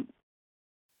woman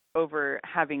over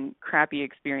having crappy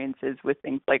experiences with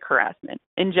things like harassment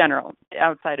in general,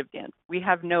 outside of dance. We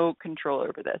have no control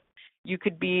over this. You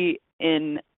could be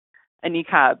in a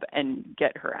niqab and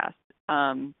get harassed.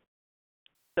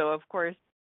 So of course,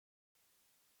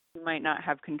 you might not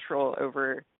have control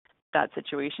over that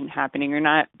situation happening or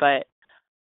not, but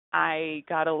I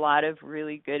got a lot of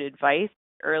really good advice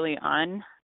early on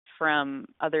from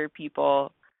other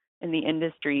people in the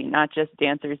industry, not just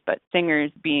dancers, but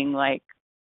singers, being like,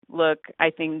 look, I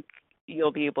think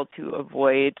you'll be able to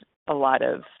avoid a lot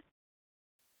of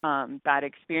bad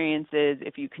experiences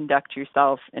if you conduct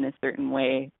yourself in a certain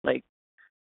way, like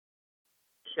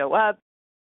show up,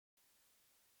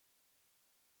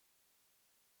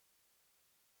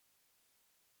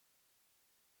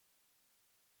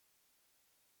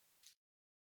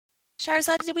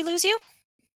 Shahrzad, did we lose you?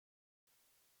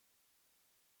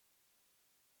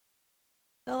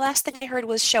 The last thing I heard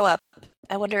was show up.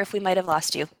 I wonder if we might have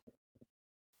lost you.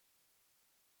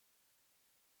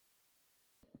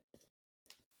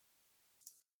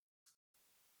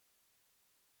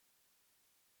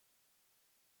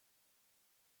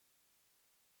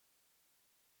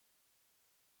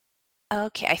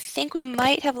 Okay, I think we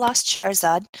might have lost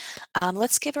Shahrzad.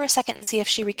 Let's give her a second and see if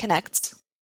she reconnects.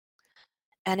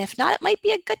 And if not, it might be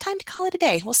a good time to call it a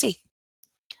day. We'll see.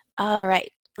 All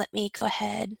right, let me go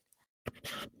ahead.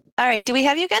 All right, do we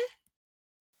have you again?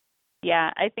 Yeah,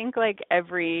 I think like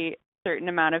every certain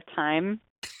amount of time,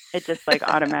 it just like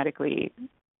automatically,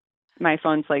 my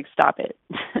phone's like, stop it.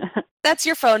 That's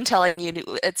your phone telling you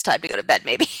it's time to go to bed,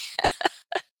 maybe.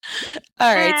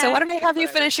 All right, so why don't I have you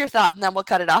finish your thought, and then we'll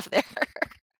cut it off there.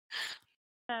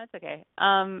 That's okay.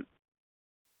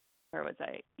 Where was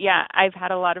I? Yeah, I've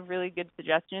had a lot of really good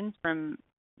suggestions from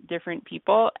different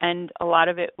people, and a lot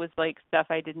of it was like stuff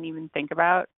I didn't even think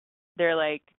about. They're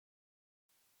like,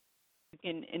 you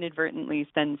can inadvertently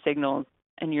send signals,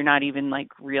 and you're not even like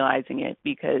realizing it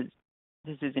because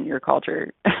this isn't your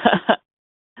culture.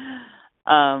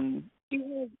 Do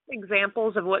you have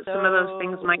examples of what some of those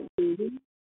things might be?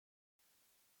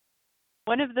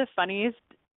 One of the funniest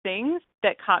things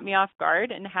that caught me off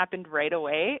guard and happened right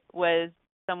away was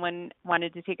someone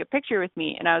wanted to take a picture with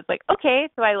me, and I was like, okay.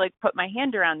 So I like put my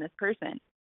hand around this person,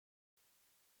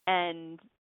 and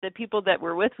the people that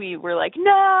were with me were like,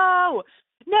 no,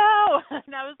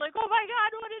 and I was like, oh my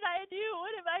God, what did I do?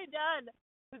 What have I done?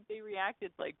 Because they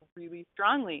reacted like really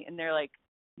strongly, and they're like,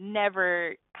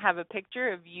 never have a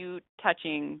picture of you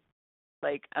touching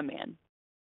like a man.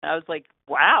 And I was like,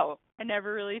 wow, I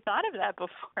never really thought of that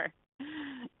before.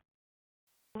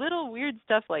 Little weird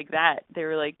stuff like that. They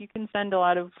were like, you can send a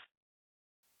lot of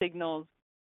signals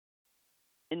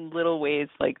in little ways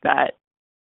like that.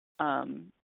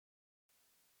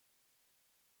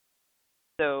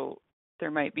 So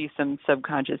there might be some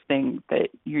subconscious thing that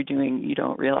you're doing you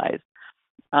don't realize.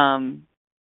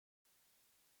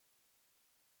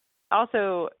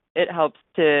 Also, it helps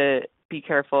to be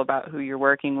careful about who you're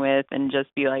working with and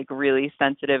just be like really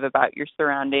sensitive about your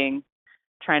surroundings.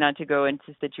 Try not to go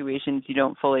into situations you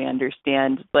don't fully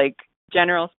understand, like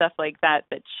general stuff like that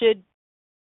should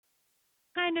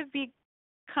kind of be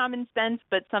common sense,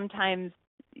 but sometimes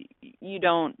you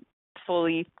don't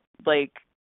fully like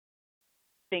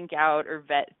think out or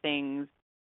vet things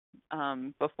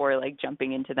before like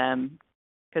jumping into them,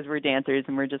 because we're dancers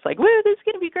and we're just like, woo, this is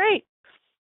gonna be great.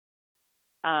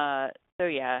 So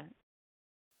yeah,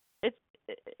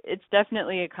 it's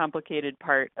definitely a complicated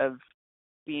part of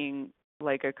being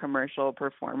like a commercial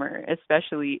performer,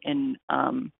 especially in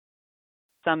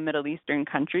some Middle Eastern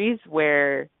countries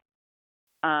where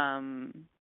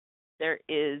there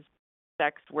is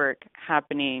sex work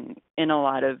happening in a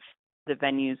lot of the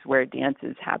venues where dance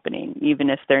is happening,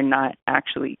 even if they're not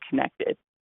actually connected.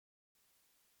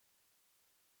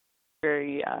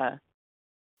 Very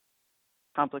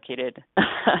complicated.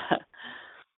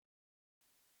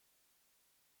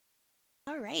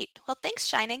 All right. Well, thanks,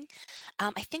 Shining.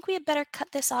 I think we had better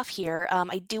cut this off here.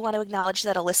 I do want to acknowledge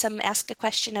that Alyssa asked a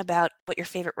question about what your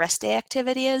favorite rest day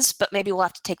activity is, but maybe we'll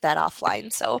have to take that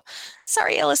offline. So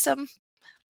sorry, Alyssa.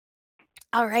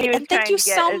 All right. And thank you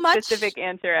so much. He was trying to get a specific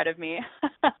answer out of me.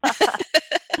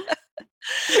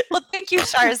 Well, thank you,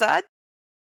 Shahrzad.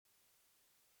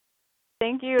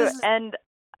 Thank you. And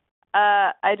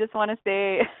I just want to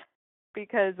say,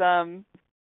 because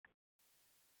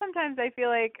sometimes I feel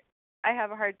like I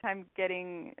have a hard time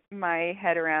getting my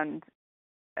head around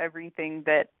everything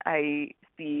that I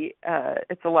see.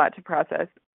 It's a lot to process.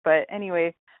 But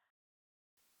anyway,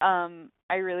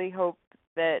 I really hope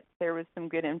that there was some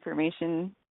good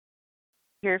information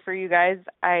here for you guys.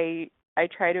 I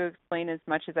try to explain as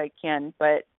much as I can,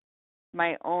 but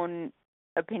my own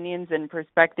opinions and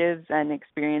perspectives and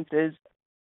experiences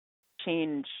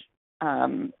change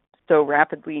so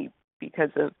rapidly because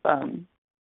of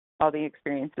all the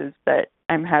experiences that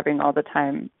I'm having all the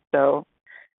time. So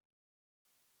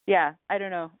yeah, I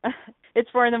don't know. It's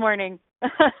 4 a.m.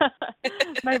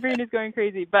 My brain is going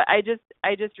crazy, but I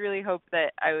just really hope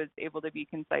that I was able to be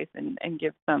concise and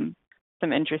give some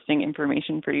interesting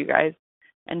information for you guys,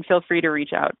 and feel free to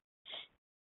reach out.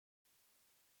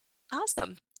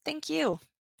 Awesome. Thank you.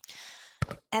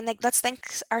 And let's thank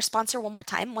our sponsor one more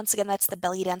time. Once again, that's the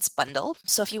Belly Dance Bundle.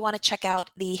 So if you want to check out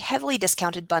the heavily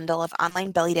discounted bundle of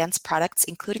online belly dance products,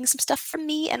 including some stuff from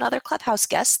me and other Clubhouse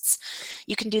guests,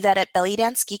 you can do that at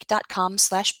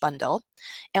bellydancegeek.com/bundle.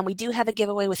 And we do have a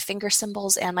giveaway with finger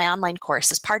cymbals and my online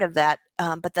course as part of that.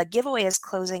 But the giveaway is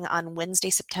closing on Wednesday,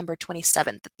 September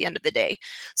 27th at the end of the day.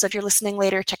 So if you're listening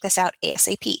later, check this out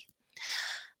ASAP.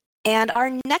 And our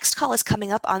next call is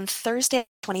coming up on Thursday,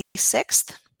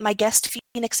 26th. My guest,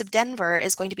 Phoenix of Denver,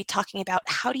 is going to be talking about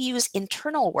how to use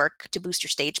internal work to boost your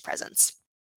stage presence.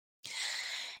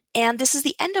 And this is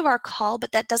the end of our call,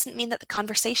 but that doesn't mean that the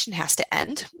conversation has to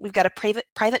end. We've got a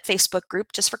private Facebook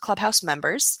group just for Clubhouse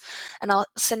members, and I'll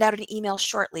send out an email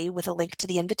shortly with a link to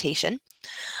the invitation.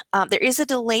 There is a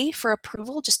delay for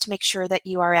approval just to make sure that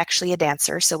you are actually a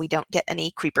dancer so we don't get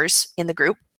any creepers in the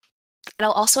group. And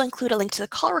I'll also include a link to the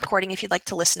call recording if you'd like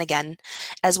to listen again,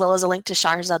 as well as a link to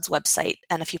Shahrzad's website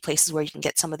and a few places where you can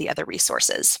get some of the other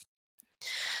resources.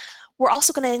 We're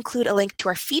also going to include a link to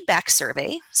our feedback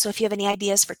survey. So if you have any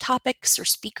ideas for topics or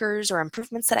speakers or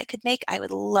improvements that I could make, I would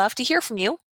love to hear from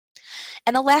you.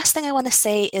 And the last thing I want to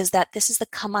say is that this is the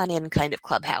come on in kind of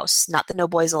Clubhouse, not the no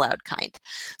boys allowed kind.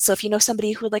 So if you know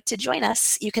somebody who would like to join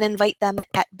us, you can invite them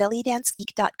at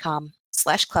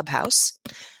bellydancegeek.com/clubhouse.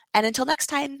 And until next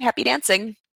time, happy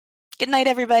dancing. Good night,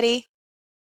 everybody.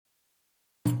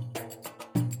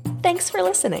 Thanks for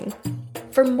listening.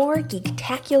 For more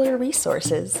geektacular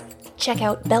resources, check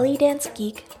out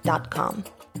bellydancegeek.com.